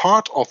was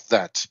part of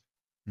that.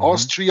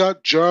 Austria,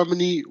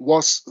 Germany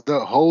was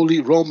the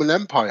Holy Roman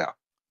Empire.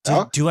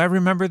 Do I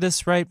remember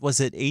this right? Was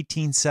it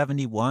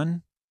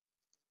 1871?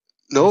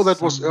 No,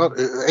 that was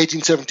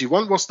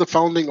 1871 was the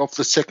founding of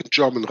the Second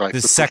German Reich,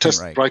 the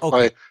Protestant Reich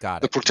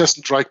the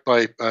Protestant Reich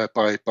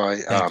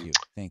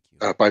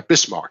by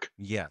Bismarck.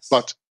 Yes,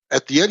 but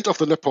at the end of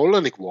the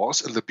Napoleonic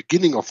Wars, in the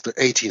beginning of the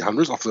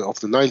 1800s of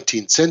the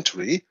 19th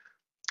century,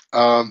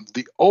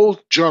 the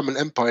old German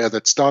Empire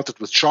that started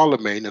with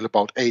Charlemagne in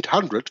about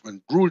 800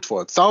 and ruled for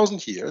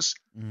 1,000 years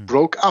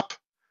broke up.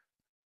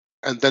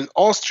 And then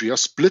Austria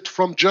split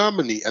from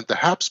Germany, and the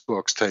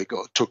Habsburgs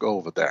took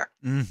over there.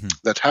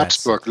 That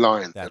Habsburg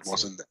line that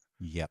was in there.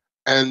 Yep.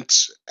 And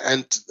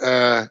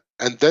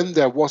then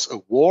there was a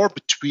war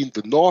between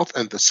the north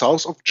and the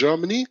south of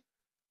Germany,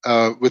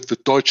 with the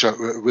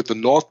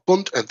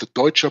Nordbund and the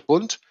Deutscher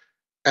Bund,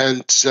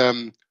 and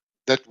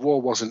that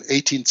war was in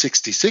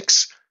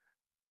 1866.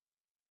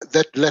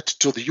 That led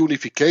to the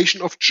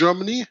unification of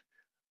Germany.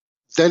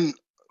 Then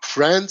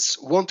France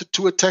wanted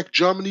to attack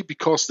Germany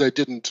because they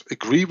didn't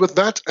agree with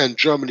that, and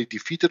Germany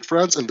defeated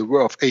France in the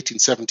War of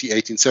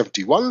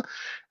 1870-1871.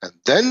 And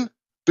then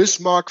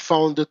Bismarck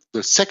founded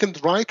the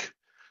Second Reich,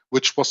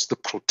 which was the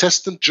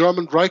Protestant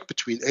German Reich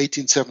between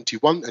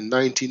 1871 and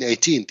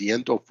 1918, the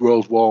end of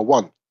World War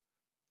I.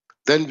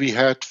 Then we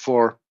had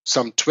for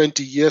some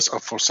 20 years,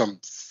 or for some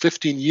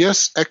 15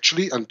 years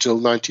actually, until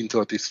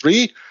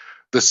 1933,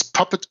 this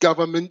puppet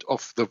government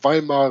of the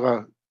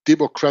Weimar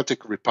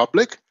Democratic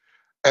Republic.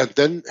 And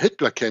then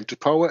Hitler came to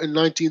power in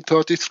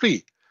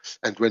 1933.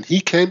 And when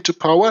he came to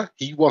power,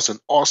 he was an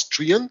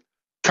Austrian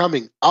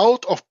coming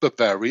out of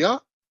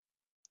Bavaria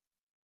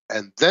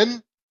and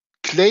then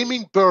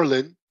claiming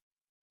Berlin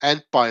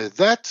and by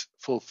that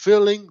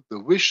fulfilling the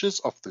wishes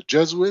of the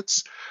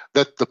Jesuits,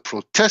 that the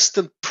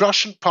Protestant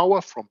Prussian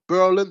power from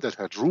Berlin that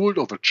had ruled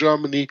over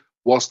Germany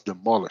was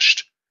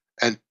demolished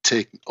and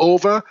taken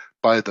over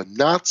by the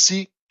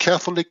Nazi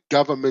Catholic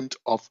government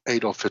of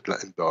Adolf Hitler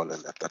in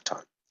Berlin at that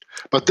time.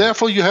 But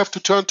therefore you have to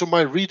turn to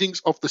my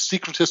readings of the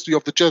Secret History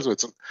of the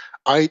Jesuits. And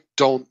I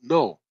don't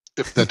know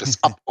if that is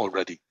up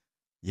already.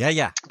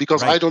 Yeah.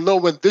 Because right. I don't know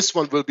when this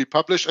one will be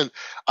published, and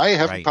I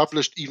haven't Right.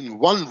 published even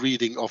one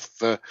reading of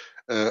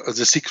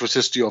the Secret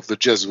History of the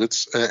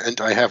Jesuits,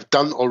 and I have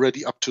done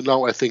already up to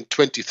now, I think,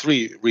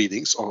 23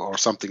 readings or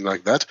something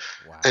like that,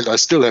 Wow. and I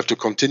still have to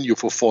continue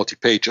for 40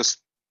 pages.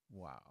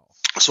 Wow.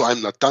 So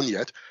I'm not done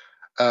yet,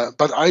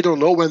 but I don't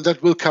know when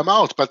that will come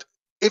out. But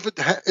if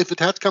it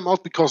had come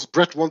out because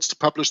Brett wants to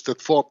publish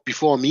that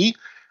before me,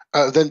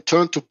 then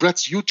turn to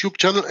Brett's YouTube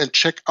channel and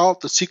check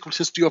out the Secret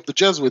History of the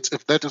Jesuits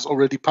if that is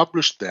already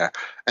published there.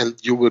 And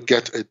you will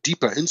get a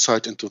deeper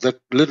insight into that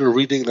little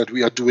reading that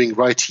we are doing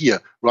right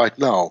here, right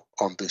now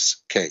on this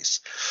case.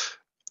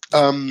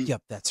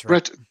 Yep, that's right.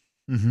 Brett,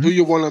 do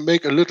you want to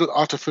make a little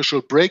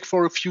artificial break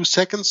for a few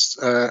seconds?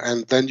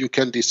 And then you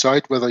can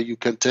decide whether you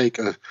can take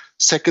a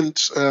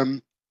second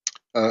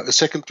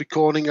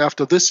recording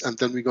after this, and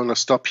then we're going to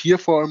stop here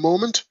for a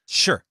moment.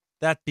 Sure,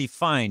 that'd be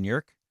fine,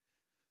 Jörg.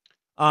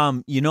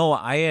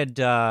 I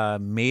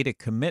had made a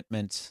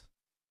commitment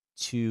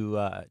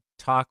to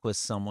talk with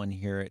someone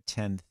here at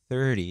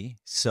 10:30.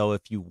 So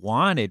if you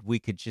wanted, we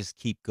could just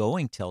keep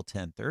going till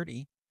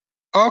 10:30.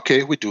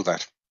 Okay, we do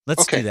that.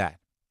 Let's do that,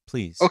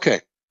 please.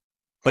 Okay.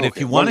 But if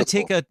you want to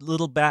take a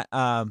little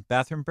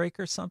bathroom break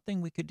or something,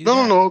 we could do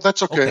that. No,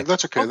 that's okay.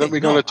 That's okay. Then we're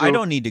going to do... I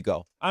don't need to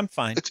go. I'm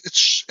fine.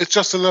 It's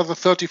just another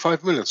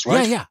 35 minutes,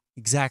 right? Yeah,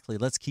 exactly.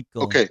 Let's keep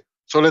going. Okay,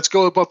 so let's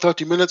go about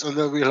 30 minutes, and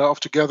then we'll have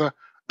together.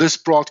 This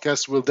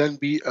broadcast will then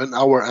be an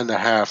hour and a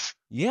half.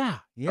 Yeah,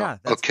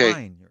 that's okay.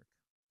 fine.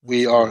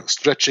 We are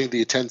stretching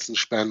the attention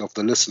span of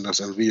the listeners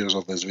and viewers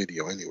of this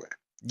video anyway.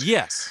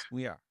 Yes,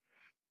 we are.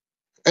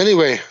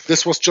 Anyway,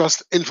 this was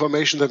just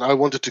information that I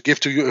wanted to give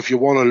to you. If you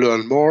want to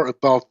learn more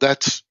about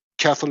that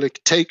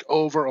Catholic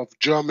takeover of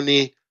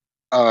Germany,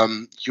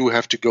 you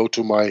have to go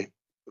to my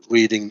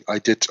reading I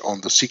did on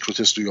the Secret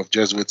History of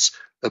Jesuits,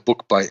 a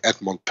book by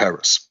Edmond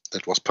Paris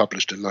that was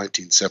published in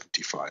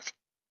 1975.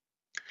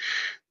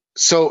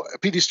 So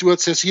P.D. Stewart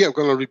says here, I'm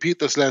going to repeat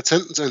this last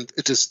sentence, and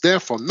it is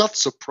therefore not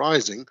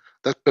surprising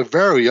that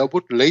Bavaria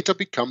would later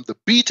become the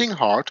beating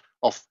heart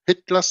of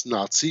Hitler's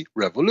Nazi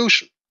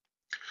revolution.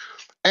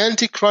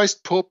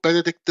 Antichrist Pope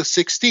Benedict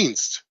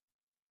XVI,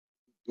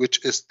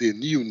 which is the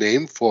new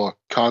name for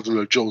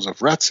Cardinal Joseph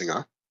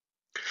Ratzinger,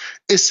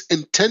 is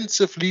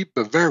intensively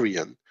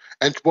Bavarian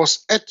and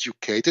was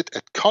educated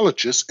at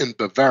colleges in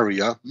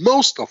Bavaria,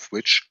 most of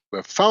which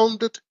were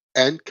founded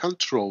and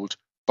controlled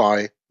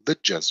by the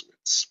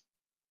Jesuits.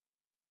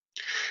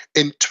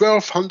 In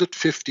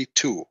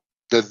 1252,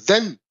 the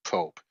then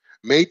Pope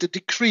made a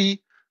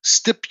decree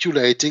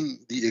stipulating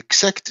the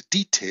exact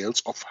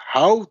details of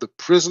how the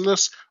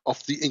prisoners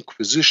of the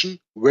Inquisition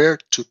were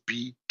to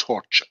be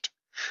tortured,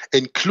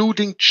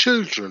 including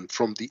children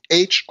from the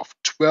age of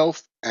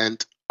 12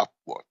 and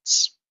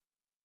upwards.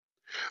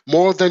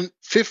 More than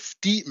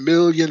 50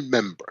 million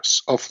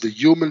members of the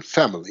human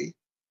family,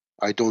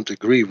 I don't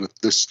agree with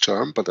this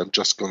term, but I'm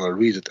just going to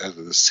read it as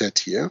it is said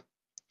here.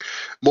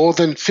 More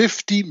than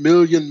 50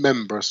 million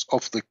members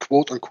of the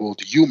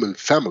quote-unquote human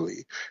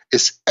family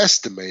is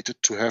estimated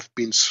to have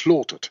been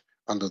slaughtered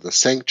under the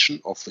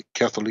sanction of the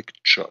Catholic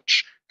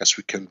Church, as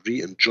we can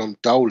read in John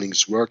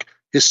Dowling's work,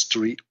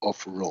 History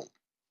of Rome.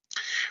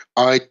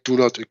 I do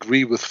not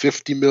agree with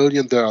 50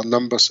 million. There are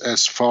numbers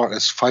as far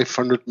as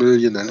 500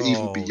 million and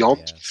even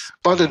beyond. Yes,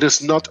 but it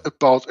is not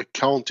about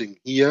accounting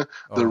here.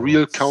 The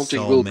real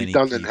counting will be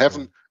done in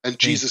heaven, and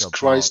Jesus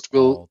Christ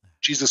will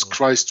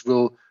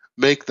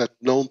make that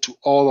known to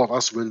all of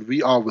us when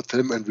we are with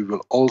him, and we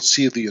will all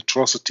see the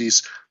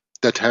atrocities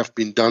that have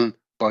been done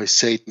by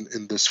Satan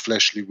in this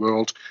fleshly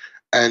world.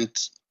 And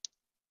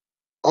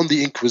on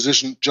the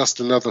Inquisition, just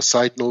another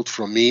side note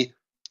from me.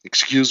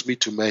 Excuse me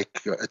to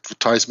make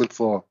advertisement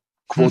for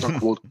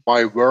quote-unquote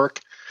my work.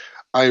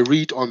 I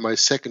read on my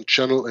second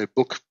channel a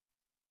book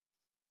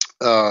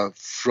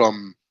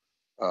from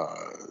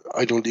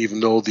I don't even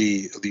know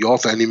the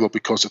author anymore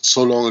because it's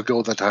so long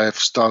ago that I have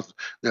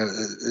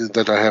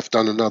that I have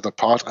done another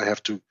part. I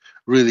have to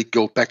really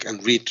go back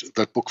and read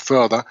that book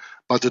further.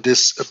 But it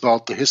is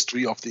about the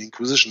history of the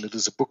Inquisition. It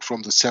is a book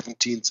from the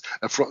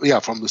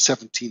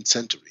 17th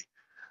century.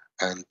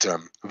 And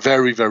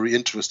very, very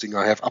interesting.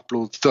 I have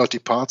uploaded 30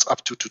 parts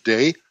up to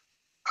today,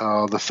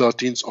 the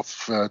 13th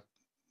of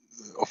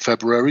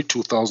February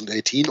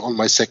 2018 on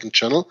my second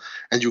channel.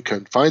 And you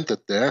can find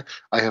that there.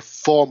 I have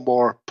 4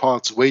 more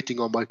parts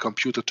waiting on my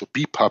computer to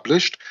be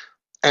published.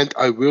 And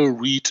I will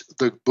read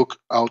the book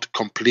out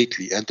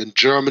completely. And in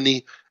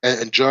Germany,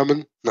 in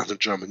German,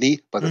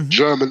 in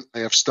German, I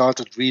have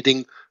started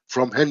reading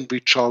from Henry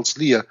Charles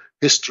Lear,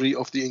 History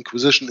of the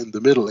Inquisition in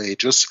the Middle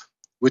Ages,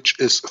 which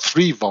is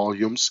 3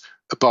 volumes,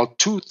 about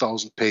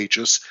 2,000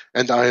 pages,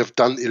 and I have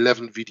done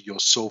 11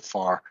 videos so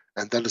far,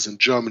 and that is in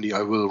Germany,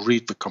 I will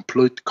read the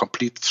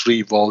complete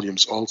 3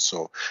 volumes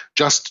also,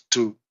 just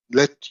to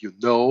let you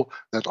know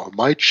that on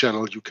my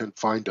channel you can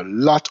find a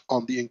lot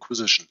on the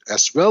Inquisition,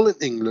 as well in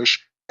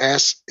English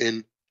as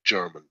in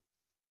German.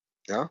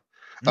 Yeah,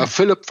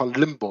 Philip van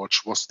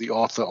Limborch was the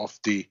author of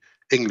the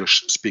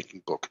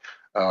English-speaking book.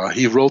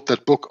 He wrote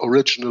that book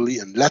originally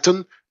in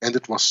Latin, and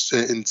it was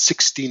in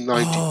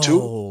 1692.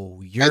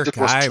 Oh, and it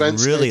was I really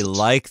translated.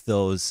 like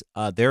those.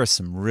 There are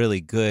some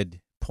really good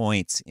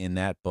points in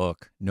that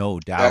book, no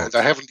doubt. And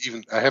I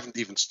haven't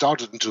even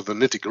started into the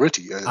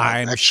nitty-gritty.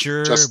 I'm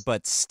sure, just,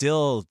 but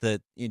still,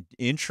 the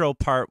intro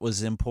part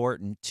was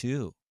important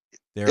too.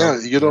 There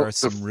are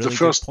some really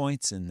good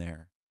points in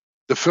there.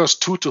 The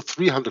first 200 to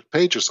 300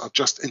 pages are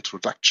just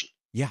introduction.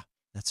 Yeah,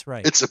 that's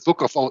right. It's a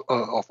book of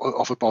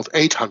about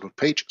 800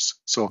 pages.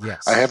 So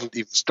yes. I haven't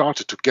even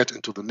started to get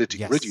into the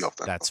nitty-gritty of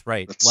that. That's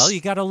right. Well, you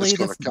got to lay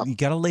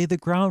the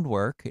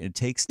groundwork. It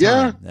takes time.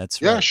 Yeah,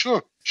 that's right. Yeah,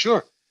 sure.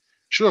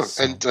 So,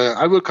 and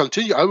I will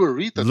continue. I will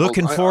read that.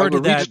 Looking forward to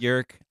that,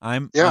 Jörg.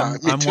 I'm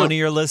one of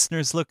your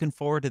listeners. Looking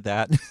forward to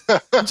that.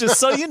 Just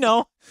so you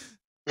know.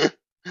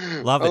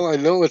 Love it. Oh, I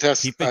know it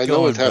has. I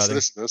know it has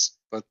listeners,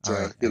 but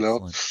you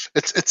know,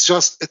 it's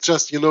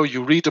just you know,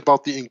 you read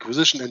about the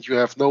Inquisition and you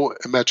have no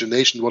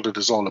imagination what it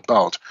is all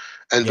about.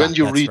 And when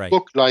you read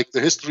book like The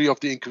History of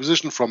the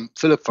Inquisition from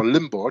Philip van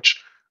Limborch,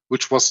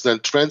 which was then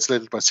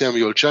translated by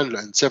Samuel Chandler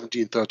in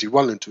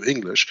 1731 into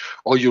English,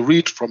 or you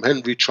read from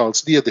Henry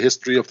Charles Lear, The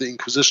History of the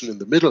Inquisition in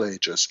the Middle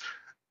Ages,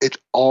 it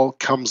all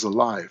comes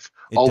alive.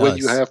 When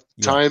you have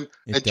time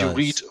and you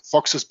read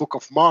Fox's Book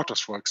of Martyrs,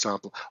 for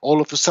example,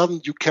 all of a sudden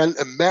you can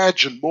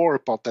imagine more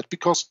about that,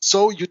 because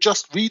so you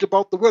just read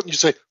about the word and you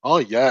say, oh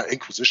yeah,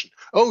 Inquisition.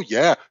 Oh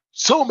yeah,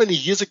 so many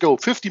years ago,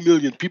 50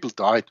 million people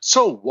died.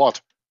 So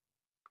what?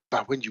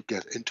 But when you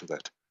get into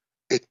that,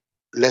 it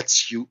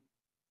lets you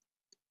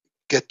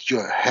get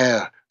your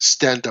hair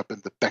stand up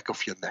in the back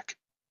of your neck.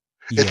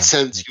 It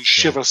sends you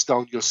shivers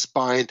down your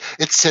spine.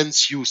 It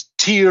sends you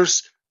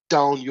tears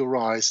down your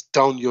eyes,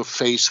 down your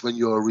face when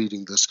you are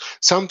reading this.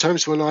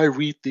 Sometimes when I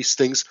read these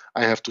things,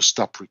 I have to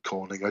stop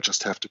recording. I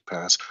just have to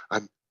pass.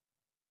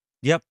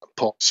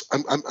 Pause.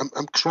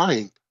 I'm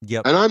crying.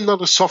 Yep. And I'm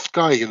not a soft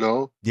guy, you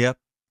know. Yep.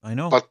 I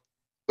know. But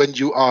when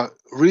you are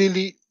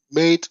really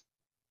made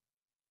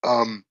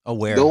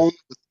aware, known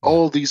with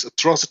all these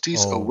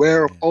atrocities,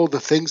 aware of all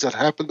the things that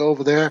happened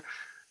over there,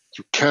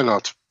 you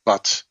cannot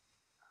but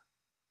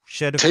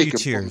shed a few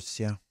tears.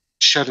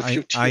 Shed a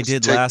few tears. I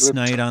did last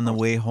night on the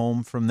way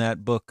home from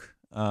that book,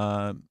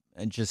 and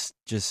just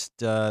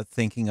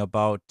thinking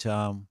about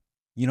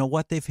you know,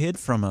 what they've hid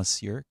from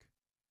us, Jörg,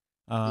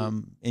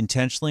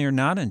 intentionally or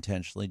not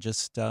intentionally.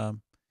 Just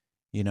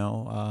you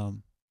know,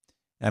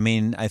 I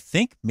mean, I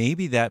think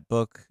maybe that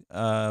book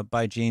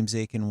by James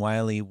Aiken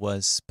Wiley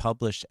was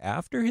published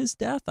after his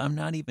death. I'm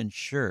not even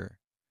sure.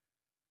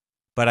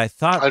 But I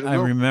thought I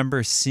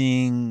remember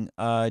seeing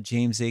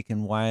James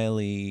Aiken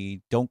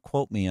Wiley, don't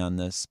quote me on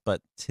this,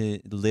 but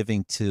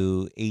living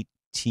to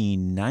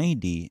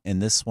 1890, and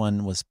this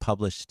one was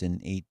published in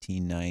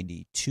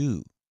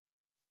 1892.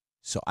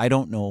 So I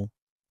don't know.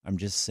 I'm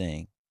just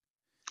saying.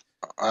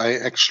 I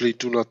actually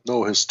do not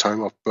know his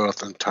time of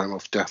birth and time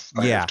of death.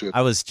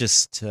 I was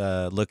just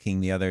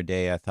looking the other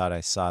day. I thought I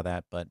saw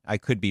that, but I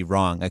could be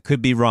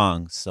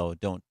wrong. So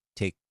don't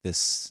take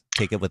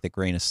it with a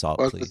grain of salt,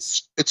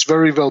 please. It's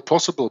very well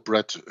possible,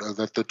 Brett,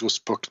 that was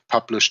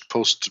published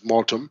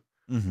post-mortem,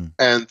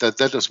 and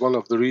that is one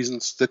of the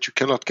reasons that you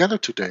cannot get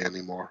it today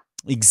anymore.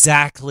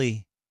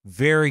 Exactly.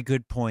 Very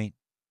good point.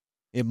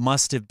 It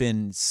must have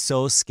been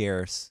so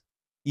scarce,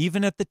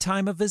 even at the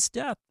time of his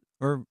death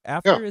or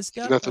after his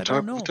death. At the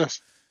time of death.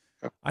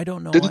 I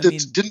don't know.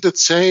 Didn't it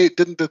say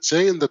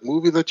in that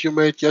movie that you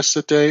made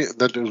yesterday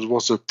that it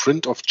was a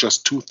print of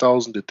just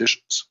 2,000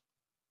 editions?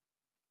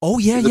 Oh,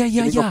 yeah.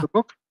 Of the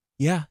book?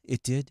 Yeah,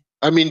 it did.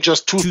 I mean,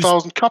 just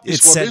 2,000 copies.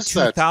 It said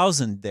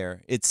 2,000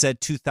 there. It said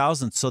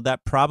 2,000, so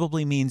that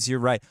probably means you're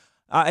right.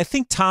 I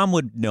think Tom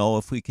would know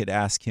if we could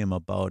ask him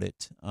about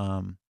it.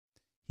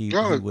 He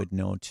would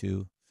know,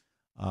 too.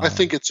 I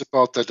think it's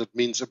about that. It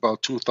means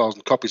about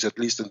 2,000 copies, at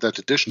least in that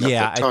edition.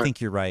 Yeah, at that time. I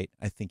think you're right.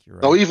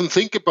 Now, even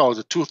think about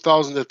it.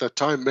 2,000 at that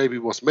time maybe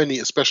was many,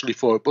 especially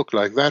for a book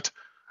like that.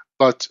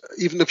 But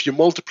even if you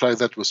multiply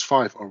that with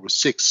 5 or with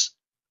 6,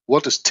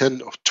 what is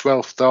 10 of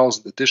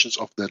 12,000 editions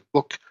of that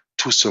book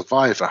to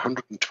survive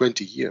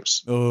 120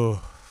 years?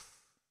 Oh,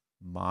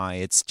 my.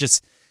 It's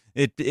just,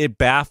 it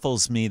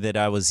baffles me that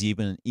I was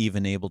even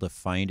able to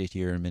find it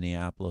here in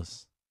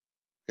Minneapolis.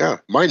 Yeah,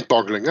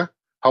 mind-boggling, huh?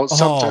 How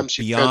sometimes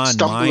you can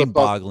stumble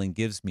mind-boggling,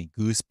 gives me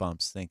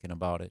goosebumps thinking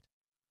about it.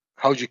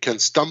 How you can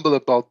stumble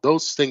about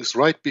those things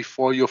right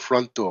before your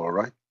front door,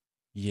 right?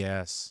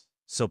 Yes.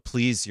 So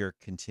please,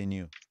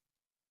 continue.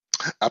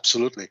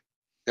 Absolutely.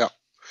 Yeah.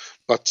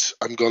 But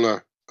I'm going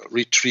to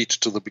retreat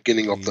to the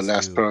beginning of the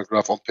last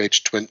paragraph on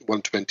page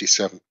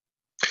 127.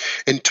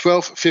 In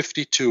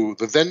 1252,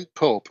 the then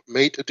Pope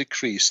made a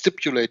decree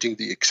stipulating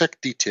the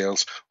exact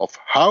details of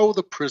how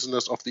the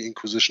prisoners of the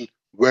Inquisition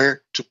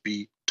were to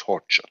be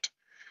tortured.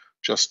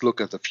 Just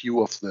look at a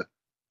few of the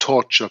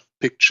torture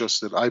pictures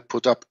that I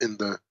put up in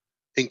the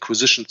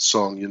Inquisition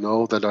song,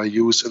 that I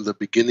use in the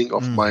beginning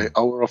of my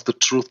Hour of the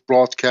Truth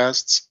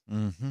broadcasts,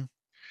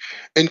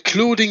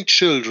 including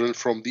children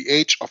from the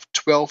age of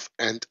 12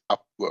 and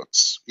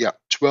upwards. Yeah,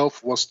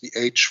 12 was the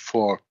age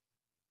for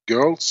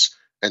girls,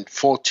 and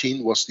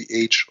 14 was the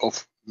age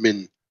of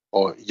men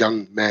or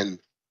young men,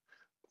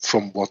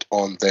 from what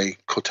on they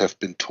could have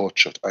been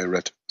tortured. I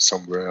read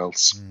somewhere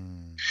else.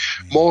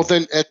 More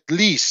than at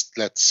least,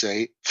 let's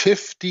say,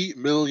 50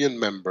 million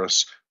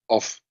members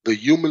of the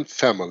human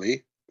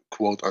family,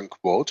 quote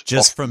unquote,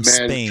 just of from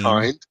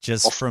mankind, Spain,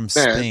 just from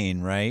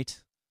Spain,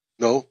 right?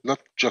 No, not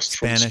just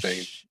Spanish from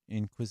Spain.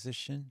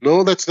 Inquisition.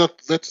 No, that's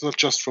not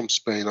just from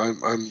Spain.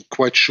 I'm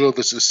quite sure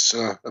this is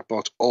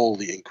about all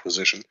the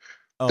Inquisition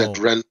that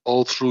ran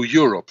all through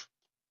Europe,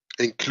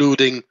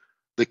 including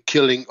the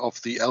killing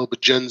of the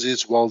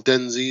Albigenses,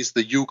 Waldenses,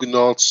 the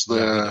Huguenots,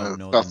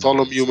 the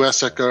Bartholomew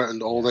massacre,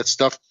 and all that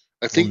stuff.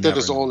 I think that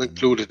is all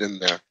included in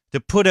there. To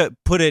put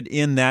it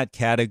in that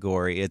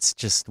category, it's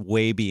just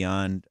way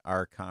beyond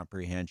our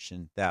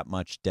comprehension. That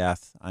much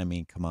death. I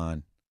mean, come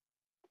on.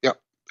 Yeah,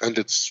 and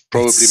it's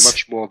probably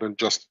much more than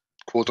just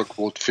quote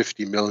unquote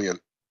 50 million.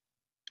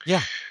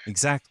 Yeah,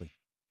 exactly.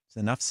 It's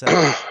enough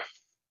said.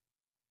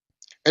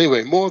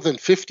 Anyway, more than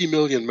 50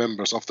 million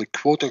members of the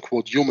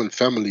quote-unquote human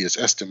family is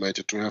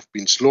estimated to have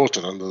been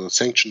slaughtered under the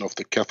sanction of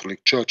the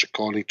Catholic Church,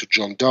 according to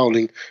John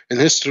Dowling in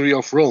History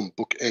of Rome,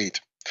 Book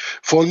 8.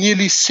 For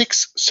nearly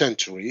 6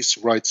 centuries,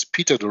 writes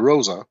Peter de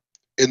Rosa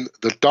in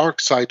The Dark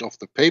Side of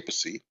the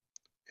Papacy,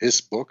 his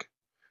book,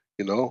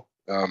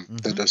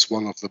 that is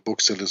one of the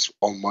books that is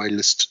on my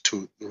list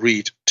to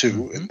read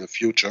too in the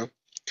future.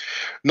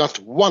 Not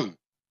one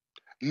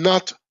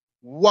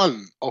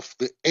of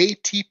the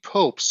 80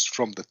 popes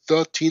from the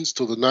 13th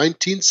to the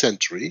 19th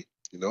century,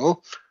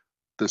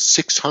 the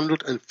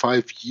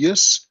 605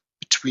 years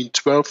between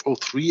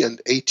 1203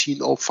 and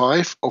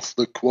 1805 of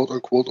the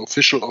quote-unquote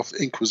official of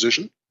the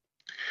Inquisition,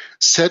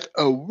 said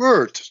a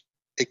word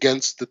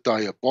against the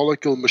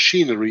diabolical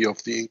machinery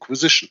of the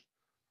Inquisition.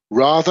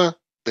 Rather,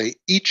 they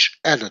each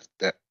added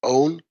their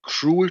own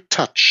cruel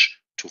touch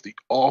to the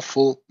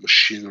awful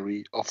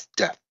machinery of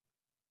death.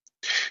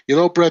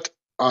 Brett,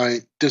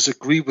 I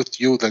disagree with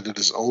you that it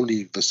is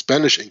only the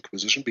Spanish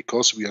Inquisition,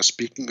 because we are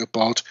speaking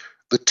about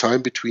the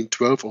time between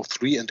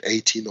 1203 and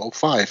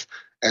 1805.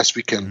 As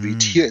we can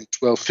read here, in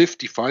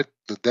 1255,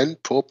 the then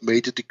Pope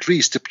made a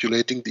decree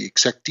stipulating the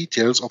exact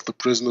details of the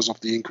prisoners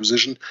of the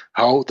Inquisition,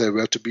 how they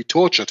were to be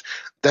tortured.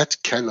 That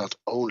cannot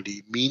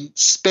only mean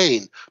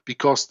Spain,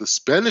 because the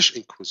Spanish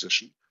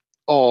Inquisition,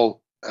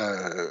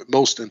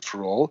 most and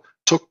for all,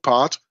 took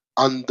part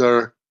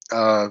under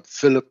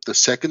Philip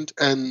II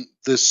and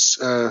this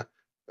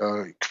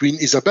Queen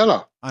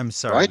Isabella. I'm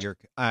sorry,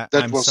 right?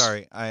 I'm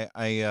sorry.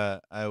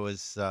 I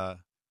was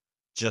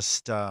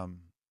just.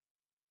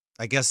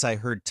 I guess I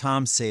heard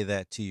Tom say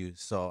that to you,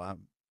 so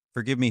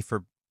forgive me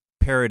for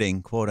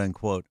parroting, quote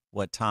unquote,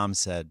 what Tom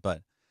said,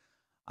 but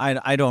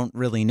I don't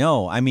really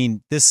know. I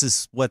mean, this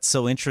is what's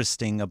so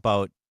interesting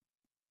about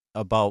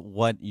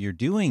what you're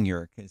doing,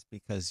 Jörg, is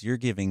because you're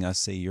giving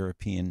us a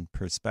European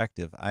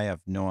perspective. I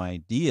have no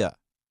idea.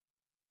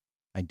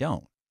 I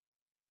don't.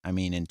 I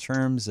mean, in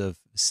terms of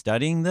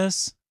studying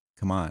this,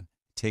 come on,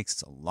 it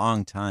takes a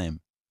long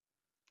time.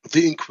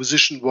 The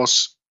Inquisition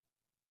was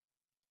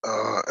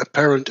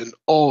apparent in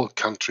all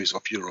countries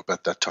of Europe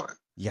at that time.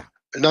 Yeah.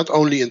 And not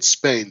only in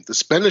Spain. The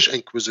Spanish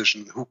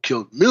Inquisition, who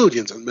killed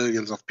millions and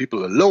millions of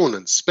people alone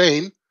in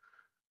Spain,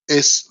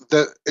 is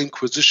the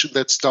Inquisition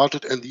that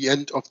started at the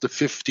end of the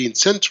 15th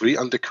century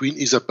under Queen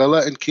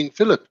Isabella and King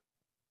Philip.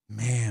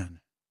 Man.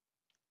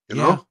 You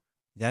know?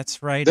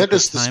 That's right. That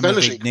is the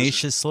Spanish of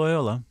Ignatius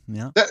Loyola.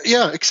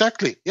 Yeah.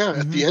 Exactly. Yeah,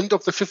 at the end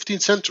of the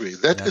 15th century.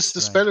 That is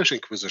the Spanish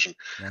Inquisition.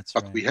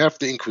 But we have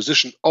the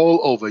Inquisition all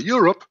over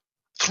Europe,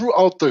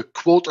 throughout the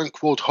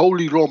quote-unquote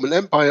Holy Roman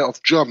Empire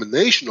of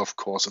Germanation, of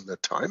course, in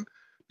that time,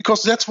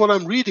 because that's what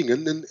I'm reading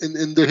in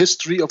the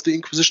history of the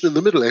Inquisition in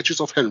the Middle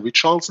Ages of Henry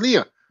Charles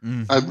Lear.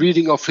 I'm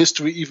reading of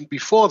history even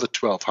before the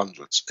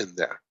 1200s in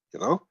there,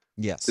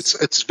 Yes.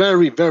 It's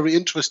very, very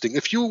interesting.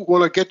 If you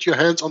want to get your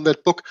hands on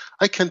that book,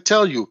 I can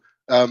tell you,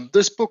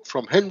 this book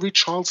from Henry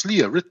Charles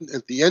Lear, written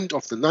at the end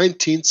of the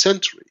 19th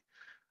century,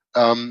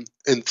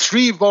 in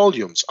 3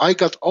 volumes. I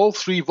got all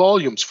 3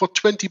 volumes for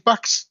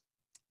 $20.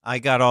 I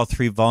got all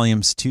 3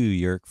 volumes too,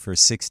 Jörg, for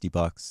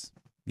 $60.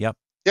 Yep.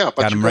 Yeah, but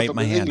got you them got right them in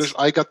my in hands. English.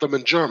 I got them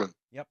in German.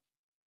 Yep.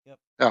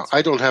 Yeah,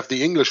 I don't have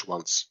the English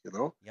ones,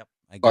 Yep.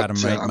 I got them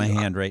right in my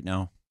hand right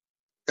now.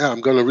 Yeah,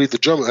 I'm going to read the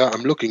German.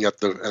 I'm looking at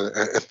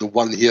the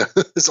one here.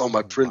 It's on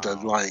my printer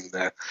lying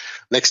there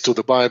next to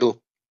the Bible.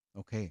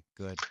 Okay,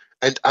 good.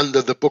 And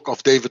under the book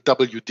of David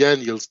W.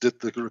 Daniels, did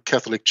the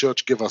Catholic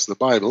Church give us the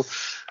Bible?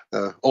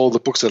 All the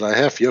books that I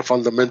have here,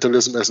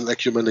 Fundamentalism as an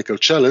Ecumenical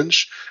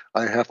Challenge.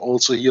 I have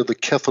also here the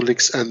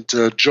Catholics and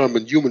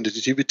German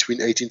Humanity between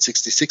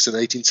 1866 and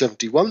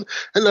 1871.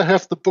 And I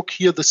have the book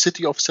here, The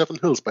City of Seven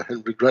Hills by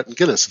Henry Grattan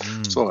Gillis.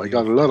 So I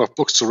got a lot of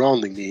books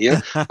surrounding me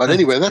here. But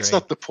anyway, that's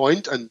not the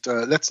point. And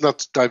let's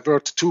not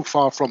divert too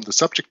far from the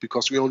subject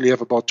because we only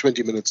have about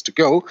 20 minutes to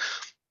go.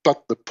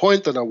 But the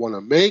point that I want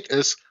to make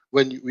is,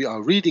 when we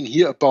are reading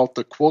here about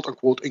the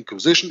quote-unquote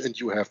Inquisition and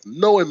you have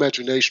no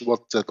imagination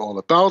what's that all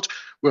about,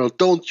 well,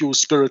 don't use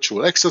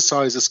spiritual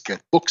exercises,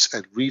 get books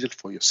and read it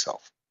for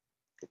yourself,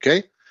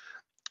 okay?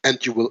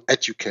 And you will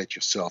educate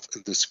yourself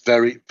in this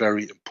very,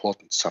 very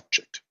important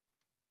subject.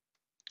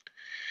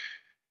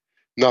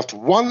 Not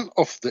one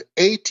of the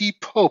 80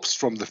 popes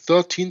from the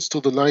 13th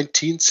to the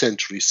 19th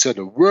century said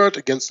a word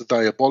against the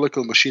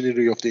diabolical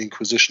machinery of the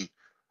Inquisition.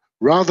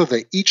 Rather,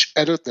 they each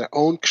added their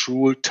own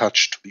cruel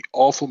touch to the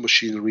awful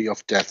machinery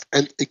of death.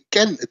 And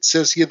again, it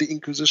says here the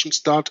Inquisition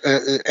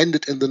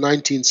ended in the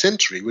 19th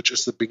century, which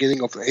is the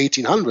beginning of the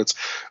 1800s,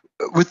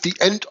 with the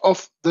end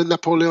of the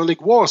Napoleonic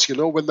Wars,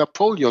 when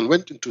Napoleon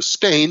went into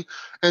Spain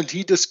and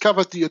he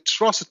discovered the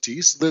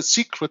atrocities, the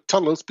secret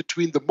tunnels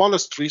between the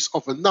monasteries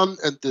of a nun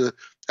and the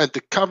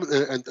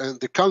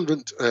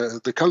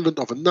convent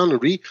of a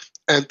nunnery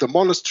and the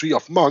monastery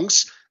of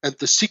monks, and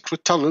the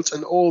secret tunnels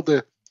and all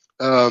the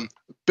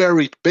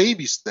buried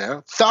babies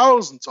there,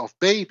 thousands of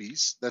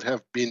babies that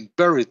have been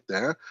buried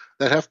there,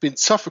 that have been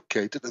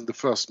suffocated in the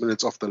first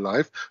minutes of their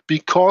life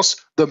because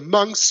the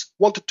monks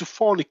wanted to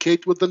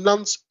fornicate with the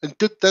nuns and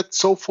did that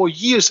so for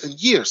years and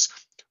years.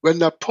 When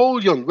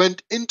Napoleon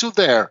went into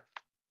there,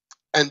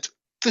 and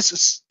this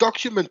is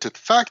documented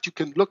fact, you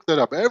can look that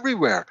up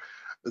everywhere,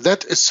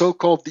 that is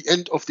so-called the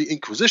end of the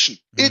Inquisition.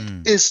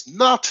 It is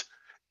not.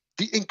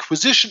 The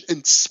Inquisition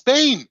in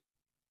Spain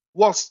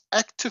was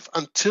active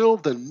until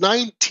the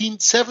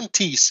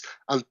 1970s,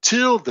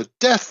 until the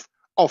death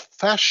of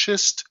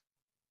fascist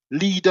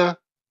leader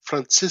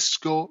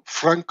Francisco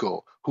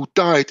Franco, who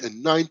died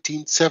in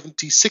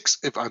 1976,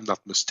 if I'm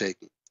not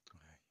mistaken.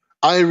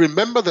 I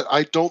remember that.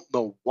 I don't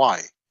know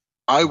why.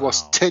 I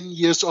was 10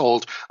 years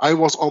old. I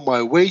was on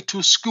my way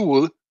to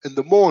school in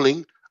the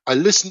morning. I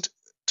listened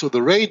to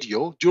the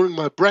radio during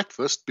my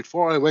breakfast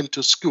before I went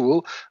to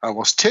school. I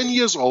was 10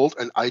 years old,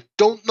 and I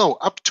don't know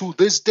up to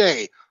this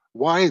day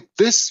why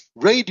this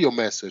radio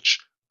message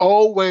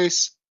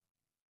always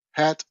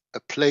had a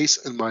place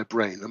in my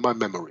brain, in my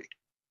memory.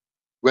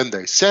 When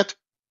they said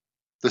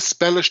the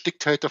Spanish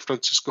dictator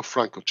Francisco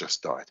Franco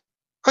just died.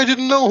 I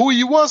didn't know who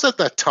he was at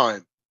that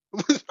time.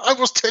 I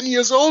was 10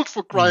 years old,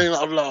 for crying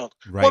out loud.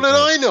 Right, what did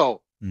I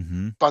know?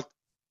 Mm-hmm. But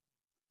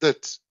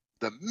that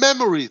the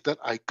memory that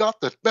I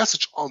got that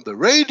message on the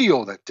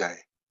radio that day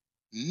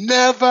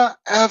never,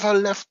 ever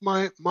left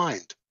my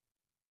mind.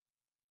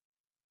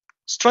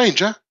 Strange,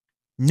 huh?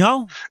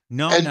 No,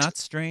 And not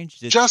strange.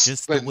 It's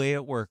just when- the way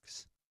it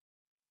works.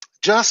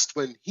 Just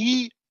when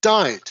he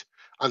died,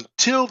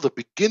 until the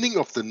beginning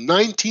of the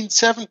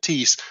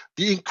 1970s,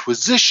 the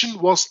Inquisition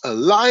was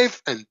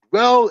alive and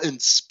well in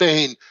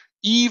Spain,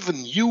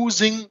 even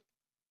using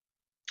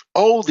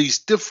all these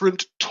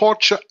different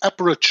torture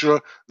apparatus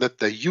that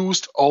they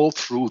used all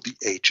through the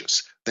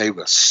ages. They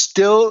were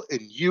still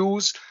in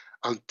use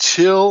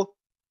until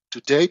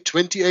today,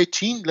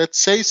 2018, let's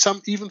say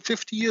some even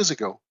 50 years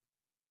ago.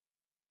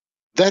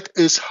 That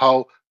is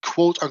how,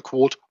 quote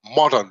unquote,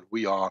 modern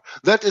we are.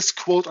 That is,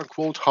 quote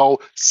unquote, how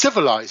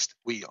civilized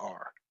we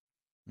are.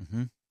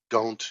 Mm-hmm.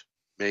 Don't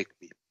make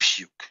me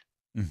puke.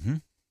 Mm-hmm.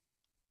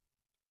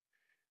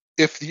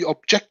 If the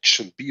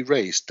objection be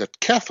raised that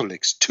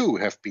Catholics too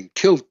have been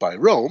killed by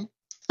Rome,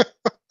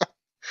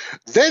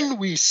 then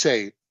we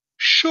say,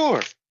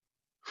 sure,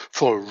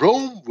 for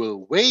Rome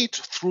will wade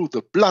through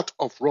the blood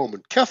of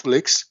Roman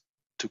Catholics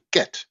to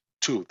get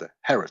to the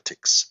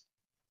heretics.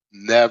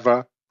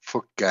 Never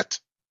forget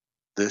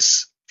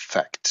this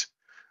fact.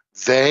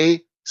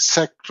 They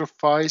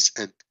sacrifice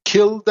and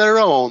kill their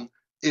own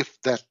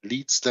if that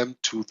leads them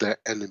to their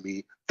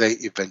enemy they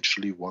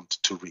eventually want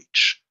to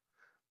reach.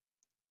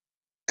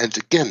 And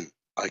again,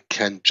 I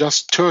can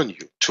just turn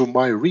you to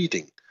my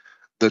reading,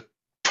 the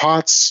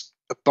parts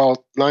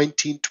about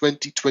 19,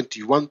 20,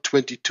 21,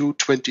 22,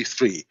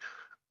 23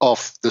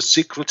 of The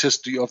Secret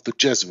History of the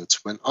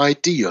Jesuits, when I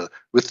deal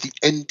with the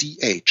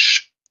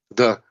NDH,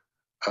 the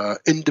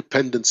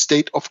independent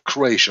state of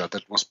Croatia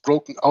that was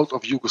broken out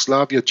of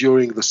Yugoslavia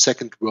during the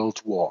Second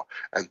World War,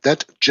 and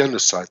that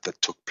genocide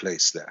that took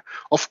place there.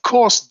 Of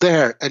course,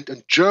 there and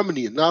in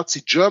Germany, in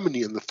Nazi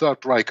Germany, in the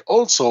Third Reich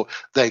also,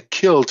 they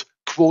killed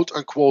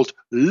quote-unquote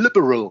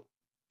liberal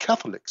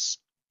Catholics,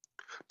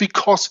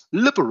 because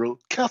liberal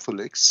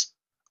Catholics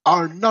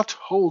are not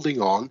holding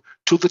on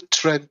to the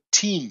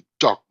Trentine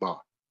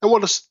dogma. And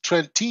what is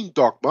Trentine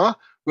dogma?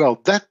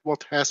 Well, that's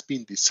what has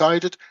been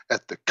decided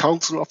at the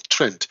Council of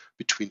Trent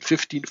between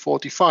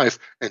 1545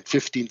 and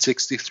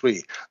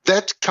 1563.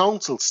 That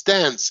council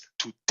stands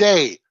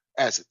today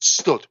as it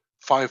stood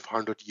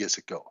 500 years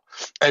ago.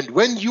 And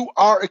when you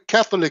are a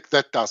Catholic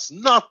that does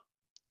not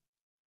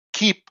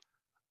keep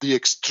the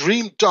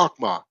extreme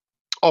dogma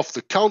of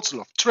the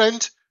Council of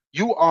Trent,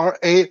 you are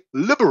a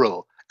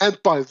liberal. And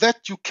by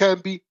that you can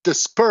be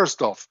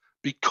dispersed of,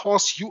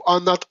 because you are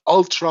not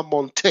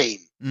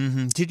ultramontane.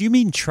 Mm-hmm. Did you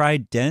mean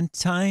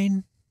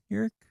tridentine,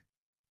 Jörg?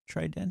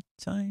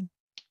 Tridentine?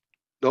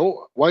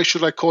 No, why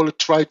should I call it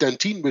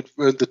tridentine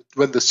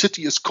when the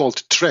city is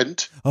called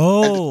Trent?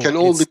 Oh, and it can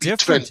only it's be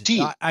different.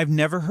 Trentine. I've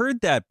never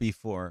heard that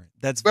before.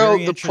 That's Well,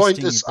 very the interesting.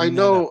 point is, you bring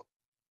that up.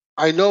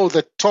 I know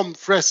that Tom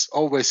Friess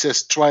always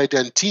says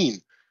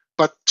tridentine,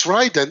 but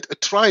a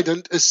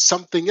trident is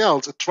something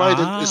else. A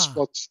trident is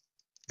what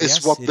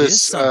Yes, what it this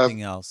is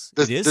something else.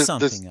 It is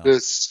something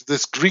else.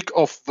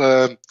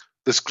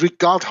 this Greek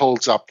god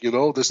holds up. You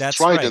know, this That's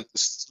trident.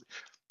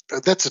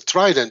 right. That's a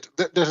trident.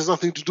 That has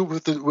nothing to do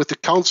with the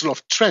Council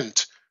of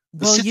Trent.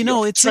 Well, you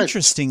know, it's Trent.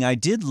 interesting. I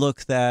did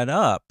look that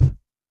up.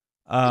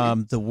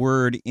 The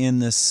word in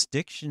this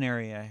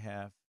dictionary I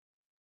have,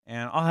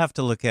 and I'll have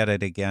to look at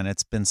it again.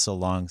 It's been so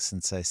long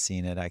since I've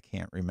seen it, I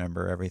can't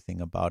remember everything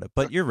about it.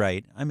 But you're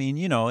right. I mean,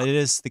 you know, it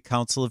is the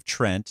Council of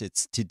Trent.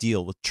 It's to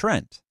deal with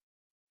Trent.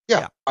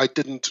 Yeah, I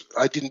didn't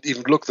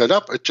even look that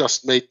up. It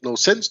just made no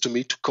sense to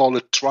me to call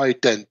it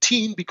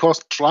tridentine,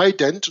 because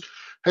trident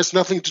has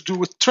nothing to do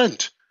with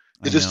Trent.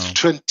 It is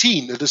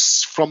Trentine. It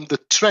is from the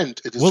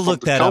Trent. It is we'll from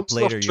look the that Council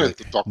up later. of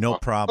Trent. No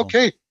problem.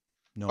 Okay.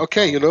 No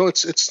okay, problem. you know,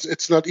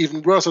 it's not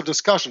even worth a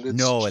discussion.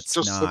 It's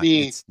just not. For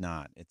me. It's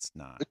not.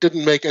 It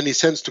didn't make any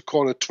sense to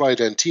call it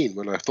tridentine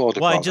when I thought about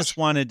it. Well, I just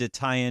wanted to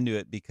tie into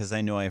it because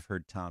I know I've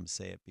heard Tom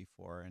say it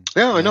before, and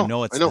yeah, I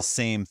know it's the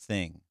same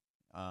thing.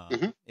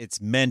 It's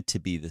meant to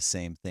be the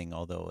same thing,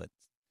 although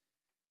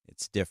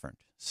it's different.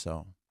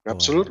 So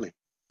absolutely,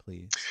 ahead,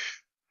 please.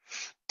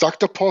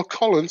 Dr. Paul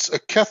Collins, a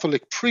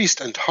Catholic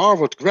priest and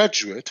Harvard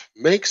graduate,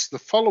 makes the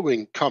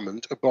following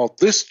comment about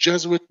this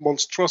Jesuit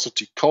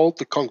monstrosity called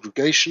the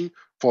Congregation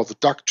for the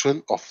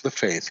Doctrine of the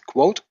Faith.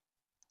 Quote,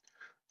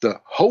 "The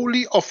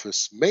Holy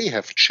Office may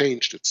have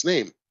changed its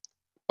name,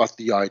 but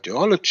the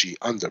ideology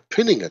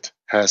underpinning it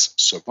has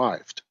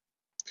survived.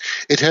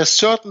 It has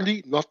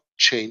certainly not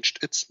changed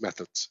its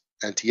methods."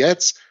 And he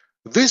adds,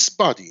 "This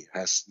body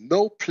has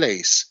no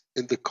place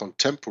in the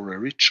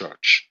contemporary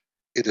church.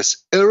 It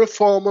is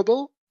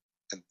irreformable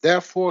and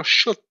therefore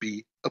should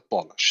be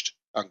abolished."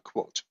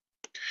 Unquote.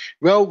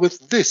 Well,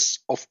 with this,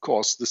 of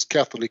course, this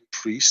Catholic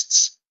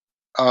priest,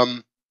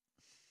 how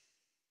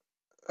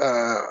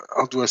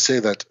do I say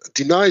that,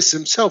 denies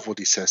himself what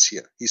he says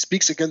here. He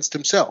speaks against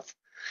himself.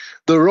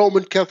 The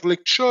Roman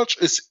Catholic Church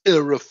is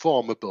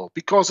irreformable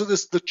because it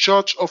is the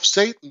church of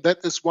Satan.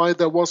 That is why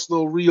there was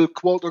no real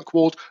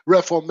quote-unquote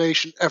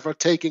reformation ever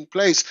taking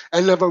place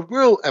and never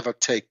will ever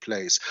take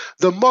place.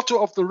 The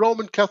motto of the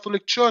Roman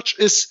Catholic Church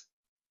is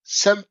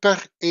Semper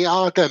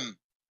Eadem,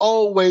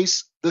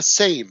 always the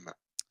same.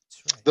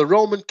 Right. The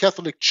Roman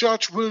Catholic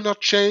Church will not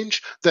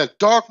change, their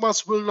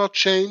dogmas will not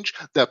change,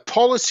 their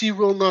policy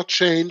will not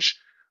change.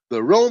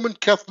 The Roman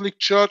Catholic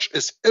Church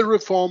is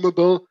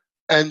irreformable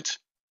and,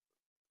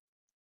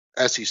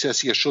 as he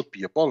says here, should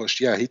be abolished.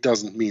 Yeah, he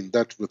doesn't mean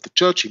that with the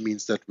church, he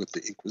means that with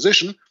the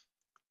Inquisition.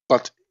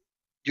 But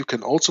you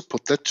can also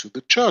put that to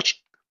the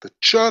church. The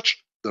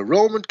church, the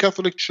Roman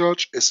Catholic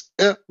Church, is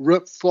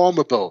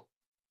irreformable.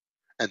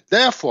 And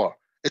therefore,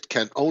 it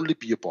can only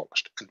be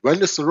abolished. And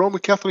when is the Roman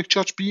Catholic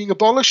Church being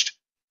abolished?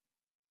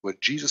 When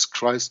Jesus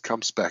Christ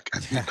comes back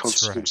and he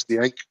consumes the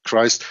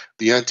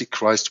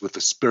Antichrist with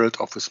the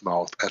spirit of his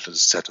mouth, as it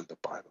is said in the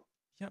Bible.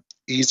 Yep.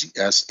 Easy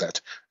as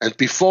that. And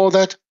before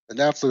that and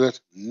after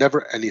that,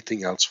 never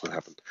anything else will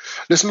happen.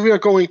 Listen, we are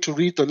going to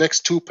read the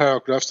next two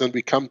paragraphs, then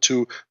we come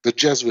to the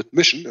Jesuit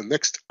mission, the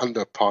next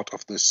under part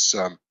of this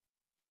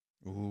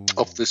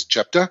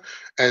chapter,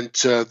 and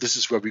this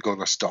is where we're going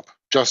to stop.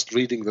 Just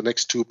reading the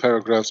next two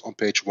paragraphs on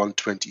page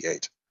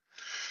 128.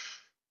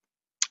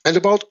 And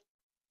about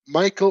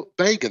Michael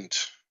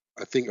Bagant,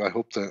 I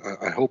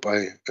hope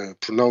I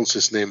pronounce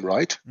his name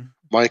right. Mm-hmm.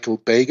 Michael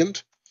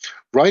Bagant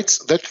writes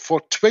that for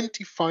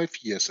 25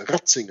 years,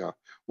 Ratzinger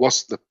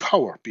was the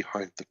power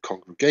behind the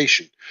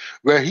congregation,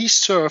 where he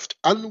served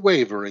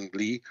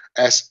unwaveringly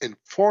as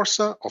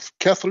enforcer of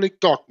Catholic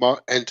dogma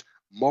and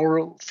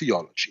moral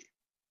theology.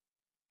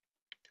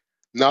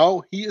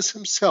 Now he is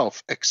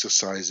himself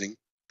exercising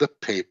the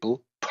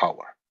papal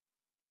power.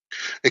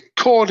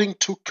 According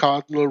to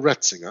Cardinal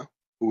Ratzinger,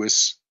 who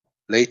is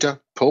later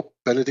Pope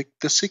Benedict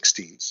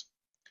XVI,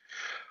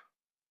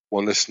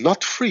 one is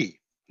not free.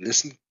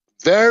 Listen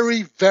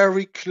very,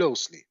 very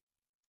closely.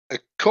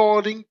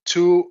 According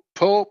to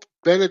Pope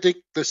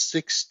Benedict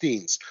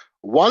XVI,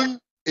 one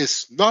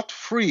is not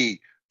free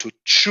to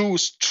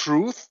choose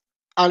truth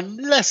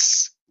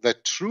unless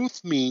that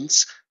truth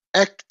means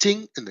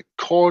acting in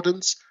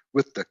accordance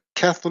with the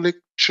Catholic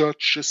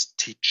Church's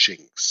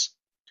teachings.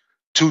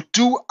 To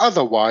do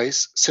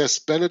otherwise, says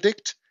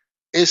Benedict,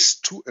 is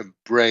to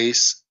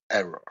embrace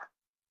error.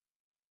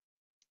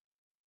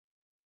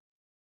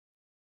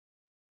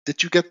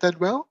 Did you get that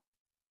well?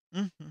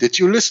 Mm-hmm. Did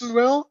you listen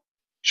well?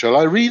 Shall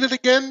I read it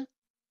again?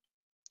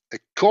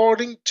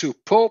 According to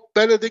Pope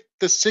Benedict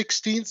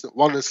XVI,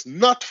 one is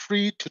not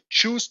free to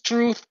choose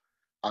truth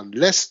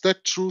unless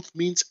that truth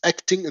means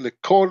acting in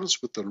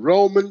accordance with the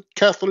Roman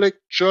Catholic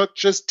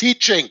Church's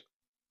teaching.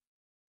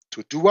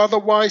 To do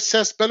otherwise,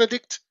 says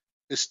Benedict,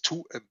 is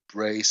to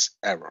embrace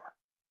error.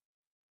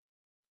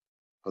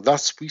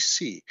 Thus we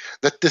see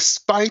that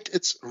despite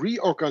its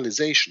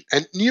reorganization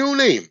and new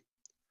name,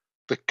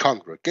 the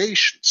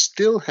congregation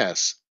still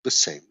has the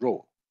same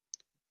role: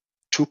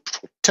 to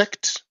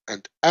protect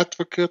and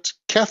advocate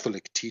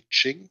Catholic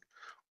teaching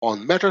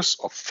on matters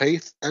of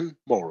faith and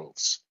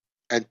morals,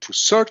 and to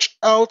search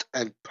out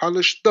and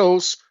punish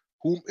those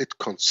whom it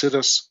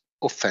considers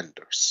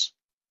offenders.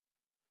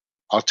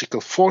 Article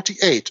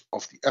 48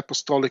 of the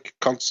Apostolic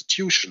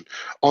Constitution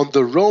on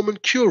the Roman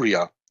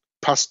Curia,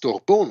 Pastor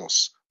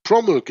Bonus,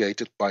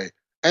 promulgated by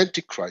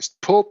Antichrist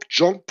Pope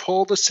John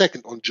Paul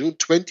II on June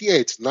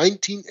 28,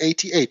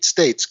 1988,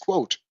 states,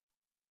 quote,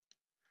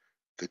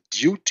 "The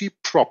duty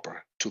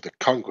proper to the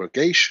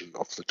congregation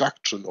of the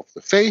doctrine of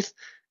the faith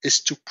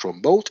is to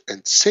promote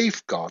and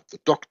safeguard the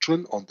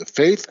doctrine on the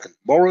faith and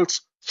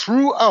morals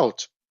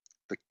throughout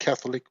the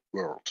Catholic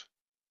world.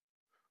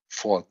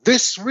 For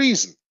this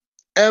reason,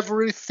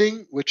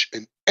 everything which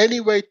in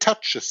any way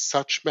touches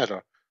such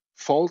matter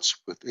falls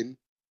within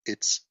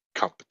its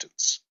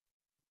competence."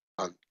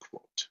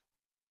 Unquote.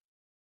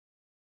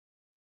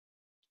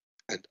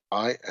 And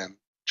I am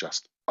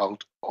just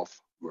out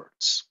of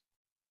words.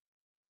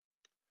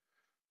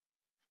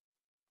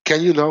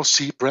 Can you now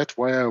see, Brett,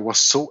 why I was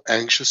so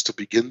anxious to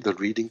begin the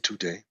reading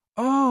today?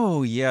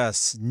 Oh,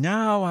 yes.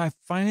 Now I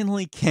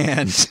finally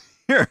can.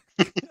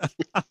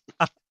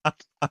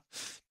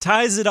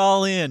 Ties it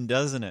all in,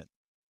 doesn't it?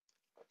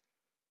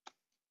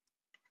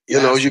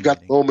 You know, you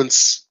got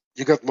moments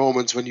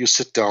when you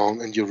sit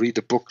down and you read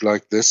a book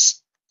like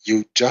this,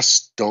 you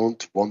just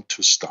don't want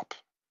to stop.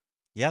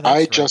 Yeah, that's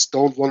right. Just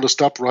don't want to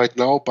stop right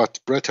now, but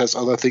Brett has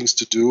other things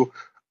to do.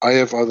 I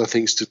have other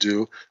things to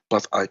do,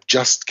 but I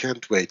just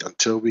can't wait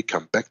until we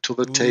come back to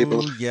the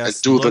table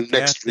and do the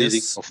next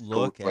reading of Codeword.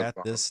 Look at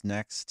this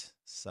next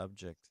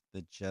subject,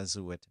 the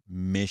Jesuit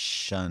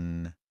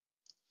mission.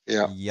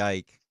 Yeah.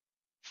 Yike.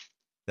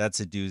 That's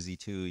a doozy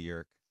too,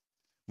 Yerk.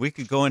 We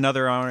could go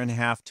another hour and a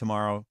half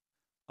tomorrow.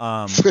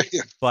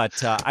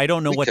 But I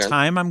don't know what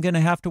time I'm going to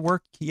have to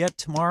work yet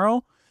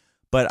tomorrow,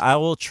 but I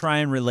will try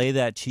and relay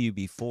that to you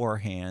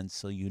beforehand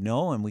so you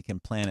know, and we can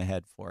plan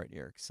ahead for it,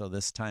 Yerk. So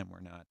this time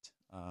we're not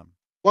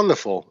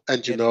wonderful.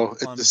 And you know,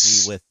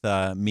 clumsy with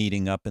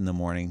meeting up in the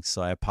morning,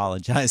 so I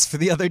apologize for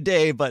the other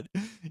day, but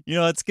you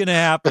know, it's going to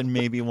happen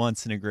maybe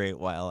once in a great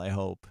while, I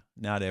hope.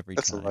 Not every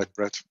time. That's all right,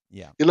 Brett.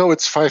 Yeah. You know,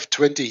 it's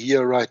 5:20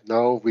 here right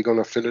now. We're going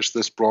to finish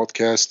this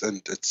broadcast,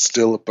 and it's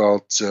still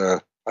about,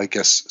 I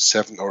guess,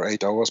 7 or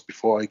 8 hours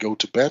before I go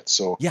to bed.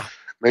 So yeah,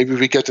 maybe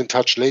we get in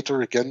touch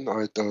later again.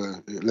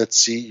 Let's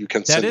see. You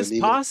can send an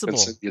email. That is possible.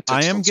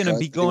 I am going to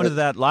be going to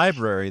that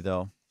library,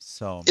 though.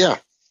 So yeah.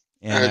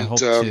 And I hope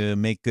to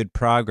make good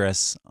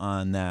progress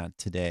on that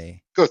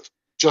today. Good.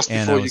 Just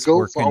before you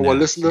go, for our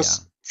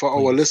listeners,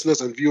 our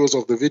listeners and viewers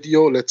of the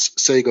video, let's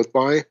say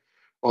goodbye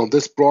on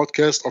this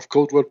broadcast of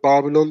Codeword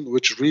Barbelon,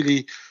 which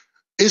really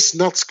is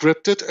not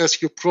scripted,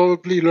 as you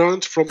probably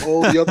learned from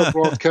all the other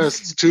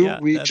broadcasts too. Yeah,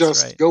 we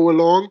just go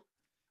along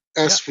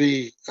as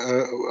we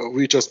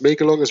just make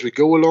along as we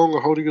go along,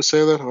 or how do you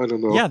say that? I don't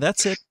know. Yeah,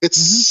 that's it.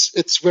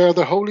 It's where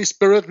the Holy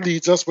Spirit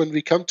leads us when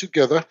we come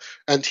together.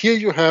 And here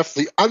you have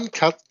the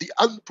uncut, the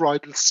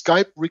unbridled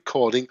Skype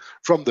recording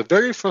from the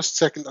very first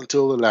second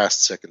until the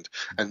last second.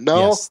 And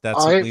now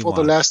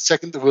the last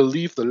second, will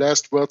leave the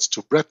last words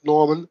to Brett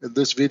Norman in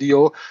this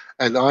video.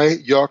 And I,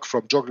 Jörg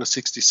from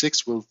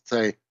Joggler66, will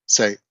say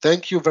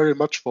thank you very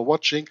much for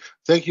watching.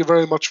 Thank you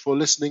very much for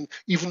listening.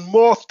 Even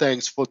more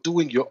thanks for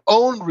doing your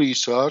own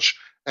research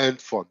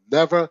and for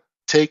never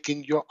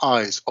taking your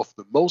eyes off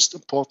the most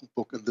important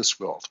book in this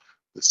world,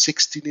 the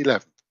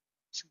 1611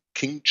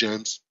 King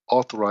James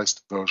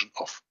authorized version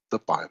of the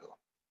Bible.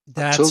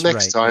 Until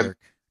next time. Jörg.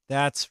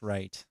 That's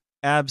right.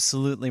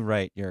 Absolutely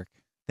right, Jörg.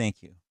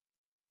 Thank you.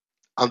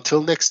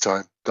 Until next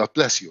time, God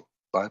bless you.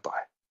 Bye-bye.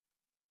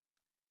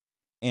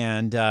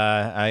 And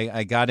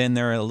I got in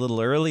there a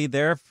little early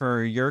there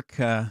for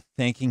Jörg,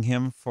 thanking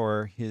him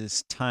for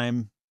his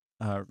time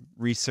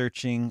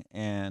researching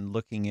and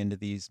looking into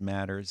these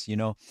matters. You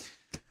know,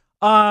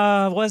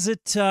 was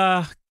it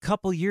a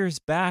couple years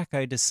back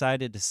I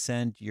decided to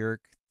send Jörg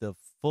the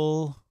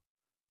full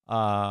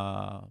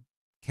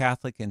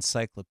Catholic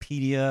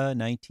Encyclopedia,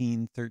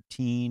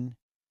 1913,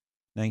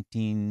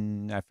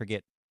 I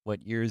forget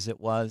what years it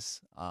was.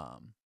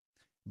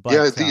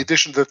 But, the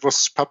edition that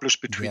was published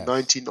between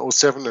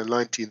 1907 and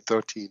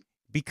 1913.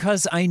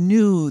 Because I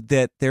knew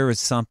that there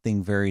was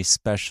something very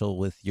special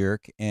with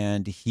Jörg,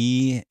 and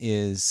he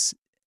is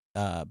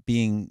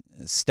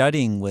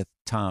studying with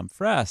Tom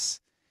Fress.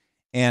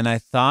 And I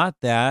thought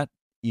that,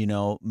 you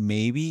know,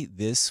 maybe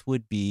this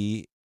would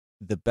be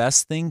the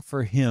best thing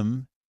for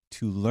him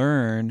to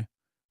learn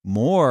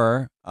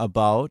more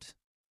about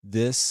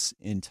this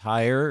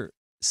entire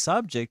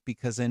subject,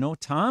 because I know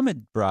Tom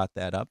had brought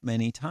that up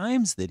many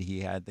times that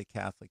he had the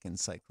Catholic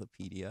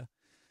Encyclopedia.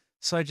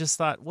 So I just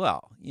thought,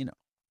 well, you know,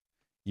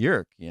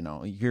 Yerk,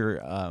 you're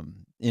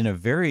in a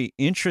very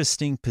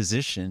interesting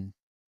position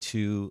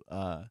to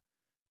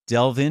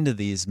delve into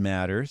these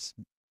matters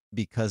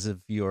because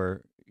of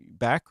your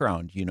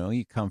background.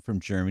 You come from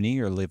Germany,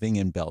 you're living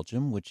in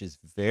Belgium, which is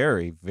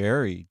very,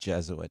 very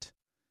Jesuit.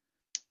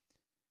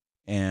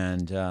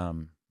 And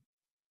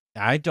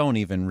I don't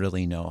even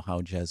really know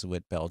how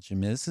Jesuit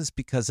Belgium is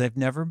because I've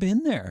never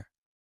been there.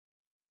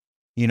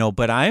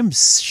 But I'm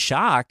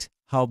shocked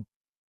how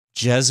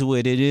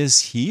Jesuit it is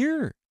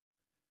here.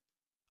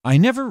 I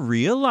never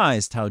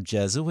realized how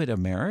Jesuit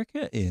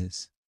America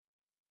is.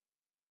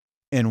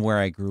 And where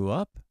I grew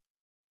up,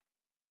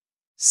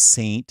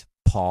 St.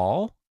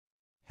 Paul,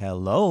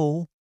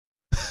 hello.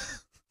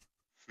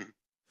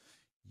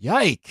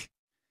 Yike.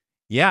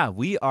 Yeah,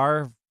 we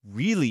are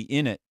really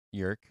in it,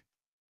 Yerk.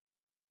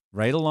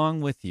 Right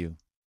along with you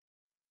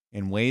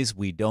in ways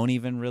we don't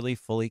even really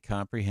fully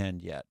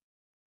comprehend yet.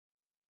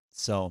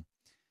 So,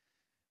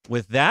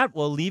 with that,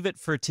 we'll leave it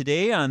for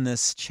today on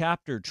this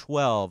chapter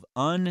 12,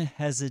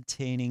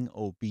 Unhesitating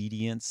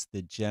Obedience,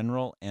 the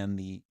General and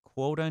the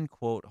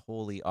quote-unquote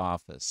Holy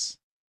Office.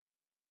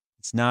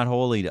 It's not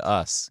holy to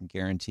us, I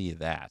guarantee you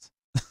that.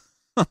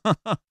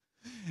 And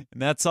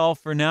that's all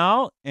for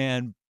now,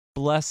 and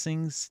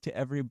blessings to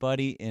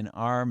everybody in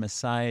our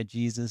Messiah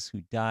Jesus,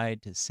 who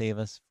died to save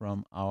us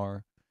from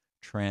our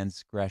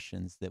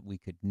transgressions that we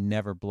could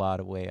never blot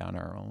away on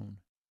our own.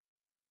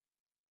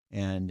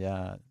 And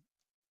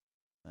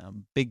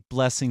big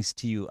blessings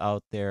to you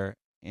out there,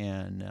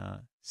 and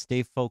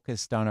stay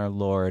focused on our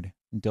Lord.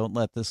 Don't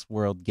let this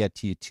world get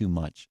to you too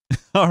much.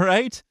 All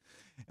right?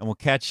 And we'll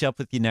catch up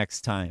with you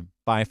next time.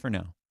 Bye for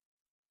now.